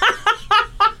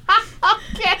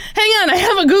 Okay. Hang on, I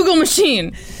have a Google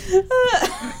machine.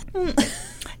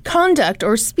 Conduct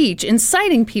or speech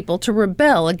inciting people to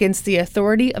rebel against the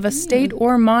authority of a state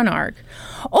or monarch.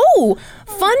 Oh,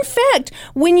 fun fact.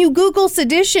 When you Google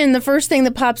sedition, the first thing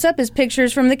that pops up is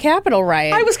pictures from the Capitol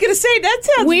riot. I was going to say, that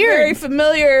sounds weird. Very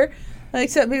familiar, like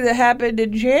something that happened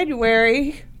in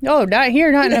January. Oh, not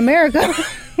here, not in America.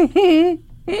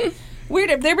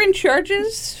 Weird. Have there been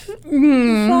charges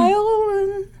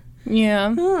filed?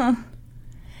 Yeah. Huh.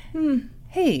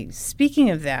 Hey, speaking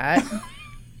of that...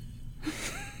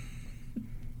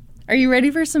 Are you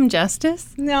ready for some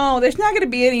justice? No, there's not going to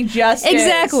be any justice.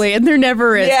 Exactly, and there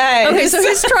never is. Yes. Okay, so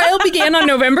his trial began on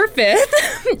November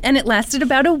 5th, and it lasted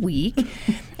about a week.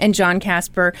 And John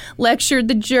Casper lectured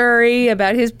the jury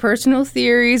about his personal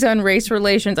theories on race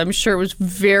relations. I'm sure it was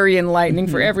very enlightening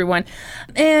for everyone.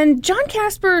 And John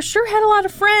Casper sure had a lot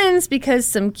of friends because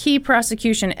some key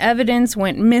prosecution evidence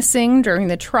went missing during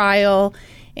the trial.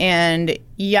 And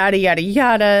yada, yada,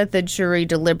 yada. The jury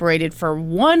deliberated for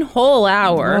 1 whole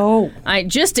hour. Whoa. I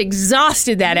just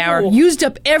exhausted that hour, used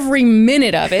up every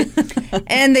minute of it,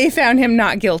 and they found him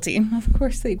not guilty. Of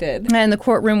course they did. And the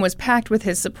courtroom was packed with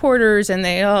his supporters, and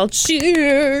they all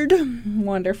cheered.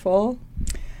 Wonderful.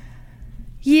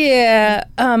 Yeah.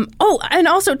 And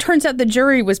also turns out the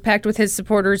jury was packed with his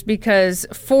supporters because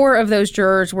 4 of those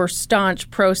jurors were staunch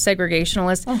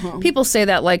pro-segregationalists. Uh-huh. People say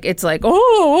that like it's like,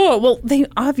 well, they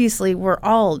obviously were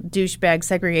all douchebag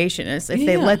segregationists if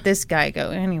they let this guy go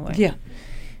anyway.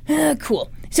 Yeah. Cool.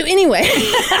 So anyway.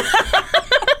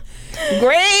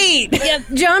 Great. Yep,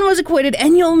 John was acquitted,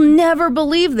 and you'll never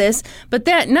believe this, but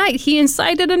that night he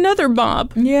incited another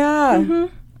mob. Yeah. Mm-hmm.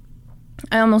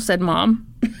 I almost said mom.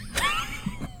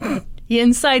 He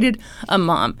incited a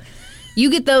mom.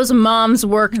 You get those moms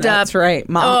worked up. That's right.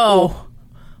 Mom.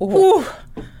 Oh.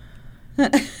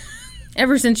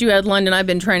 Ever since you had London, I've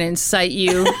been trying to incite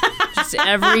you just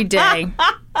every day.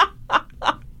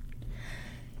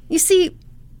 You see,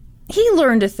 he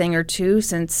learned a thing or two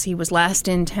since he was last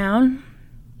in town.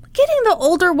 Getting the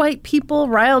older white people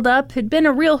riled up had been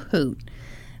a real hoot,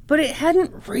 but it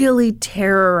hadn't really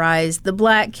terrorized the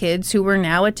black kids who were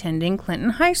now attending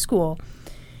Clinton High School.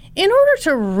 In order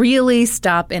to really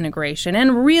stop integration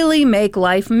and really make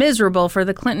life miserable for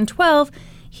the Clinton 12,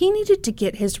 he needed to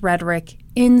get his rhetoric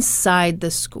inside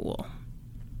the school.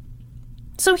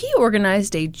 So he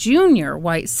organized a junior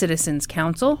white citizens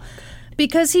council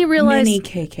because he realized... Mini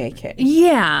KKK.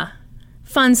 Yeah.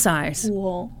 Fun size.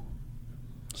 Cool.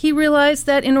 He realized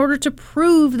that in order to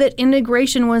prove that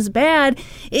integration was bad,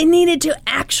 it needed to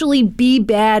actually be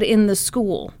bad in the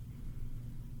school.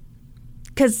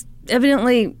 Because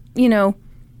evidently,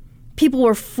 people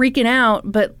were freaking out,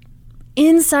 but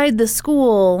inside the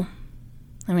school,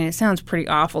 I mean, it sounds pretty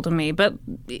awful to me, but,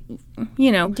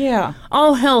 Yeah.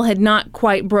 all hell had not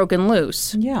quite broken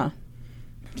loose. Yeah.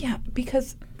 Yeah,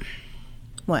 because...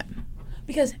 What?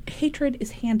 Because hatred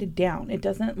is handed down. It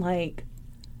doesn't, like...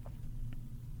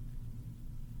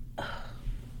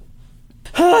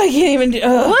 I can't even...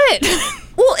 What?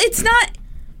 Well, it's not...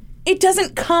 It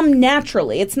doesn't come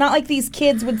naturally. It's not like these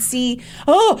kids would see,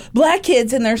 black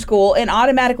kids in their school and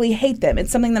automatically hate them.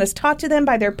 It's something that is taught to them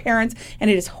by their parents, and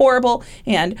it is horrible,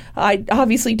 and I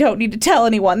obviously don't need to tell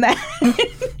anyone that.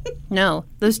 No.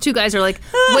 Those 2 guys are like,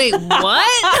 wait,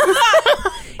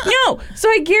 what? No. So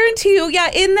I guarantee you,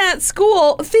 in that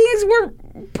school, things were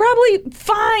probably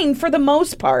fine for the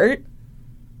most part.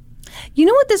 You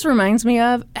know what this reminds me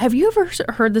of? Have you ever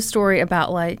heard the story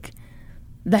about, like,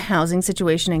 the housing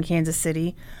situation in Kansas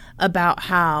City, about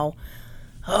how,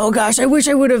 oh gosh, I wish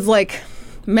I would have like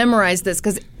memorized this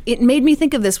because it made me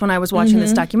think of this when I was watching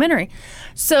this documentary.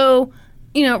 So,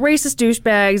 you know, racist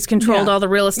douchebags controlled all the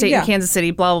real estate in Kansas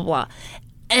City, blah, blah, blah.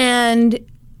 And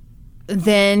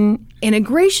then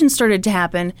integration started to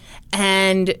happen,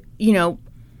 and, you know,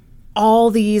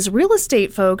 all these real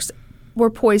estate folks were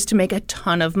poised to make a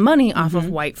ton of money off of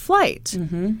white flight.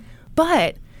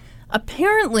 But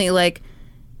apparently, like,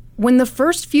 when the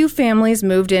first few families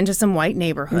moved into some white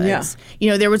neighborhoods, you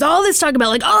know, there was all this talk about,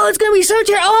 like, oh, it's going to be so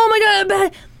terrible. Oh, my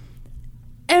God.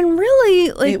 And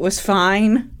really, like... It was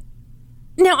fine.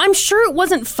 Now, I'm sure it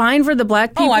wasn't fine for the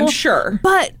black people. Oh, I'm sure.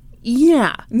 But,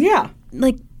 yeah. Yeah.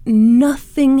 Like,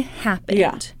 nothing happened.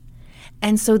 Yeah.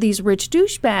 And so these rich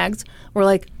douchebags were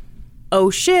like, oh,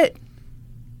 shit.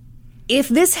 If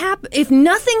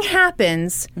nothing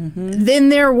happens, then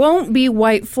there won't be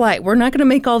white flight. We're not going to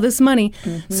make all this money.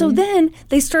 So then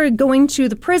they started going to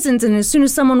the prisons, and as soon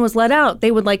as someone was let out,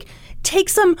 they would like take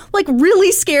some like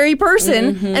really scary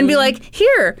person and be like,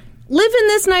 here, live in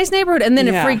this nice neighborhood. And then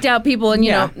it freaked out people, and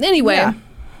you know, anyway.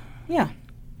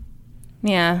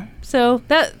 Yeah. So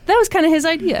that was kind of his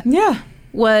idea. Yeah.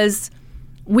 Was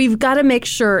we've got to make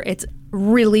sure it's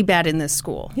really bad in this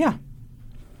school. Yeah.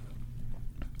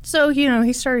 So, you know,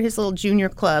 he started his little junior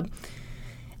club,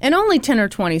 and only 10 or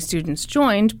 20 students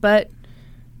joined, but,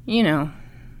 you know,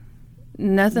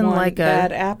 nothing One like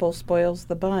bad apple spoils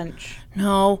the bunch.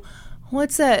 No.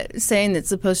 What's that saying that's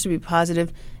supposed to be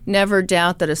positive? Never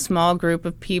doubt that a small group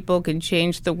of people can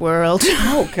change the world.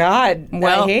 Oh, God.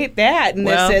 Well, I hate that in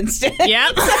this instance.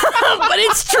 Yep. But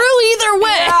it's true either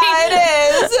way. Yeah,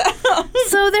 it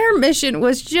is. So their mission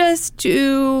was just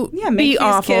to make be these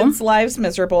awful. kids' lives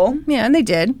miserable. Yeah, and they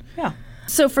did. Yeah.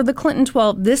 So for the Clinton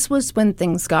 12, this was when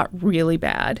things got really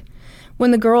bad.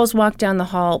 When the girls walked down the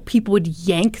hall, people would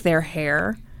yank their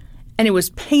hair. And it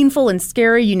was painful and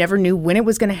scary. You never knew when it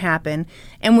was going to happen.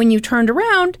 And when you turned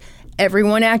around,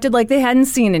 everyone acted like they hadn't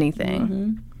seen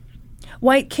anything.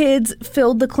 White kids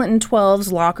filled the Clinton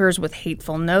 12's lockers with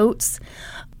hateful notes.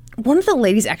 One of the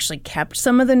ladies actually kept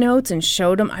some of the notes and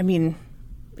showed them. I mean,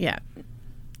 yeah,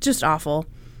 just awful.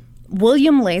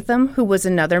 William Latham, who was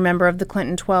another member of the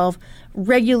Clinton 12,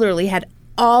 regularly had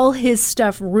all his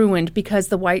stuff ruined because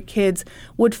the white kids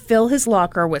would fill his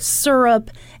locker with syrup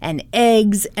and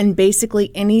eggs and basically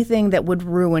anything that would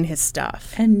ruin his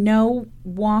stuff. And no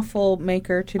waffle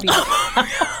maker to be...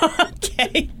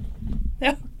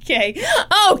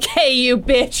 Okay, you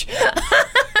bitch.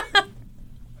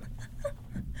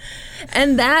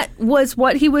 And that was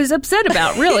what he was upset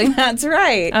about, really. That's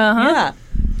right. Yeah,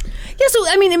 so,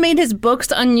 I mean, it made his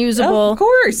books unusable. Of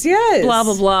course, yes. Blah,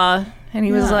 blah, blah. And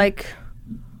he was like,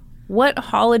 what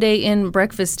Holiday Inn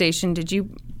breakfast station did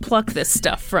you pluck this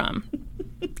stuff from?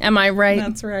 Am I right?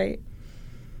 That's right.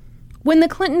 When the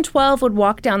Clinton 12 would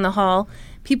walk down the hall,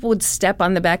 people would step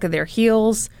on the back of their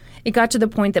heels. It got to the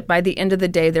point that by the end of the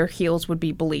day, their heels would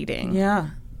be bleeding.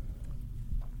 Yeah.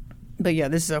 But yeah,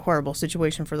 this is a horrible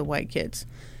situation for the white kids.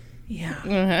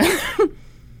 Yeah.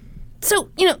 So,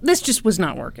 you know, this just was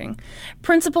not working.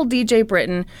 Principal DJ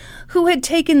Britton, who had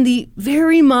taken the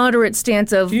very moderate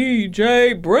stance of...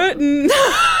 DJ Britton!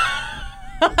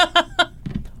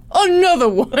 Another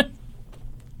one!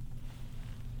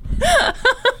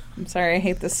 I'm sorry, I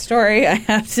hate this story. I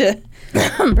have to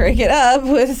break it up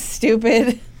with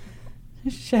stupid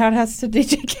shout-outs to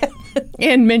DJ Kevin.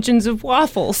 And mentions of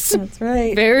waffles. That's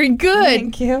right. Very good.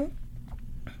 Thank you.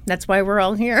 That's why we're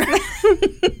all here.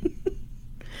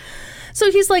 So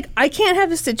he's like, I can't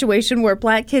have a situation where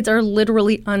black kids are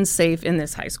literally unsafe in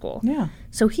this high school. Yeah.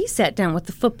 So he sat down with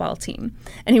the football team.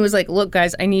 And he was like, look,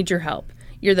 guys, I need your help.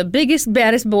 You're the biggest,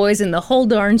 baddest boys in the whole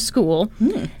darn school.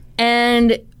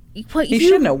 And what He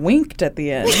shouldn't have winked at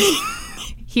the end.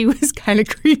 He was kind of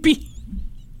creepy.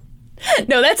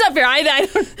 No, that's not fair. I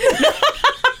don't...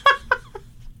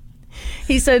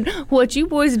 He said, what you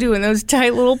boys do in those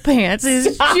tight little pants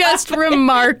is just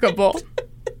remarkable.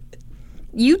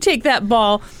 You take that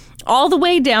ball all the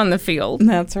way down the field.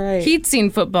 That's right. He'd seen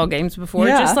football games before,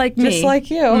 just like me. Just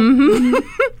like you.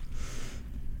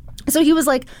 So he was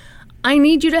like, I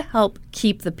need you to help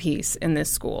keep the peace in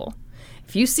this school.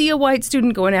 If you see a white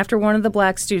student going after one of the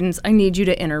black students, I need you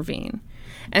to intervene.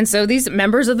 And so these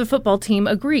members of the football team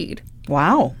agreed.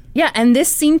 Wow. Yeah, and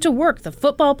this seemed to work. The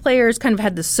football players kind of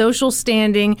had the social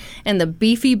standing and the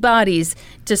beefy bodies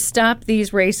to stop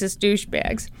these racist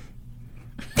douchebags.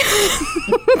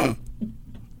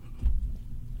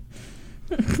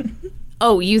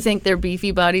 Oh, you think their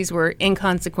beefy bodies were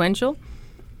inconsequential?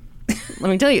 let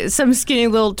me tell you, some skinny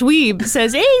little dweeb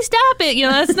says, hey, stop it.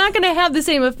 That's not going to have the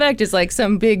same effect as like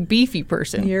some big beefy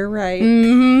person. You're right.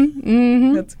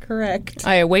 That's correct.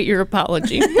 I await your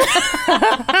apology.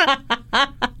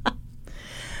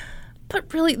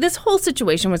 But really, this whole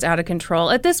situation was out of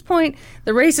control. At this point,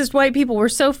 the racist white people were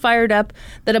so fired up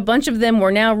that a bunch of them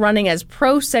were now running as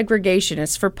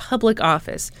pro-segregationists for public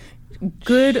office.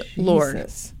 Good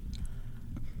Lord.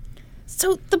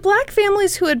 So the black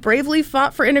families who had bravely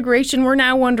fought for integration were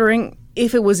now wondering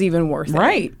if it was even worth it.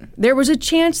 Right. There was a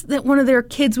chance that one of their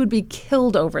kids would be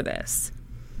killed over this.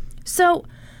 So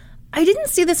I didn't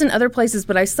see this in other places,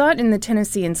 but I saw it in the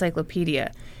Tennessee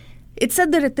Encyclopedia. It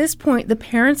said that at this point, the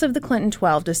parents of the Clinton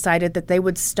 12 decided that they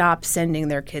would stop sending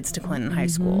their kids to Clinton High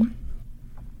School.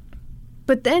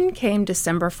 But then came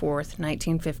December 4th,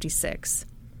 1956.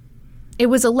 It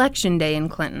was Election Day in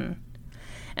Clinton.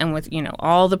 And with,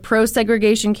 all the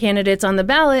pro-segregation candidates on the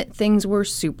ballot, things were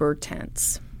super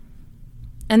tense.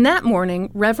 And that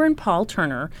morning, Reverend Paul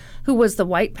Turner, who was the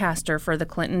white pastor for the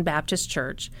Clinton Baptist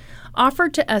Church,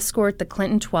 offered to escort the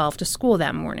Clinton 12 to school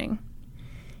that morning.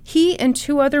 He and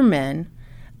two other men,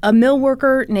 a mill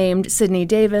worker named Sidney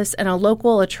Davis and a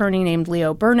local attorney named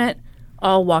Leo Burnett,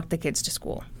 all walked the kids to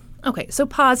school. Okay, so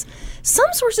pause.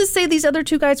 Some sources say these other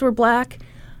two guys were black.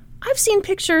 I've seen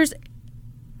pictures.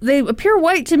 They appear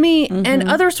white to me, and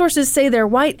other sources say they're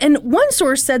white. And one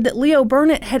source said that Leo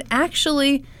Burnett had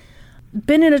actually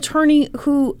been an attorney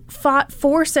who fought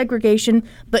for segregation,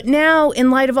 but now,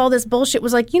 in light of all this bullshit,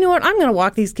 was like, you know what, I'm going to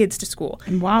walk these kids to school.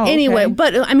 Wow. Anyway, okay.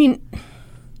 But,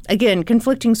 again,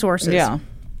 conflicting sources. Yeah.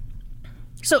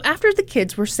 So after the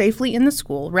kids were safely in the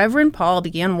school, Reverend Paul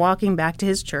began walking back to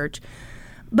his church.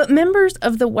 But members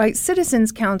of the White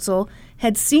Citizens Council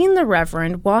had seen the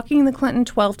Reverend walking the Clinton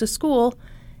 12 to school,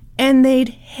 and they'd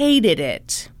hated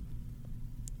it.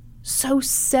 So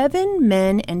 7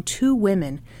 men and 2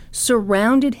 women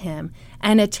surrounded him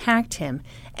and attacked him,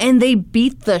 and they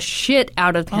beat the shit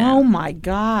out of him. Oh, my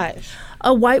gosh.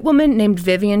 A white woman named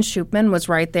Vivian Shupman was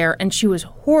right there, and she was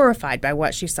horrified by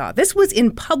what she saw. This was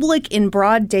in public, in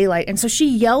broad daylight, and so she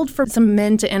yelled for some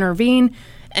men to intervene,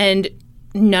 and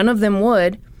none of them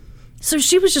would. So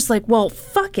she was just like, well,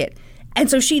 fuck it. And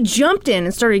so she jumped in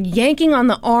and started yanking on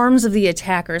the arms of the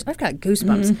attackers. I've got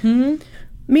goosebumps.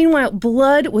 Meanwhile,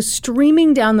 blood was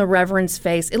streaming down the Reverend's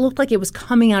face. It looked like it was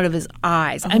coming out of his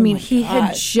eyes. He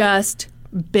had just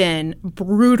been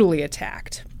brutally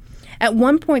attacked. At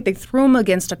one point, they threw him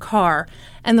against a car,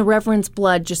 and the Reverend's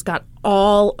blood just got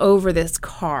all over this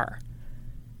car.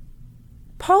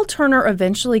 Paul Turner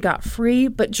eventually got free,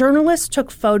 but journalists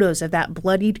took photos of that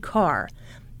bloodied car,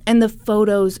 and the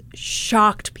photos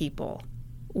shocked people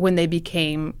when they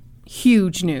became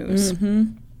huge news.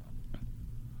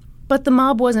 But the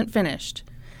mob wasn't finished.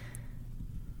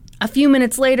 A few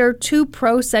minutes later, 2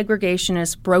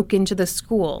 pro-segregationists broke into the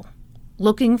school,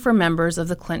 looking for members of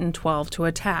the Clinton 12 to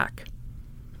attack.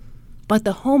 But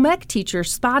the home ec teacher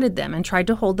spotted them and tried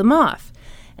to hold them off.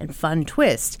 And fun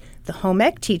twist, the home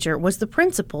ec teacher was the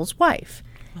principal's wife.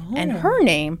 And her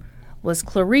name was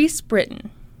Clarice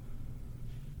Britton.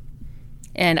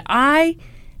 And I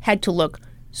had to look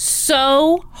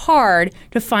so hard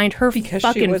to find her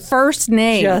fucking first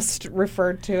name. Just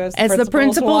referred to as the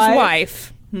principal's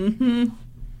wife.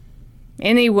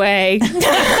 Anyway.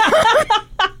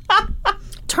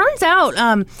 Turns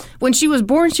out when she was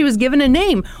born, she was given a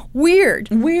name. Weird.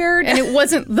 And it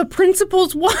wasn't the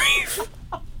principal's wife.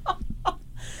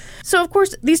 So, of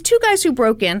course, these 2 guys who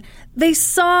broke in, they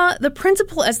saw the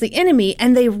principal as the enemy,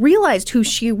 and they realized who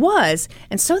she was,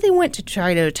 and so they went to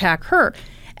try to attack her.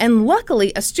 And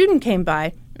luckily, a student came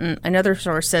by. Another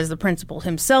source says the principal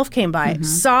himself came by,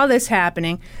 saw this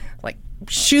happening,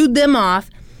 shooed them off.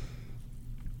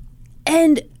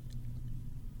 And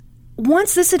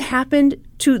once this had happened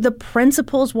to the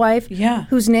principal's wife,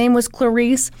 whose name was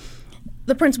Clarice,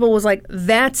 the principal was like,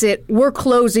 that's it. We're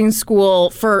closing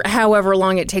school for however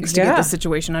long it takes to get the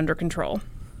situation under control.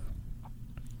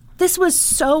 This was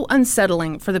so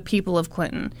unsettling for the people of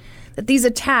Clinton that these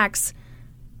attacks...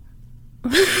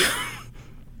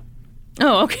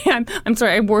 Oh, okay. I'm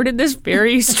sorry. I worded this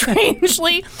very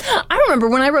strangely. I remember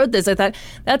when I wrote this, I thought,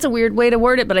 that's a weird way to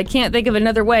word it, but I can't think of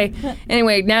another way.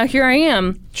 Anyway, now here I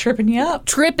am. Tripping you up.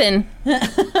 Tripping.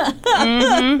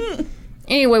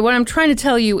 Anyway, what I'm trying to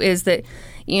tell you is that,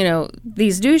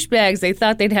 these douchebags, they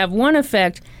thought they'd have one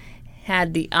effect,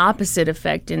 had the opposite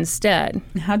effect instead.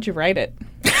 How'd you write it?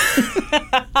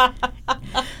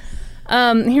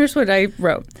 Here's what I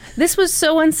wrote. This was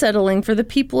so unsettling for the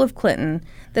people of Clinton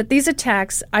that these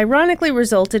attacks ironically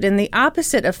resulted in the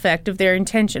opposite effect of their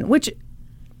intention, which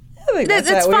think That's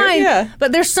that weird. fine. Yeah.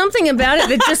 But there's something about it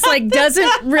that just like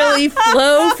doesn't really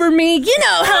flow for me. You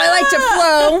know how I like to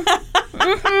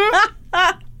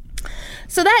flow.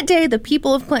 So that day, the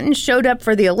people of Clinton showed up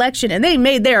for the election and they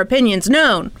made their opinions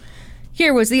known.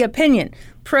 Here was the opinion.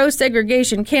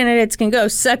 Pro-segregation candidates can go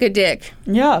suck a dick.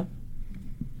 Yeah.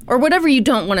 Or whatever you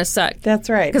don't want to suck. That's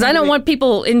right. Because I don't want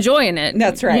people enjoying it.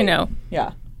 That's right. You know.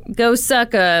 Yeah. Go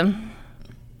suck a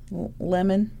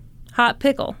Lemon. hot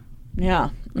pickle. Yeah.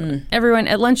 Everyone,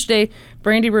 at lunch today,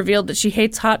 Brandy revealed that she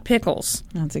hates hot pickles.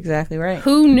 That's exactly right.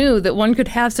 Who knew that one could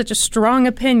have such a strong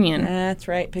opinion? That's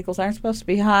right. Pickles aren't supposed to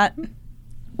be hot.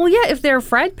 Well, yeah, if they're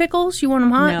fried pickles, you want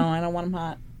them hot? No, I don't want them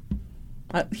hot.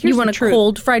 You want a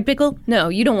cold fried pickle? No,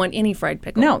 you don't want any fried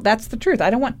pickle. No, that's the truth. I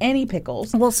don't want any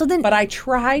pickles. Well, so then... But I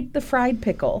tried the fried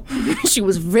pickle. She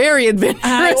was very adventurous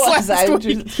last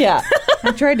week. Yeah.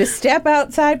 I tried to step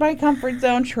outside my comfort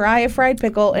zone, try a fried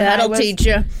pickle, and That'll I was teach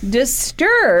you.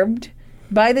 disturbed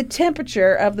by the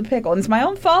temperature of the pickle. And it's my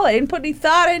own fault. I didn't put any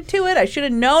thought into it. I should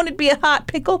have known it'd be a hot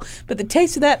pickle, but the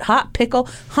taste of that hot pickle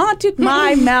haunted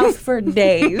my mouth for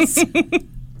days.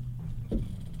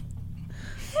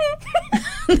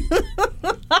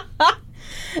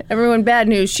 Everyone, bad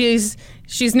news. She's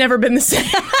never been the same.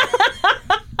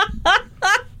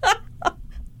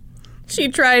 She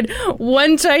tried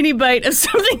one tiny bite of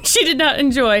something she did not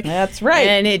enjoy. That's right.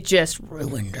 And it just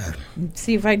ruined her.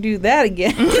 See if I do that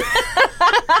again.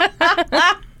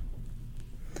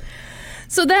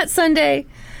 So that Sunday,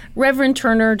 Reverend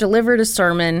Turner delivered a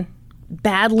sermon,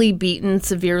 badly beaten,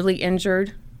 severely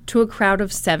injured, to a crowd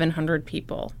of 700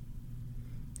 people.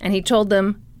 And he told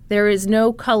them, there is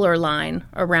no color line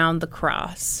around the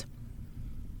cross.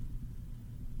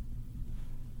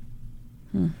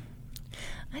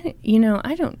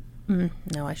 I don't...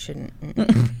 no, I shouldn't.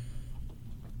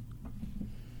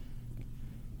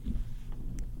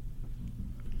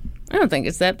 I don't think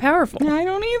it's that powerful. I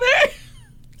don't either.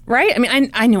 Right? I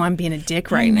mean, I know I'm being a dick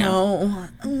right now.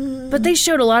 But they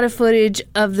showed a lot of footage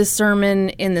of the sermon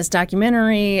in this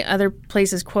documentary. Other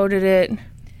places quoted it.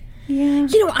 Yeah.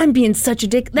 You know, I'm being such a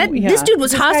dick. This dude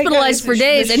was This guy hospitalized got for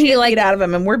days, the and he shit like beat out of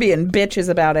him, and we're being bitches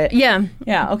about it. Yeah.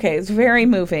 Yeah. Okay. It's very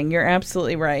moving. You're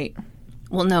absolutely right.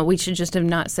 Well, no, we should just have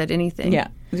not said anything. Yeah.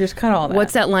 Just cut all that.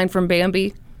 What's that line from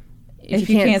Bambi? If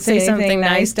you can't say something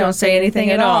nice, don't say anything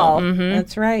at all. Mm-hmm.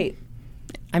 That's right.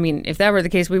 I mean, if that were the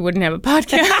case, we wouldn't have a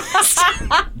podcast.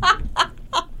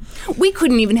 We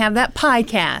couldn't even have that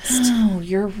piecast. Oh,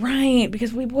 you're right.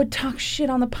 Because we would talk shit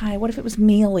on the pie. What if it was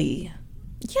mealy?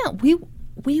 Yeah, we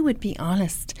would be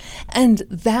honest. And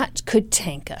that could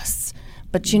tank us.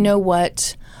 But you know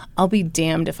what? I'll be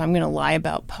damned if I'm going to lie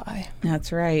about pie.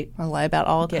 That's right. Or lie about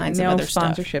all kinds of no other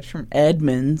stuff. sponsorships from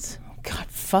Edmonds. God,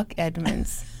 fuck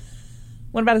Edmonds.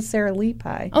 What about a Sara Lee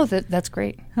pie? Oh, that's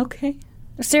great. Okay.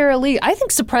 Sara Lee, I think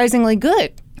surprisingly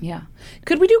good. Yeah.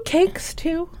 Could we do cakes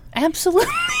too?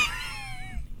 Absolutely.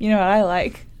 You know what I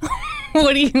like?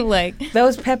 What do you like?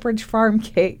 Those Pepperidge Farm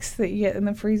cakes that you get in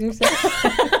the freezer section.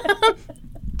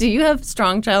 Do you have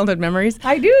strong childhood memories?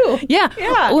 I do. Yeah.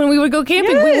 Yeah. When we would go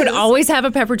camping, we would Yes. always have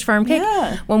a Pepperidge Farm cake.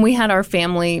 Yeah. When we had our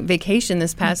family vacation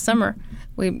this past summer,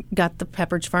 we got the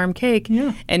Pepperidge Farm cake.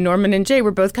 Yeah. And Norman and Jay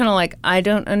were both kind of like, I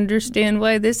don't understand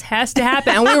why this has to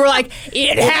happen. And we were like,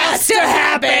 it has to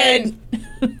happen.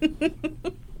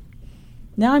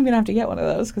 Now I'm going to have to get one of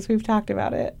those because we've talked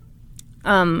about it.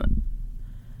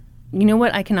 You know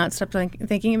what I cannot stop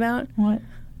thinking about? What?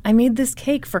 I made this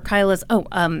cake for Kyla's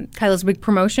big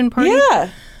promotion party. Yeah.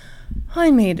 I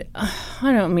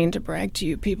don't mean to brag to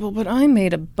you people, but I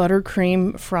made a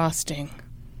buttercream frosting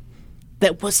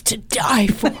that was to die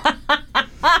for.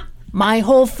 My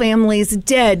whole family's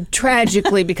dead,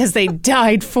 tragically, because they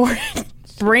died for it.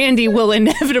 Brandy will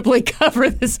inevitably cover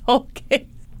this whole case.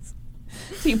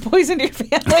 So you poisoned your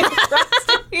family with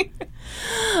frosting.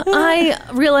 I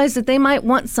realized that they might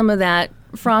want some of that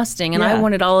frosting, and I Yeah.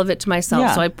 wanted all of it to myself.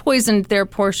 Yeah. So I poisoned their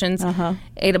portions,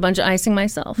 ate a bunch of icing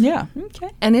myself. Yeah. Okay.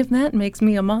 And if that makes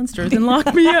me a monster, then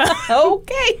lock me up.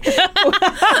 Okay.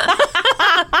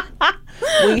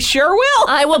 We sure will.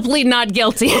 I will plead not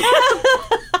guilty.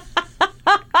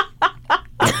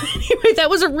 Anyway, that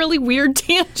was a really weird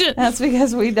tangent. That's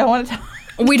because we don't want to talk.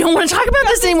 We don't want to talk about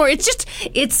this anymore.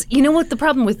 It's you know what the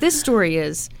problem with this story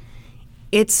is?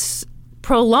 It's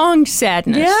prolonged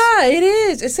sadness. Yeah, it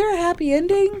is. Is there a happy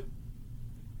ending?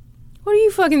 What do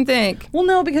you fucking think? Well,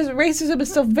 no, because racism is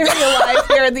still very alive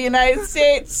here in the United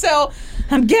States, so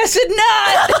I'm guessing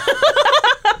not.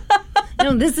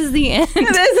 No, this is the end.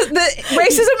 The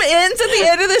racism ends at the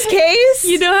end of this case?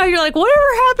 You know how you're like,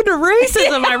 whatever happened to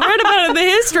racism? I read about it in the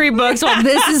history books. Well,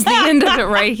 this is the end of it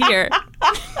right here.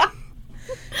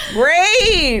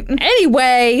 Great.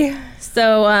 Anyway,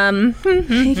 so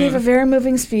He gave a very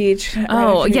moving speech.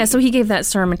 so he gave that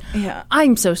sermon. Yeah.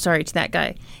 I'm so sorry to that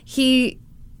guy.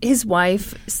 His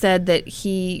wife said that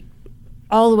he,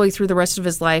 all the way through the rest of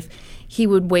his life, he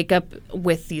would wake up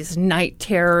with these night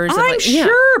terrors. I'm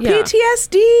sure.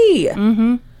 PTSD.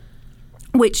 Mm-hmm.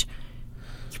 Which,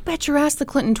 you bet your ass the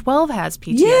Clinton 12 has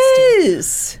PTSD.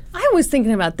 Yes. I was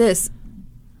thinking about this.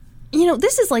 You know,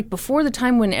 this is like before the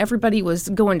time when everybody was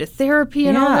going to therapy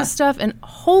and all this stuff. And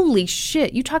holy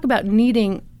shit, you talk about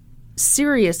needing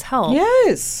serious help.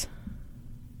 Yes.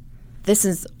 This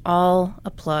is all a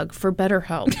plug for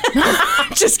BetterHelp.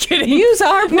 Just kidding. Use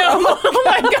our promo. No, oh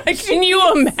my God, can you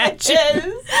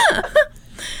imagine?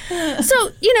 So,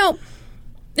 you know,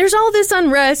 there's all this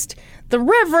unrest. The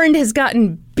Reverend has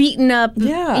gotten beaten up.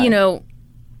 Yeah. You know,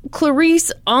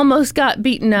 Clarice almost got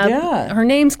beaten up. Yeah. Her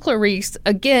name's Clarice.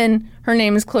 Again, her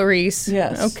name is Clarice.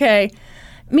 Yes. Okay.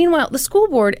 Meanwhile, the school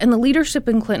board and the leadership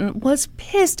in Clinton was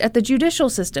pissed at the judicial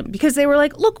system because they were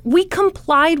like, look, we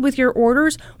complied with your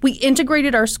orders, we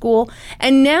integrated our school,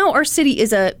 and now our city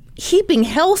is a heaping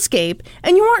hellscape,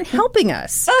 and you aren't helping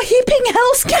us. A heaping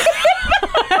hellscape?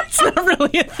 That's not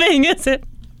really a thing, is it?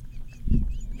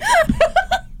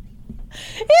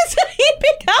 It's a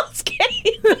heaping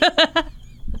hellscape.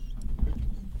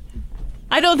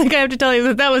 I don't think I have to tell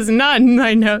you that was not in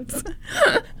my notes.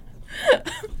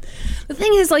 The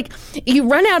thing is, like, you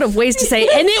run out of ways to say,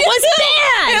 and it was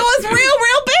bad. It was real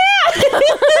bad.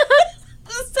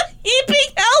 It's a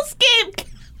heaping hellscape.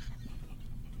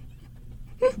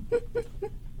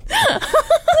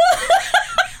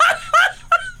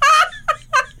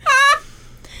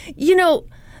 You know,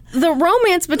 the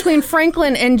romance between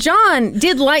Franklin and John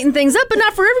did lighten things up, but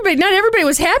not for everybody. Not everybody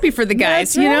was happy for the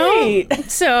guys, That's right. know?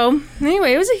 So,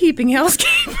 anyway, it was a heaping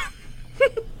hellscape.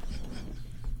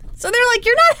 So they're like,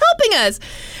 you're not helping us.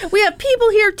 We have people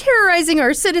here terrorizing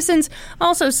our citizens.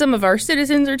 Also, some of our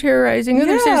citizens are terrorizing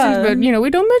other citizens, but, you know,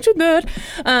 we don't mention that.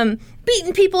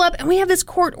 Beating people up, and we have this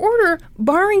court order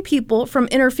barring people from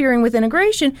interfering with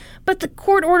integration, but the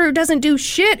court order doesn't do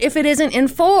shit if it isn't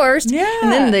enforced. Yeah.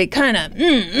 And then they kind of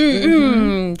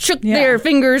shook their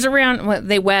fingers around. Well,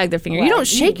 they wag their finger. You don't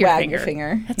shake your wag finger. your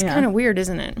finger. That's kind of weird,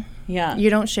 isn't it? Yeah.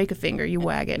 You don't shake a finger, you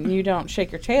wag it. You don't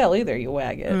shake your tail either, you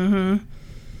wag it. Mm-hmm.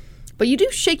 But you do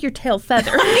shake your tail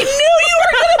feather. I knew you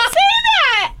were going to say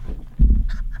that!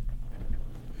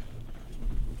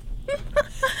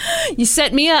 You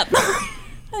set me up. I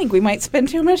think we might spend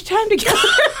too much time together.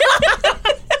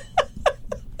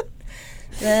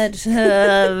 That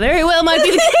very well might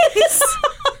be the case.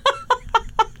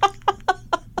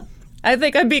 I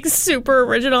think I'm being super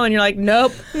original, and you're like,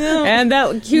 nope. Yeah. And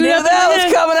that cute up. That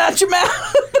was coming out your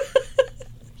mouth.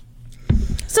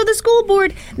 So the school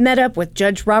board met up with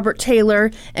Judge Robert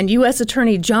Taylor and U.S.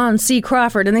 Attorney John C.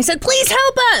 Crawford, and they said, please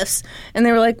help us. And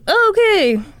they were like,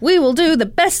 okay, we will do the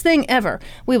best thing ever.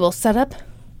 We will set up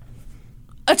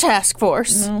a task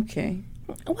force. Okay.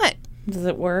 What? Does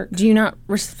it work? Do you not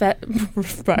respect?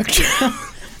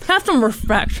 Have some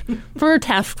respect for a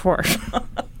task force.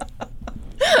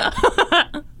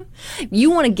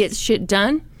 You want to get shit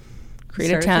done?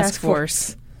 Create a task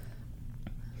force.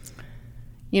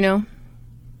 You know?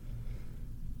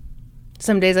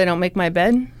 Some days I don't make my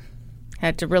bed.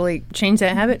 Had to really change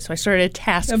that habit, so I started a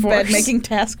task force. A bed-making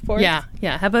task force? Yeah.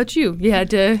 How about you? You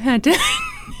had to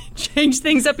change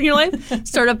things up in your life?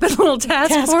 Start up a little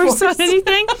task force on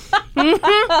anything?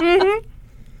 Mm-hmm.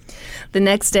 The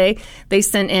next day, they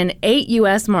sent in 8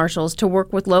 U.S. Marshals to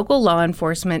work with local law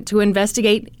enforcement to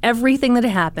investigate everything that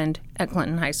had happened at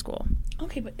Clinton High School.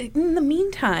 Okay, but in the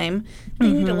meantime,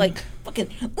 they need to, like, fucking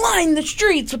line the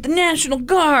streets with the National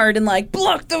Guard and, like,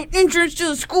 block the entrance to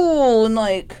the school and,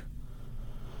 like...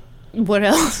 What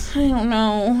else? I don't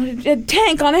know. A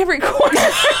tank on every corner.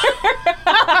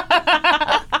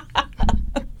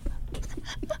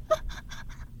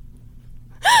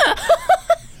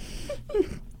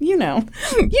 You know.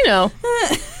 You know.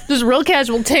 There's real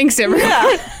casual tanks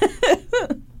everywhere.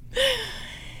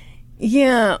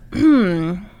 Yeah.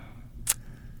 Yeah.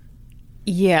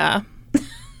 Yeah.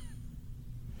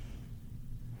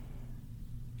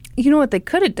 You know what they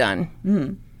could have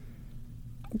done?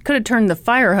 Could have turned the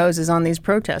fire hoses on these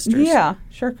protesters. Yeah,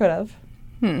 sure could have.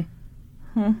 They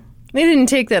didn't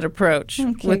take that approach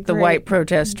with the white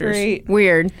protesters. Great.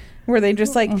 Weird. Were they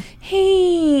just like,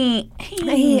 hey,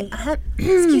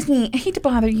 excuse me, I hate to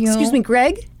bother you. Excuse me,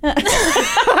 Greg? Do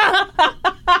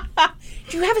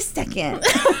you have a second?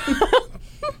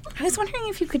 I was wondering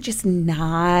if you could just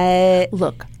not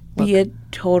Look. be a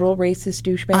total racist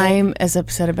douchebag. I'm as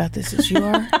upset about this as you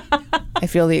are. I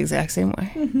feel the exact same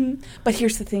way. But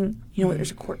here's the thing,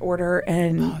 there's a court order,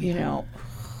 and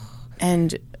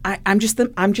And I'm just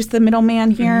the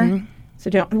middleman here. So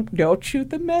don't shoot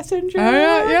the messenger.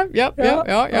 Yep.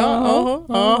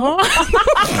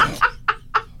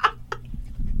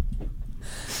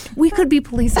 We could be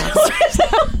police officers.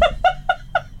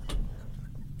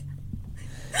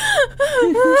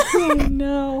 Oh,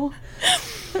 no.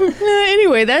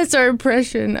 Anyway, that's our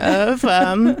impression of.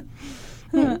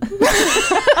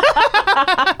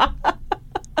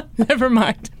 Never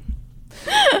mind.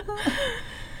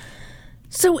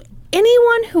 So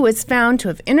anyone who was found to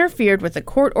have interfered with a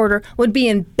court order would be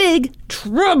in big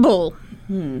trouble.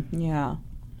 Yeah.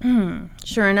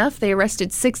 Sure enough, they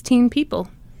arrested 16 people.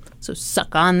 So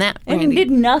suck on that, Randy. And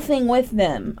did nothing with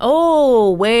them.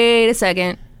 Oh, wait a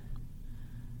second.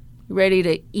 You ready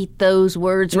to eat those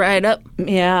words right up?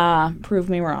 Yeah, prove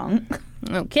me wrong.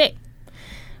 Okay.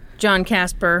 John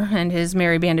Casper and his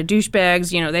merry band of douchebags,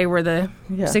 they were the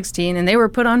 16, and they were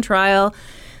put on trial,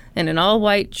 and an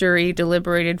all-white jury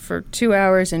deliberated for 2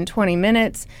 hours and 20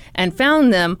 minutes and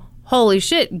found them, holy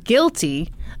shit, guilty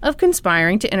of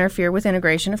conspiring to interfere with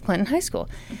integration of Clinton High School.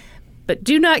 But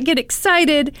do not get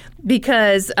excited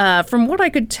because from what I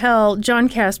could tell, John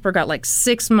Casper got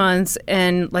 6 months,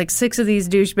 and 6 of these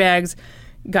douchebags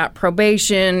got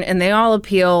probation, and they all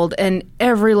appealed, and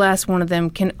every last one of them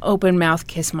can open mouth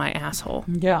kiss my asshole.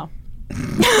 Yeah.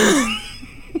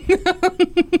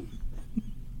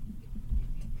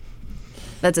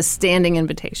 That's a standing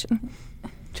invitation.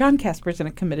 John Casper's in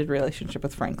a committed relationship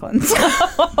with Franklin. So.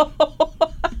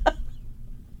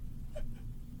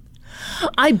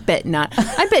 I bet not.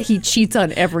 I bet he cheats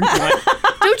on everyone.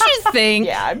 Don't you think?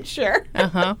 Yeah, I'm sure.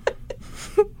 Uh-huh.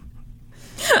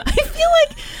 I feel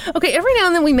like, okay, every now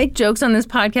and then we make jokes on this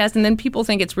podcast and then people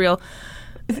think it's real.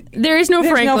 There is no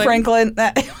Franklin. There's no Franklin.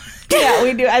 Yeah,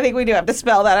 we do. I think we do have to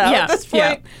spell that out at this point.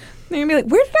 Yeah. They're going to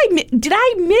be like, did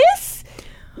I miss?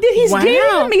 Did he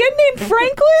dating a man named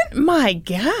Franklin? My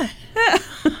God.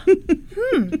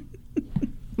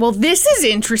 Well, this is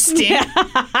interesting. Yeah.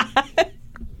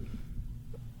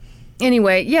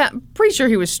 Anyway, yeah, pretty sure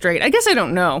he was straight. I guess I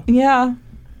don't know. Yeah.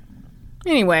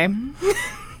 Anyway,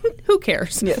 who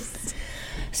cares? Yes.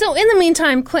 So in the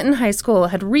meantime, Clinton High School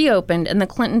had reopened and the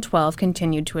Clinton 12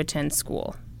 continued to attend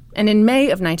school. And in May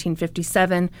of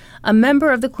 1957, a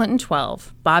member of the Clinton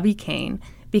 12, Bobby Kane,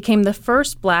 became the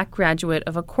first black graduate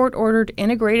of a court-ordered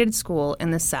integrated school in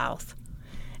the South.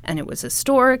 And it was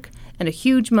historic and a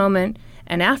huge moment.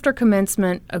 And after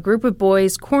commencement, a group of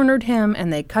boys cornered him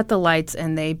and they cut the lights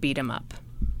and they beat him up.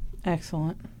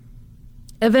 Excellent.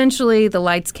 Eventually, the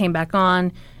lights came back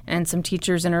on and some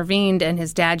teachers intervened and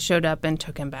his dad showed up and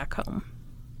took him back home.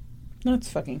 That's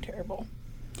fucking terrible.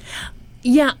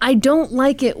 Yeah, I don't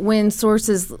like it when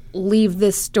sources leave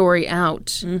this story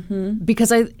out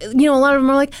because a lot of them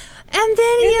are like, and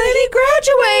then he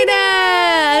graduated.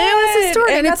 It was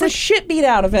historic. And that's a shit beat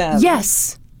out of him.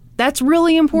 Yes, that's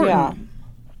really important. Yeah.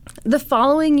 The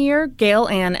following year, Gail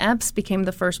Ann Epps became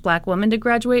the first black woman to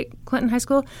graduate Clinton High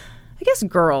School. I guess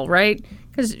girl, right?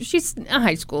 Because she's a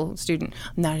high school student.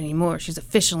 Not anymore. She's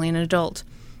officially an adult.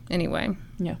 Anyway.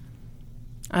 Yeah.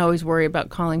 I always worry about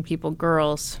calling people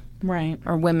girls. Right.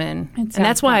 Or women. And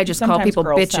that's why I just call people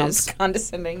bitches. Sounds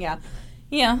condescending, yeah.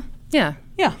 Yeah. Yeah.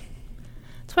 Yeah.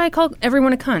 That's why I call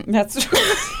everyone a cunt. That's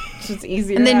just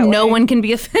easier. And then no one can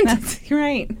be offended. That's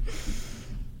right.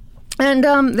 And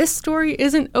this story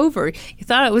isn't over. You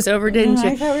thought it was over, didn't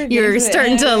you? You were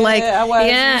starting to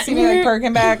You see me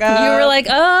perking back up. You were like,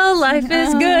 oh, life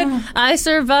is good. I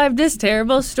survived this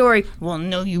terrible story. Well,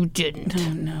 no, you didn't.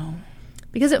 Oh, no.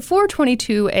 Because at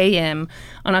 4:22 a.m.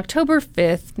 on October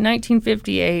 5th,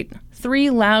 1958, 3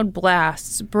 loud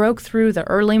blasts broke through the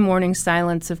early morning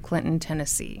silence of Clinton,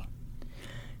 Tennessee.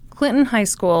 Clinton High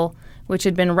School, which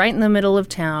had been right in the middle of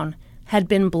town, had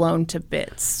been blown to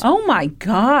bits. Oh, my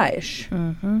gosh.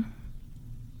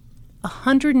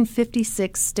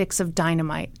 156 sticks of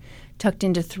dynamite tucked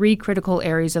into 3 critical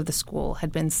areas of the school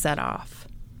had been set off.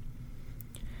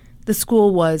 The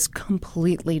school was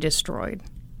completely destroyed.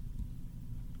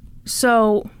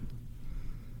 So,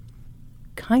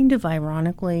 kind of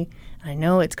ironically, I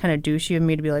know it's kind of douchey of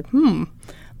me to be like,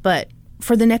 but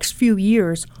for the next few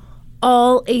years,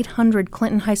 all 800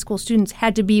 Clinton High School students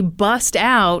had to be bussed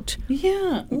out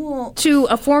to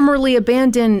a formerly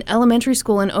abandoned elementary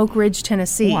school in Oak Ridge,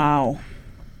 Tennessee. Wow.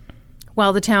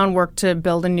 While the town worked to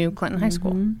build a new Clinton High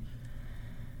School.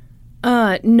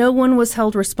 No one was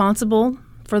held responsible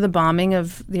for the bombing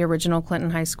of the original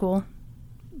Clinton High School,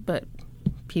 but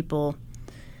people,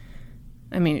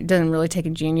 I mean, it doesn't really take a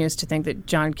genius to think that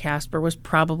John Casper was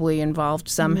probably involved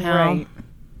somehow. Right.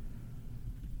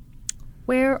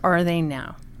 Where are they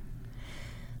now?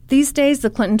 These days, the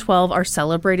Clinton 12 are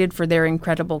celebrated for their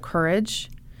incredible courage.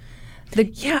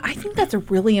 Yeah, I think that's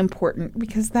really important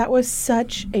because that was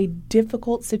such a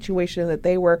difficult situation that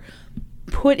they were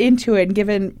put into and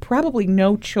given probably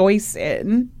no choice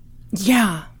in.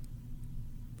 Yeah.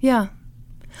 Yeah.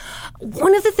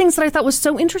 One of the things that I thought was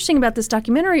so interesting about this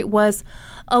documentary was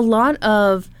a lot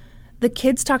of the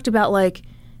kids talked about, like,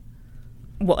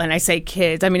 well, and I say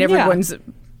kids, I mean, everyone's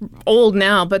old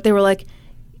now, but they were like,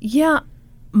 yeah,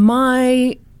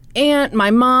 my aunt,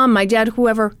 my mom, my dad,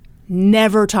 whoever,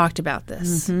 never talked about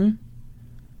this. Mm-hmm.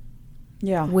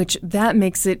 Yeah. Which that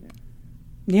makes it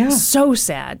so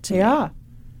sad to me.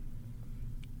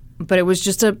 But it was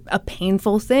just a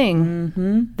painful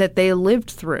thing that they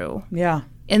lived through. Yeah.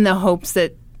 In the hopes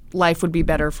that life would be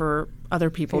better for other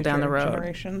people Future down the road.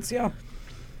 Generations, yeah.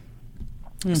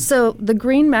 So the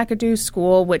Green McAdoo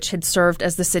School, which had served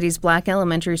as the city's black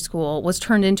elementary school, was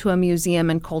turned into a museum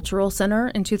and cultural center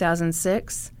in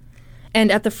 2006.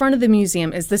 And at the front of the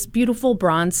museum is this beautiful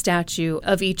bronze statue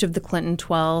of each of the Clinton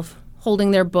 12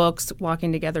 holding their books,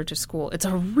 walking together to school. It's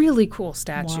a really cool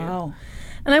statue. Wow.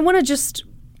 And I want to just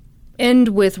end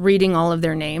with reading all of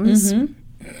their names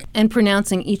and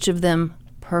pronouncing each of them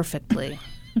perfectly.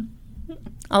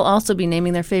 I'll also be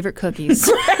naming their favorite cookies.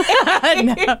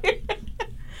 No.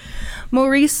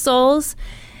 Maurice Souls,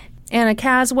 Anna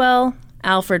Caswell,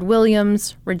 Alfred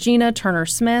Williams, Regina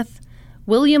Turner-Smith,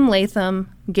 William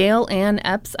Latham, Gail Ann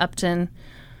Epps Upton,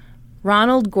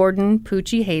 Ronald Gordon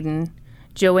Poochie Hayden,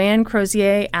 Joanne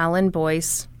Crozier Allen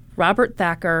Boyce, Robert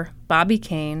Thacker, Bobby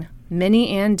Kane, Minnie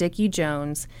Ann Dickey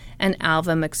Jones, and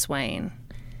Alva McSwain.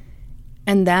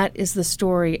 And that is the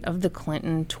story of the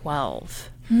Clinton 12.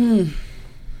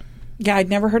 Yeah, I'd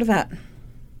never heard of that.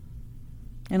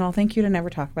 And I'll thank you to never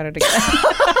talk about it again.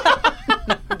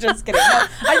 No, just kidding. No,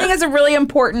 I think it's a really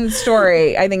important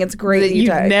story. I think it's great that you've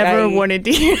never wanted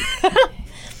to hear.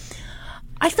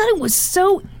 I thought it was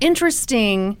so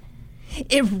interesting.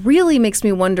 It really makes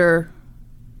me wonder,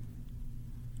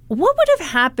 what would have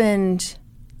happened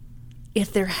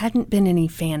if there hadn't been any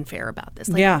fanfare about this?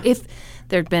 Like, if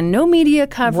there'd been no media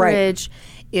coverage,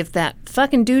 if that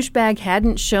fucking douchebag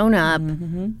hadn't shown up,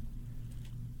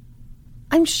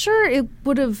 I'm sure it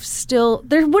would have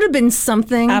there would have been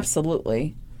something.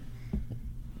 Absolutely.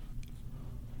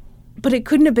 But it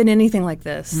couldn't have been anything like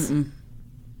this.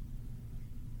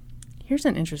 Here's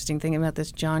an interesting thing about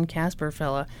this John Casper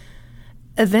fella.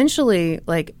 Eventually,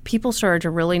 like, people started to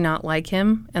really not like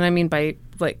him. And I mean by,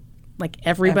 like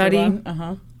everybody.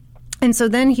 And so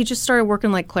then he just started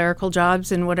working, like, clerical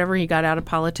jobs and whatever. He got out of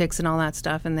politics and all that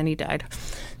stuff, and then he died.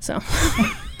 So...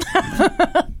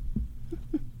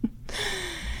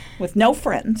 With no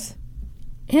friends.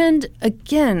 And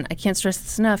again, I can't stress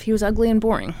this enough, he was ugly and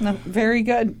boring. No, very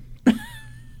good.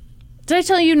 Did I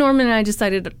tell you Norman and I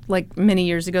decided, like, many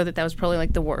years ago that was probably,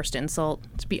 like, the worst insult,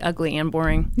 to be ugly and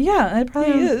boring? Yeah, it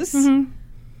probably is.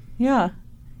 Yeah.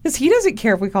 Because he doesn't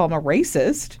care if we call him a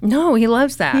racist. No, he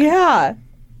loves that. Yeah.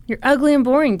 You're ugly and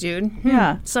boring, dude.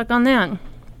 Yeah. Suck on that.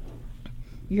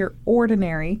 You're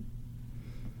ordinary.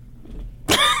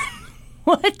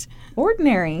 What?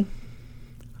 Ordinary.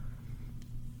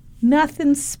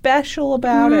 Nothing special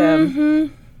about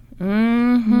him.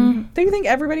 Do you think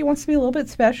everybody wants to be a little bit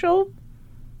special?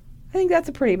 I think that's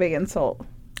a pretty big insult.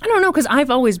 I don't know, because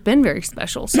I've always been very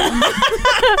special. So.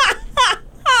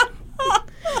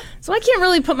 So I can't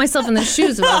really put myself in the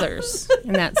shoes of others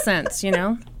in that sense, you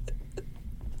know?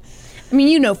 I mean,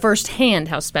 you know firsthand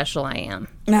how special I am.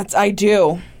 I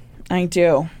do.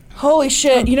 Holy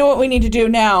shit. You know what we need to do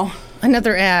now?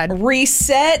 Another ad.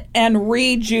 Reset and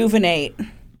rejuvenate.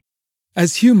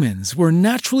 As humans, we're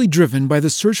naturally driven by the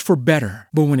search for better.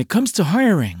 But when it comes to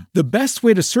hiring, the best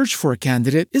way to search for a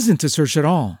candidate isn't to search at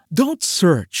all. Don't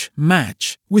search,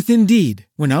 match with Indeed.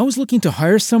 When I was looking to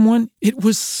hire someone, it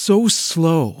was so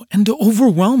slow and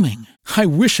overwhelming. I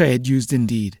wish I had used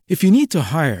Indeed. If you need to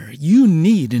hire, you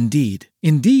need Indeed.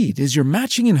 Indeed is your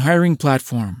matching and hiring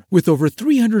platform with over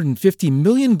 350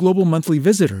 million global monthly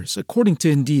visitors, according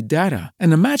to Indeed data,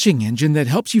 and a matching engine that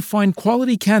helps you find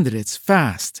quality candidates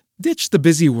fast. Ditch the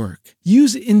busy work.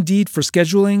 Use Indeed for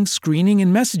scheduling, screening,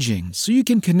 and messaging so you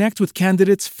can connect with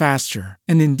candidates faster.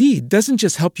 And Indeed doesn't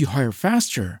just help you hire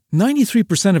faster.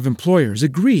 93% of employers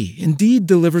agree Indeed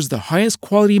delivers the highest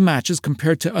quality matches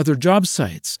compared to other job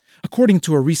sites, according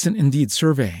to a recent Indeed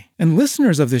survey. And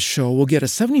listeners of this show will get a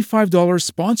 $75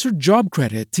 sponsored job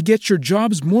credit to get your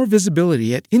jobs more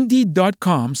visibility at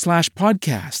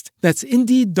Indeed.com/podcast. That's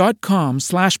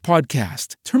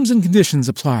Indeed.com/podcast. Terms and conditions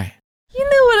apply. You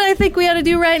know what I think we ought to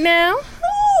do right now?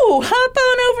 hop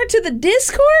on over to the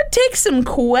Discord, take some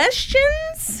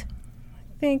questions.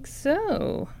 I think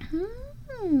so.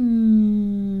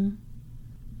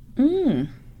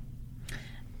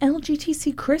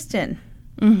 LGTC Kristen.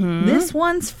 This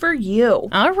one's for you.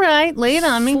 All right, lay it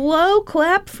on me. Slow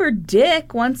clap for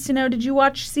Dick wants to know, did you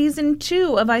watch season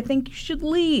 2 of I Think You Should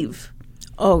Leave?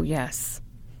 Oh, yes.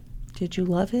 Did you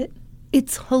love it?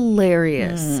 It's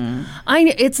hilarious.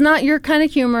 It's not your kind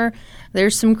of humor.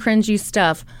 There's some cringy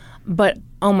stuff. But,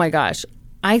 oh my gosh,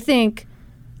 I think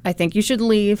You Should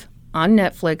Leave on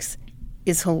Netflix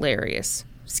is hilarious.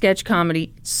 Sketch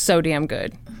comedy, so damn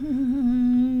good.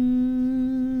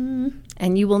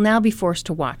 And you will now be forced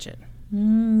to watch it.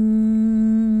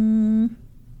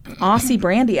 Aussie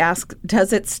Brandy asks,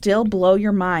 does it still blow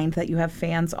your mind that you have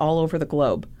fans all over the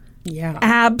globe? Yeah.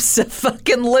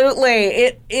 Abso-fucking-lutely.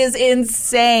 It is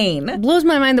insane. It blows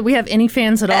my mind that we have any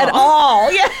fans at all. At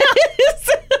all. Yes.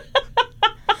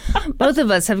 Both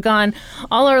of us have gone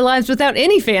all our lives without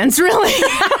any fans, really.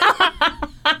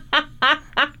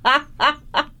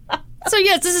 So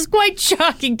yes, this is quite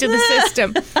shocking to the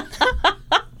system.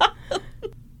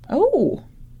 Oh.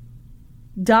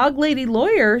 Dog Lady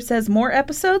Lawyer says more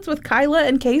episodes with Kyla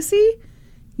and Casey?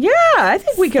 Yeah, I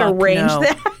think we could arrange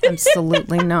that.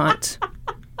 Absolutely not.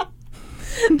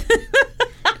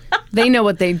 They know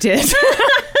what they did.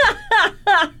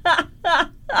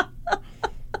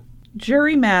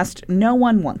 Jury masked, no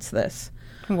one wants this.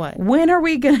 What? When are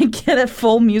we going to get a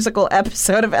full musical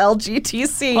episode of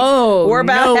LGTC? Oh, we're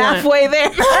about halfway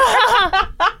there.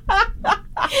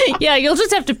 Yeah, you'll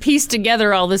just have to piece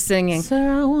together all the singing.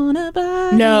 Sir, I wanna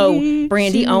buy No,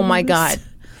 Brandy, oh my shoes God.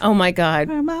 Oh my God.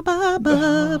 for my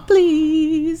Baba,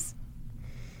 please.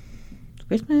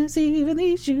 Christmas Eve and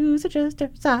these shoes are just her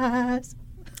size.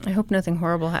 I hope nothing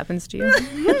horrible happens to you.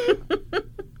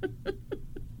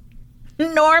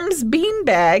 Norm's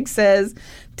Beanbag says,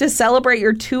 to celebrate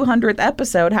your 200th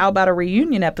episode, how about a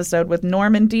reunion episode with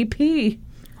Norm and DP?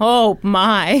 Oh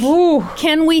my. Ooh.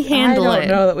 Can we handle I don't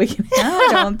it? know that we can. I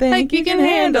don't think you can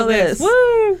handle this.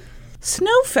 Woo!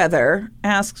 Snowfeather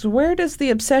asks, where does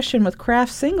the obsession with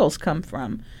craft singles come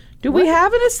from? Do we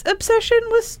have an obsession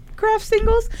with craft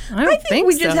singles? I think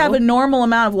we just so. have a normal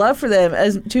amount of love for them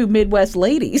as two Midwest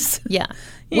ladies. Yeah.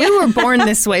 We were born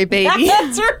this way, baby.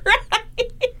 That's right.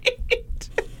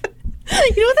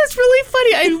 You know what? That's really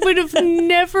funny. I would have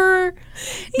never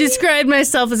described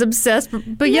myself as obsessed,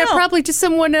 but yeah, No. probably to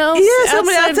someone else. Yeah,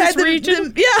 somebody outside outside this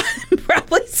region. yeah,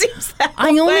 probably seems that I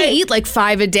only way. eat like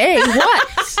 5 a day.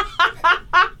 What?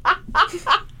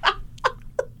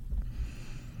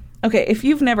 Okay, if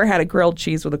you've never had a grilled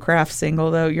cheese with a craft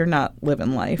single, though, you're not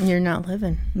living life. You're not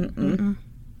living. Mm-mm.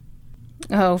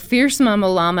 Oh, Fierce Mama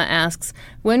Llama asks,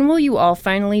 when will you all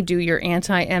finally do your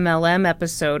anti-MLM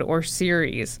episode or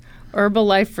series?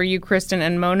 Herbalife for you, Kristen,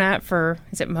 and Monat for,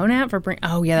 is it Monat for bring?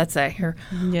 Oh, yeah, that's that here.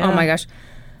 Yeah. Oh, my gosh.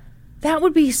 That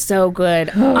would be so good.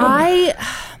 I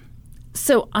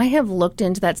have looked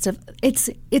into that stuff.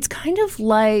 It's kind of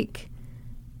like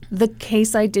the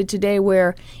case I did today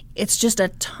where it's just a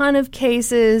ton of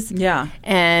cases. Yeah.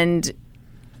 And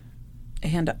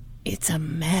And it's a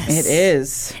mess. it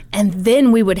is. And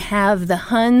then we would have the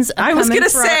Huns. I was going to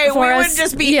say, we would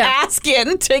just be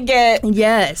asking to get...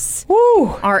 Yes. Woo.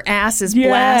 Our asses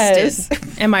Yes.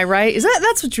 blasted. Am I right?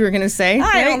 That's what you were going to say? I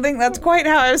right? don't think that's quite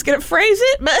how I was going to phrase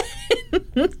it, but...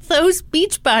 Those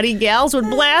Beachbody gals would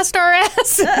blast our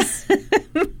asses.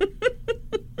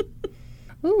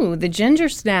 Ooh, the Ginger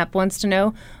Snap wants to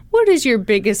know, what is your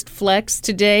biggest flex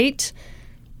to date?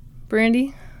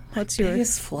 Brandy, what's yours?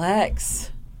 Biggest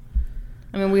flex.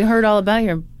 I mean, we heard all about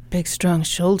your big, strong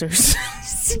shoulders.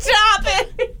 Stop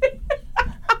it!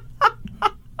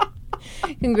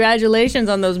 Congratulations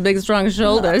on those big, strong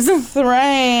shoulders. That's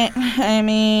right. I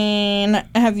mean,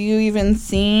 have you even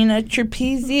seen a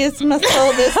trapezius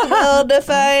muscle this well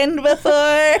defined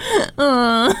before?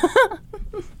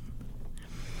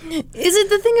 Is it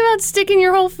the thing about sticking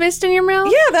your whole fist in your mouth?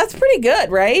 Yeah, that's pretty good,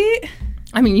 right?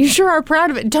 I mean, you sure are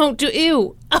proud of it. Don't do,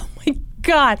 ew. Oh my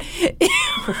God. Ew.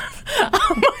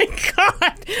 Oh my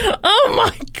God. Oh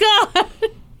my God.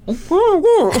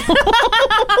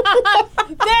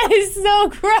 That is so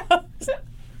gross.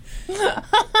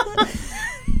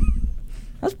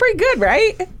 That's pretty good,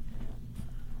 right?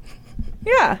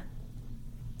 Yeah.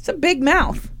 It's a big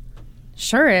mouth.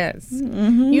 Sure is.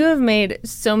 Mm-hmm. You have made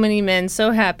so many men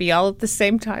so happy all at the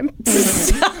same time.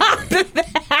 Stop that.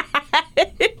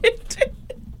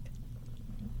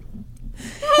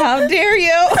 How dare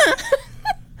you?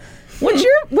 What's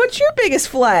your biggest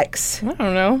flex? I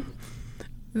don't know.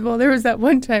 Well, there was that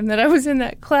one time that I was in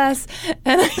that class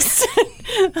and I said,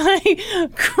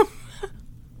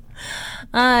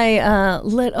 I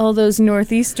let all those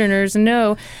Northeasterners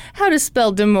know how to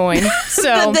spell Des Moines.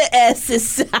 So The S is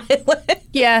silent.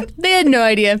 yeah, they had no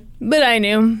idea, but I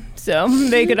knew. So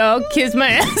they could all kiss my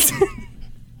ass.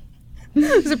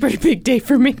 It was a pretty big day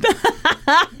for me.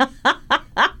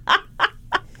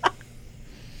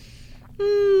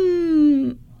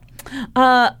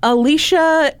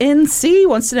 Alicia NC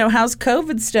wants to know, how's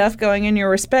COVID stuff going in your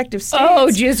respective states?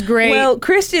 Oh, just great. Well,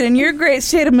 Kristen, in your great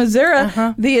state of Missouri,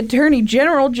 the Attorney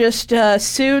General just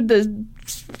sued the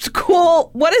school,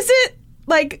 what is it?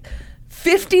 Like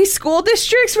 50 school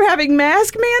districts for having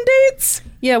mask mandates?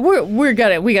 Yeah, we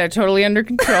got it totally under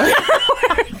control.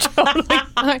 We're totally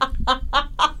fine.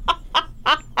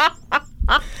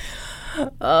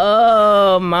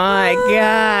 Oh my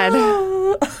God.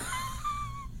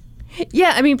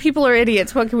 Yeah, I mean, people are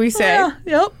idiots. What can we say? Yeah,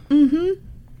 yep. Mm-hmm.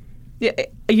 Yeah,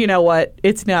 you know what?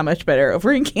 It's not much better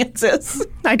over in Kansas.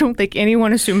 I don't think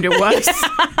anyone assumed it was.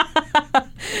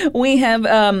 We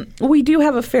do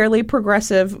have a fairly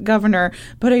progressive governor,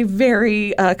 but a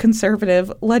very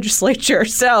conservative legislature.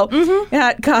 So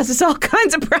that causes all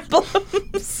kinds of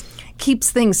problems. Keeps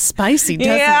things spicy,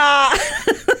 doesn't it?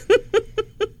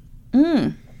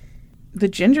 Yeah. The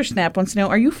Ginger Snap wants to know,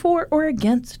 are you for or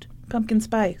against pumpkin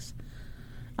spice?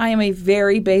 I am a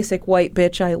very basic white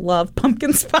bitch. I love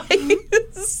pumpkin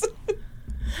spice.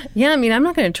 Yeah, I mean, I'm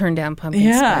not going to turn down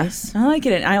pumpkin spice. I like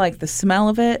it. I like the smell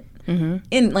of it.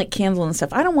 In like candles and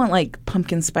stuff. I don't want like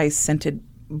pumpkin spice scented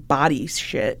body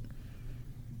shit.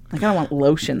 Like I don't want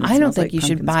lotion that I don't smells think like you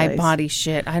should pumpkin buy spice. body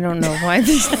shit. I don't know why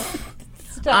this.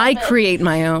 I create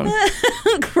my own.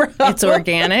 Gross. It's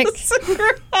organic.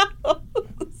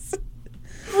 Gross.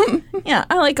 Yeah,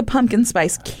 I like a pumpkin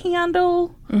spice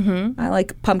candle. I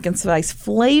like pumpkin spice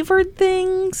flavored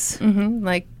things.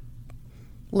 Like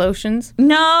lotions.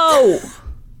 No,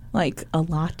 like a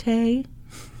latte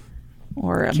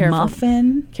or a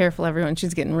muffin. Careful, everyone.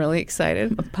 She's getting really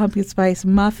excited. A pumpkin spice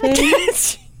muffin.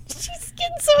 She's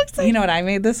getting so excited. You know what I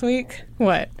made this week?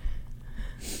 What?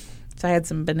 So I had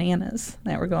some bananas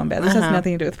that were going bad. This has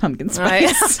nothing to do with pumpkin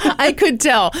spice. I could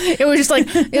tell. It was just like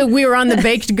we were on the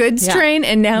baked goods train,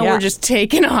 and now we're just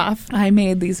taking off. I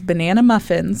made these banana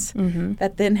muffins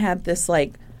that then had this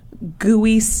like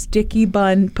gooey, sticky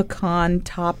bun pecan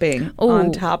topping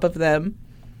on top of them.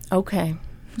 Okay.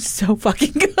 So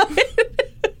fucking good.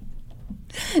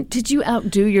 Did you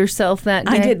outdo yourself that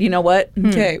day? I did. You know what?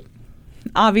 Okay.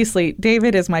 Obviously,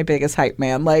 David is my biggest hype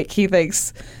man. Like, he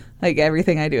thinks like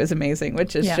everything I do is amazing,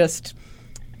 which is just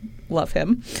love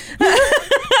him.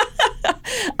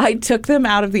 I took them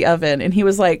out of the oven and he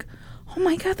was like, oh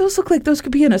my God, those look like those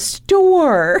could be in a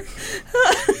store.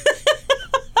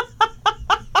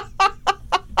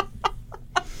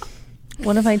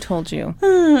 What have I told you?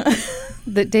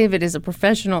 That David is a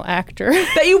professional actor.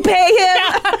 That you pay him?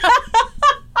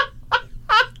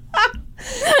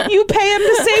 You pay him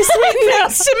to say sweet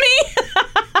things to me?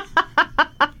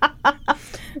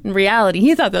 In reality,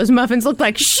 he thought those muffins looked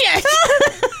like shit.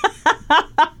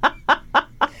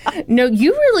 No,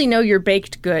 you really know your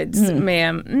baked goods,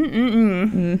 ma'am.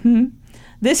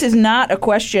 This is not a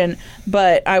question,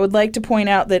 but I would like to point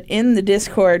out that in the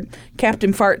Discord,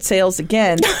 Captain Fart Sales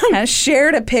again has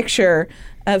shared a picture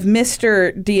of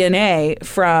Mr. DNA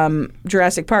from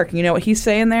Jurassic Park. You know what he's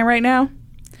saying there right now?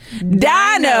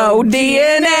 Dino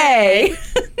DNA.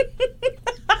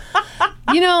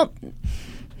 You know,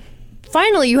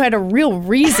 finally you had a real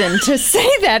reason to say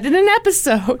that in an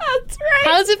episode. That's right.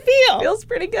 How does it feel? Feels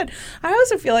pretty good. I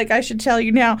also feel like I should tell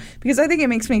you now because I think it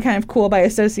makes me kind of cool by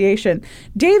association.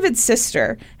 David's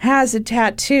sister has a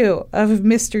tattoo of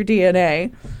Mr.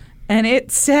 DNA, and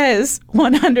it says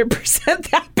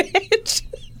 100% that bitch.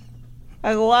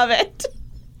 I love it.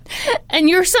 And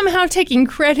you're somehow taking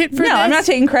credit for this? No, I'm not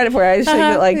taking credit for it. I just think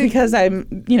that, like, because I'm,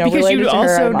 Because related you to her,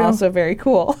 also I'm know- also very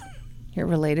cool. You're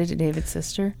related to David's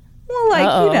sister? Well,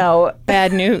 like,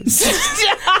 Bad news.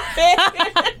 Stop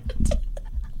it.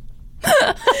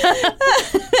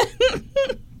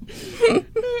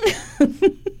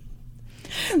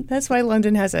 That's why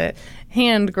London has a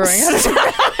hand growing out of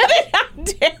her. How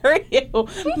dare you?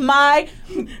 My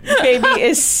baby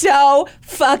is so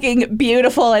fucking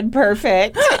beautiful and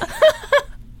perfect.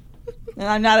 And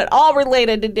I'm not at all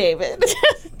related to David.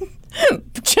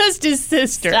 Just his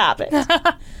sister. Stop it.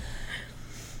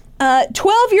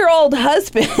 12-year-old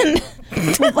husband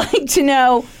would like to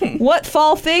know, what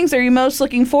fall things are you most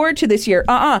looking forward to this year?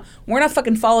 We're not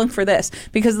fucking falling for this.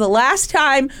 Because the last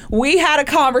time we had a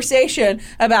conversation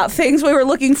about things we were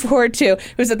looking forward to,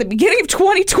 it was at the beginning of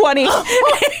 2020.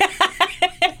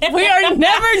 We are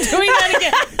never doing that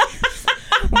again.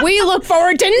 we look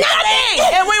forward to nothing.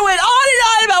 And we went on and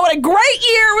on about what a great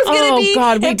year was going to be.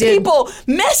 God, we and did. People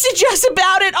message us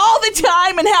about it all the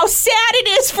time and how sad it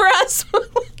is for us.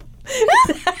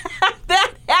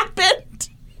 That happened.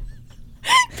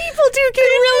 People do get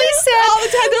really sad all the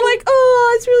time. They're like,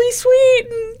 "Oh, it's really sweet,"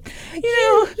 and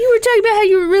you were talking about how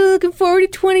you were really looking forward to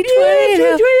 2020.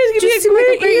 Yeah, 2020 is going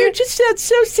to be a great year. year. Just that's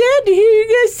so sad to hear you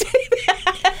guys say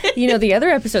that. You know, the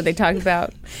other episode they talked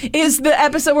about is the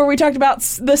episode where we talked about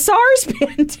the SARS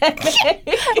pandemic.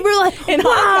 We're like, in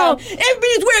Hong Kong,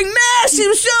 everybody's wearing masks. It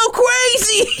was so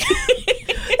crazy.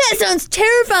 That sounds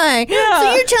terrifying. Yeah.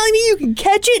 So you're telling me you can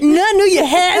catch it and not know you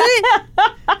had it?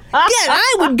 God,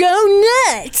 I would go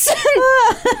nuts.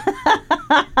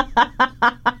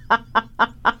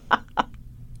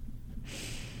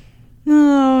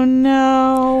 Oh,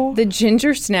 no. The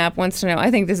Ginger Snap wants to know,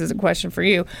 I think this is a question for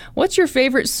you. What's your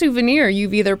favorite souvenir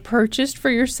you've either purchased for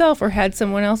yourself or had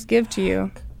someone else give to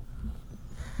you?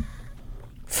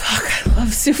 Fuck, I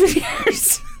love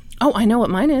souvenirs. Oh, I know what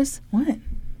mine is. What?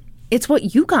 It's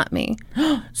what you got me.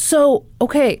 So,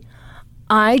 okay,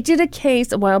 I did a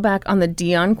case a while back on the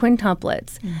Dion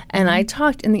quintuplets, and I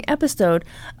talked in the episode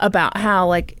about how,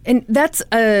 like, and that's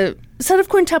a set of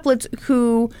quintuplets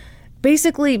who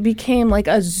basically became like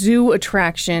a zoo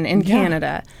attraction in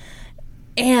Canada.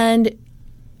 And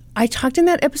I talked in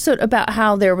that episode about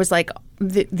how there was like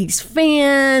these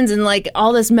fans and like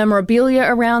all this memorabilia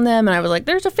around them. And I was like,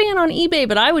 there's a fan on eBay,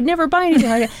 but I would never buy anything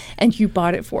like that. And you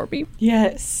bought it for me.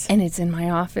 Yes. And it's in my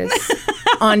office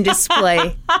on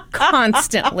display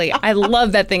constantly. I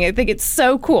love that thing. I think it's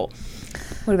so cool.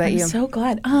 What about you? I'm so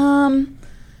glad.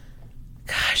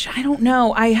 Gosh, I don't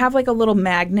know. I have like a little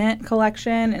magnet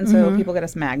collection, and so people get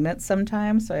us magnets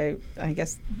sometimes. So I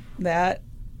guess that,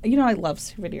 you know, I love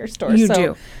souvenir stores. You so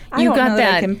do. I You don't got know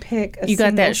that. I can pick a You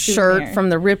got that single shirt souvenir. from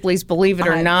the Ripley's Believe It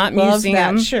or I Not love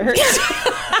museum. That shirt.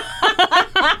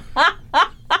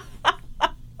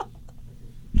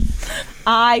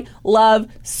 I love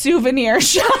souvenir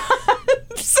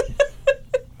shops.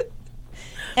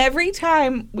 Every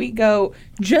time we go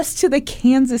just to the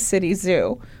Kansas City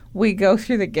Zoo, we go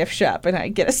through the gift shop and I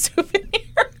get a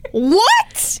souvenir.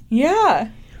 What? Yeah.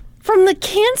 From the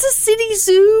Kansas City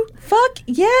Zoo? Fuck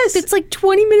yes. It's like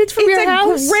 20 minutes from your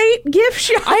house. It's a great gift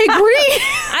shop. I agree.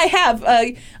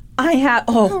 I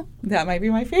have, that might be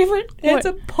my favorite. What? It's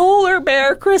a polar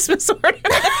bear Christmas ornament.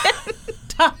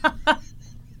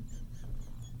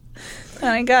 And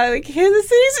I got it at the Kansas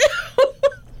City Zoo.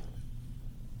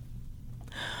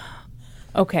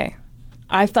 Okay.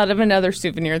 I've thought of another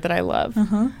souvenir that I love.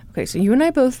 Okay, so you and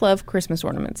I both love Christmas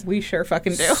ornaments. We sure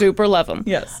fucking do. Super love them.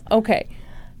 Yes. Okay.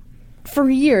 For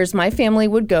years, my family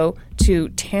would go to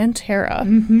Tantera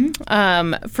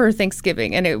for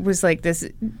Thanksgiving, and it was like this.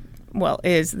 Well,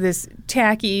 is this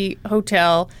tacky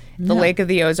hotel, the Lake of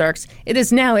the Ozarks. It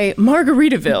is now a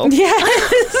Margaritaville.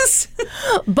 Yes.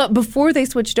 But before they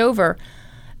switched over,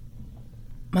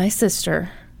 my sister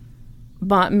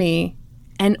bought me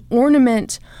an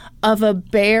ornament of a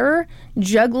bear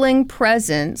juggling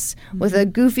presents with a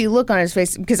goofy look on his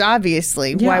face, because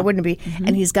obviously, why wouldn't it be?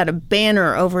 And he's got a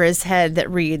banner over his head that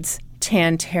reads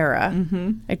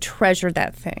Tantera. I treasure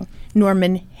that thing.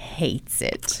 Norman hates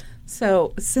it.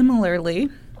 So similarly,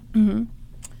 you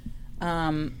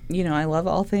know, I love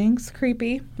all things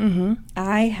creepy.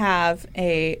 I have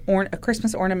a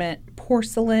Christmas ornament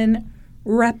porcelain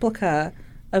replica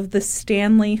of the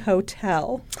Stanley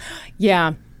Hotel.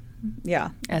 Yeah. Yeah,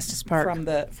 Estes Park.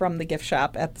 from the gift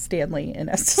shop at the Stanley in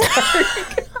Estes Park.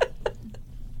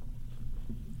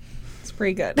 It's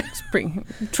pretty good. It's pretty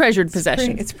treasured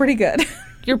possession. It's pretty good.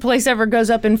 Your place ever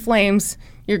goes up in flames,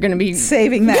 you're going to be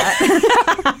Saving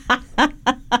that.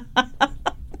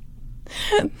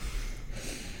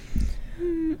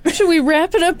 Should we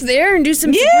wrap it up there and do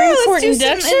some Supreme Court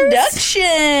inductions?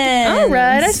 All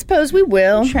right, I suppose we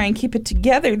will. Try and keep it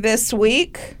together this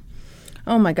week.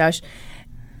 Oh my gosh.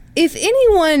 If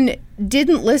anyone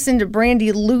didn't listen to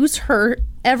Brandy lose her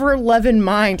ever-loving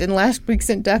mind in last week's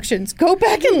inductions, go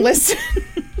back and listen.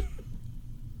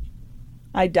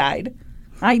 I died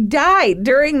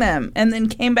during them and then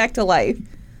came back to life.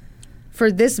 For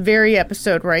this very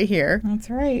episode right here. That's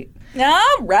right.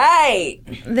 All right.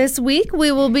 This week,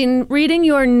 we will be reading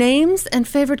your names and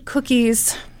favorite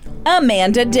cookies.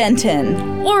 Amanda Denton.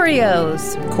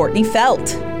 Oreos. Courtney Felt.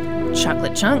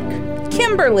 Chocolate Chunk.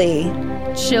 Kimberly.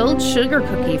 Chilled sugar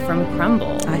cookie from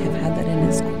Crumble. I have had that and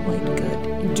it's quite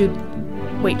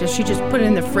good. Wait, does she just put it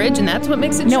in the fridge and that's what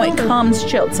makes it No, chilled? it comes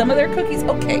chilled. Some of their cookies,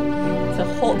 okay. Some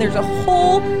There's a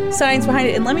whole science behind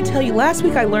it. And let me tell you, last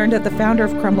week I learned that the founder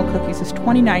of Crumble Cookies is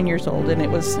 29 years old, and it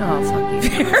was fuck you.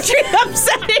 very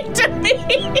upsetting to me.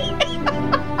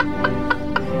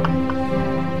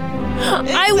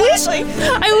 I wish I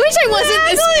wasn't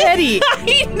this petty.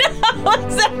 I know,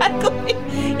 exactly.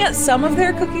 Yeah, some of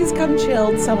their cookies come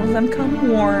chilled, some of them come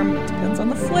warm. It depends on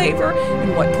the flavor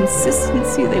and what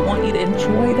consistency they want you to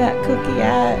enjoy that cookie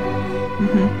at.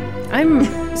 I'm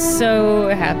so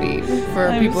happy for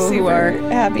people who are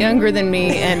younger than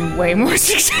me and way more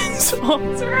successful.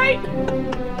 That's right.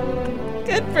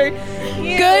 Good for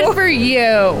you. Good for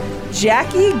you.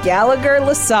 Jackie Gallagher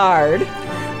Lassard.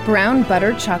 Brown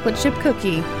butter chocolate chip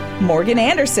cookie. Morgan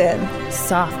Anderson.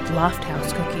 Soft Loft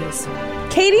House cookies.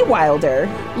 Katie Wilder.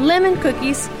 Lemon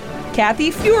cookies.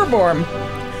 Kathy Feuerborn.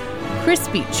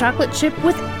 Crispy chocolate chip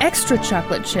with extra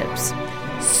chocolate chips.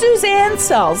 Suzanne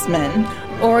Salzman.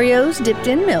 Oreos dipped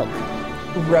in milk.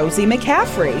 Rosie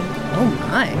McCaffrey. Oh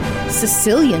my.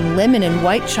 Sicilian lemon and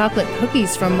white chocolate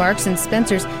cookies from Marks and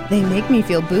Spencer's. They make me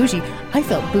feel bougie. I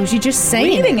felt bougie just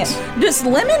saying Reading it. Does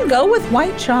lemon go with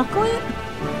white chocolate?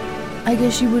 I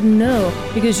guess you wouldn't know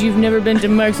because you've never been to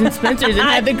Marks and Spencer's and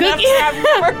had the cookie. I've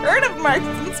never heard of Marks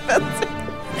and Spencer's.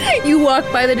 You walk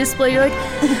by the display, you're like,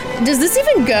 does this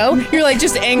even go? You're like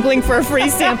just angling for a free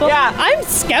sample. Yeah. I'm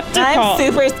skeptical. I'm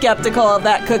super skeptical of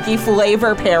that cookie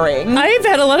flavor pairing. I've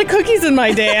had a lot of cookies in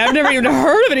my day. I've never even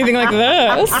heard of anything like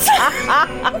this.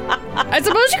 I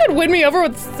suppose you could win me over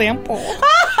with a sample.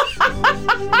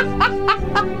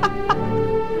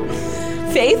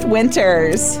 Faith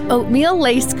Winters. Oatmeal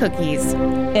lace cookies.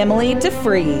 Emily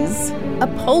DeFries. A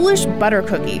Polish butter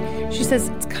cookie. She says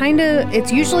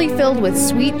it's usually filled with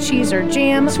sweet cheese or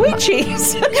jam. Sweet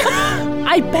cheese.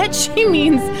 I bet she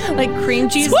means like cream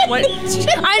cheese. Sweet cheese.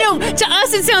 I know, to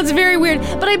us it sounds very weird,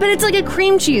 but I bet it's like a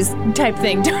cream cheese type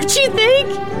thing, don't you think?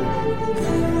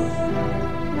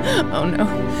 Oh no.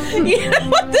 You know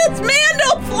what this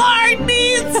Mandelflar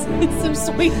needs? Some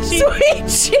sweet cheese.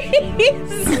 Sweet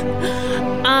cheese.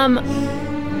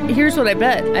 Here's what I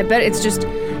bet. I bet it's just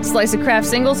slice of Kraft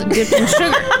Singles dipped in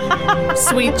sugar.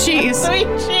 Sweet cheese. Sweet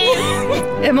cheese.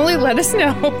 Emily, let us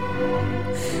know.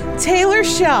 Taylor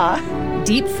Shaw.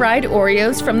 Deep fried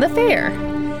Oreos from the fair.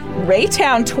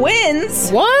 Raytown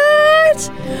Twins.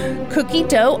 What? Cookie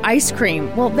dough ice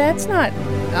cream. Well, that's not...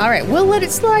 All right, we'll let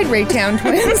it slide, Raytown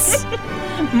Twins.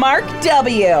 Mark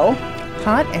W.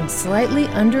 Hot and slightly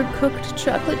undercooked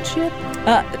chocolate chip.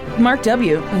 Mark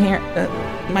W. Here,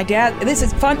 my dad. This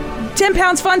is fun. 10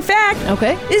 pounds fun fact.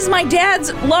 Okay. This is my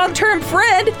dad's long-term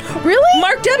friend. Really?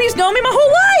 Mark W.'s known me my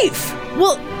whole life.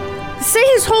 Well, say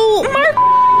his whole... Mark.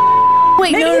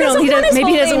 Wait, Maybe no.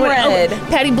 Maybe he doesn't want... read.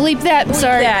 Patty, bleep that. I'm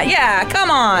sorry. Yeah, come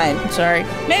on. Sorry.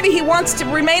 Maybe he wants to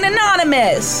remain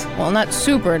anonymous. Well, not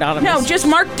super anonymous. No, just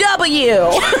Mark W.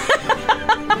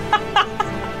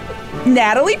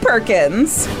 Natalie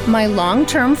Perkins. My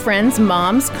long-term friend's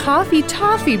mom's coffee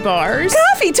toffee bars.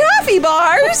 Coffee toffee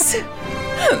bars.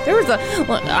 There was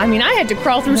I had to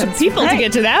crawl through some people to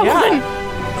get to that one.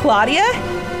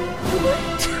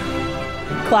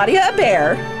 Claudia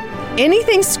Bear.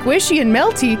 Anything squishy and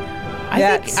melty.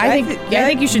 I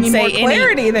think you should say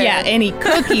any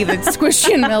cookie that's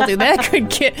squishy and melty.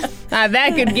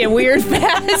 That could get weird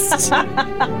fast.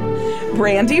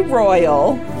 Brandy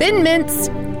Royal. Thin Mints.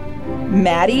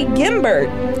 Maddie Gimbert.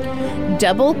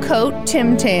 Double coat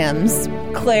Tim Tams.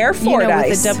 Claire Fordyce.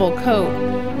 With a double coat,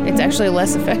 it's actually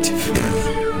less effective.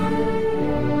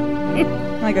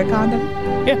 Like a condom?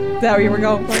 Yeah. Is that where you were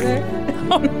going for there?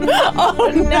 Oh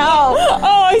no!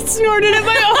 Oh, I snorted at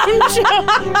my own joke.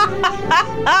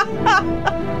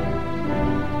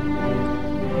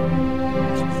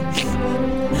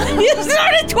 You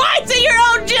snorted twice at your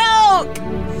own joke.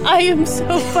 I am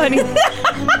so funny.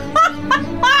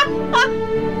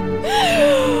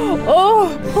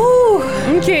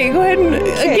 Okay, go ahead and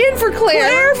again for Claire.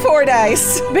 Claire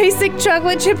Fordyce. Basic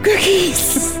chocolate chip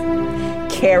cookies.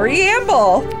 Carrie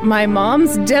Amble. My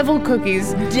mom's devil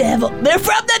cookies. Devil. They're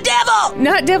from the devil.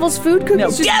 Not devil's food cookies.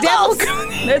 No, just devils. Devil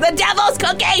cookies. They're the devil's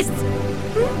cookies.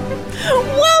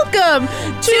 Welcome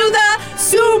to the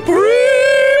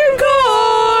Supreme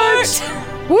Court.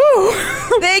 Woo.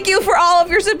 Thank you for all of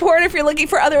your support. If you're looking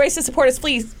for other ways to support us,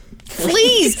 please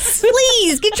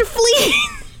get your fleas.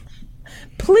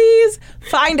 Please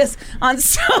find us on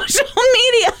social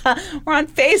media. We're on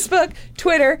Facebook,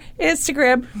 Twitter,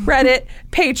 Instagram, Reddit,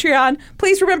 Patreon.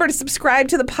 Please remember to subscribe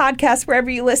to the podcast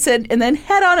wherever you listen, and then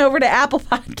head on over to Apple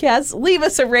Podcasts. Leave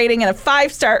us a rating and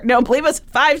leave us a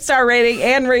 5-star rating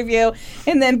and review,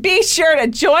 and then be sure to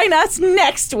join us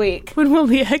next week when we'll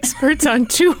be experts on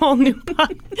two whole new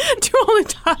topics.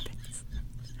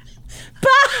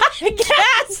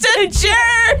 Podcast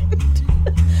adjourned.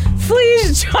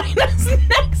 Please join us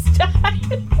next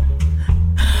time.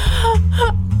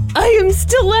 I am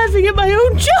still laughing at my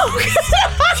own joke.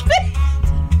 Stop it.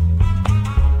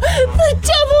 The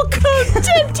double coat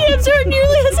Tim Tams aren't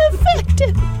nearly as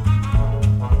effective.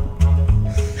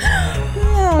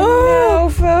 Oh, no,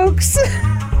 folks.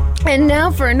 And now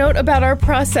for a note about our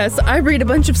process. I read a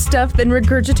bunch of stuff, then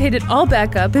regurgitate it all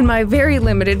back up in my very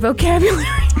limited vocabulary.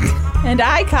 And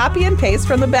I copy and paste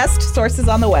from the best sources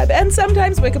on the web, and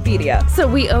sometimes Wikipedia. So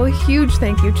we owe a huge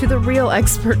thank you to the real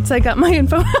experts. I got my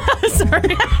info.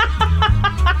 Sorry.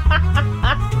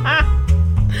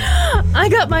 I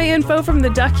got my info from the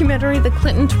documentary The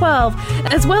Clinton 12,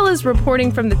 as well as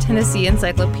reporting from the Tennessee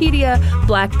Encyclopedia,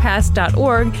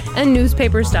 blackpast.org, and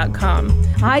newspapers.com.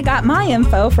 I got my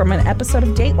info from an episode of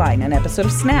Dateline, an episode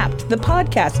of Snapped, the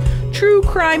podcast, True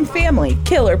Crime Family,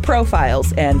 Killer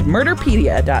Profiles, and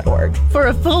murderpedia.org. For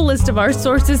a full list of our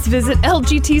sources, visit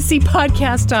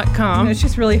lgtcpodcast.com. It's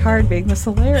just really hard being this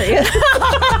hilarious.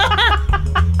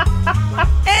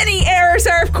 Any errors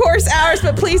are, of course, ours,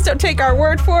 but please don't take our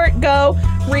word for it. Go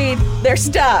read their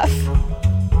stuff.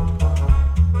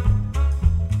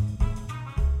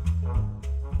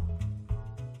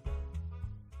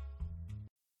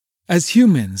 As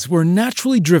humans, we're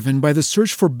naturally driven by the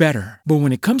search for better. But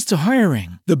when it comes to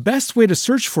hiring, the best way to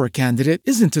search for a candidate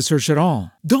isn't to search at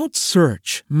all. Don't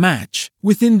search, match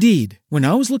with Indeed. When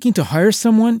I was looking to hire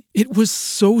someone, it was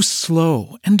so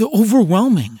slow and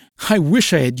overwhelming. I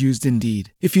wish I had used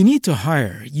Indeed. If you need to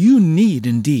hire, you need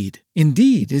Indeed.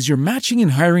 Indeed is your matching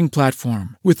and hiring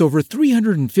platform with over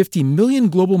 350 million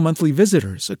global monthly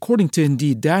visitors, according to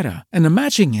Indeed data, and a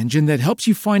matching engine that helps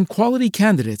you find quality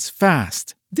candidates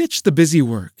fast. Ditch the busy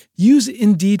work. Use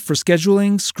Indeed for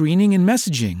scheduling, screening, and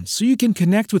messaging so you can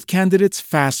connect with candidates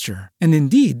faster. And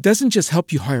Indeed doesn't just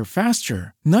help you hire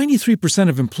faster. 93%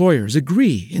 of employers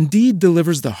agree Indeed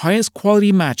delivers the highest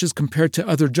quality matches compared to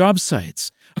other job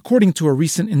sites, according to a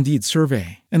recent Indeed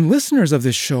survey. And listeners of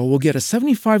this show will get a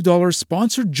 $75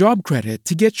 sponsored job credit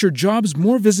to get your jobs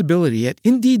more visibility at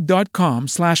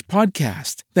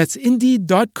Indeed.com/podcast. That's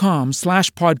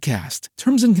Indeed.com/podcast.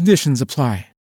 Terms and conditions apply.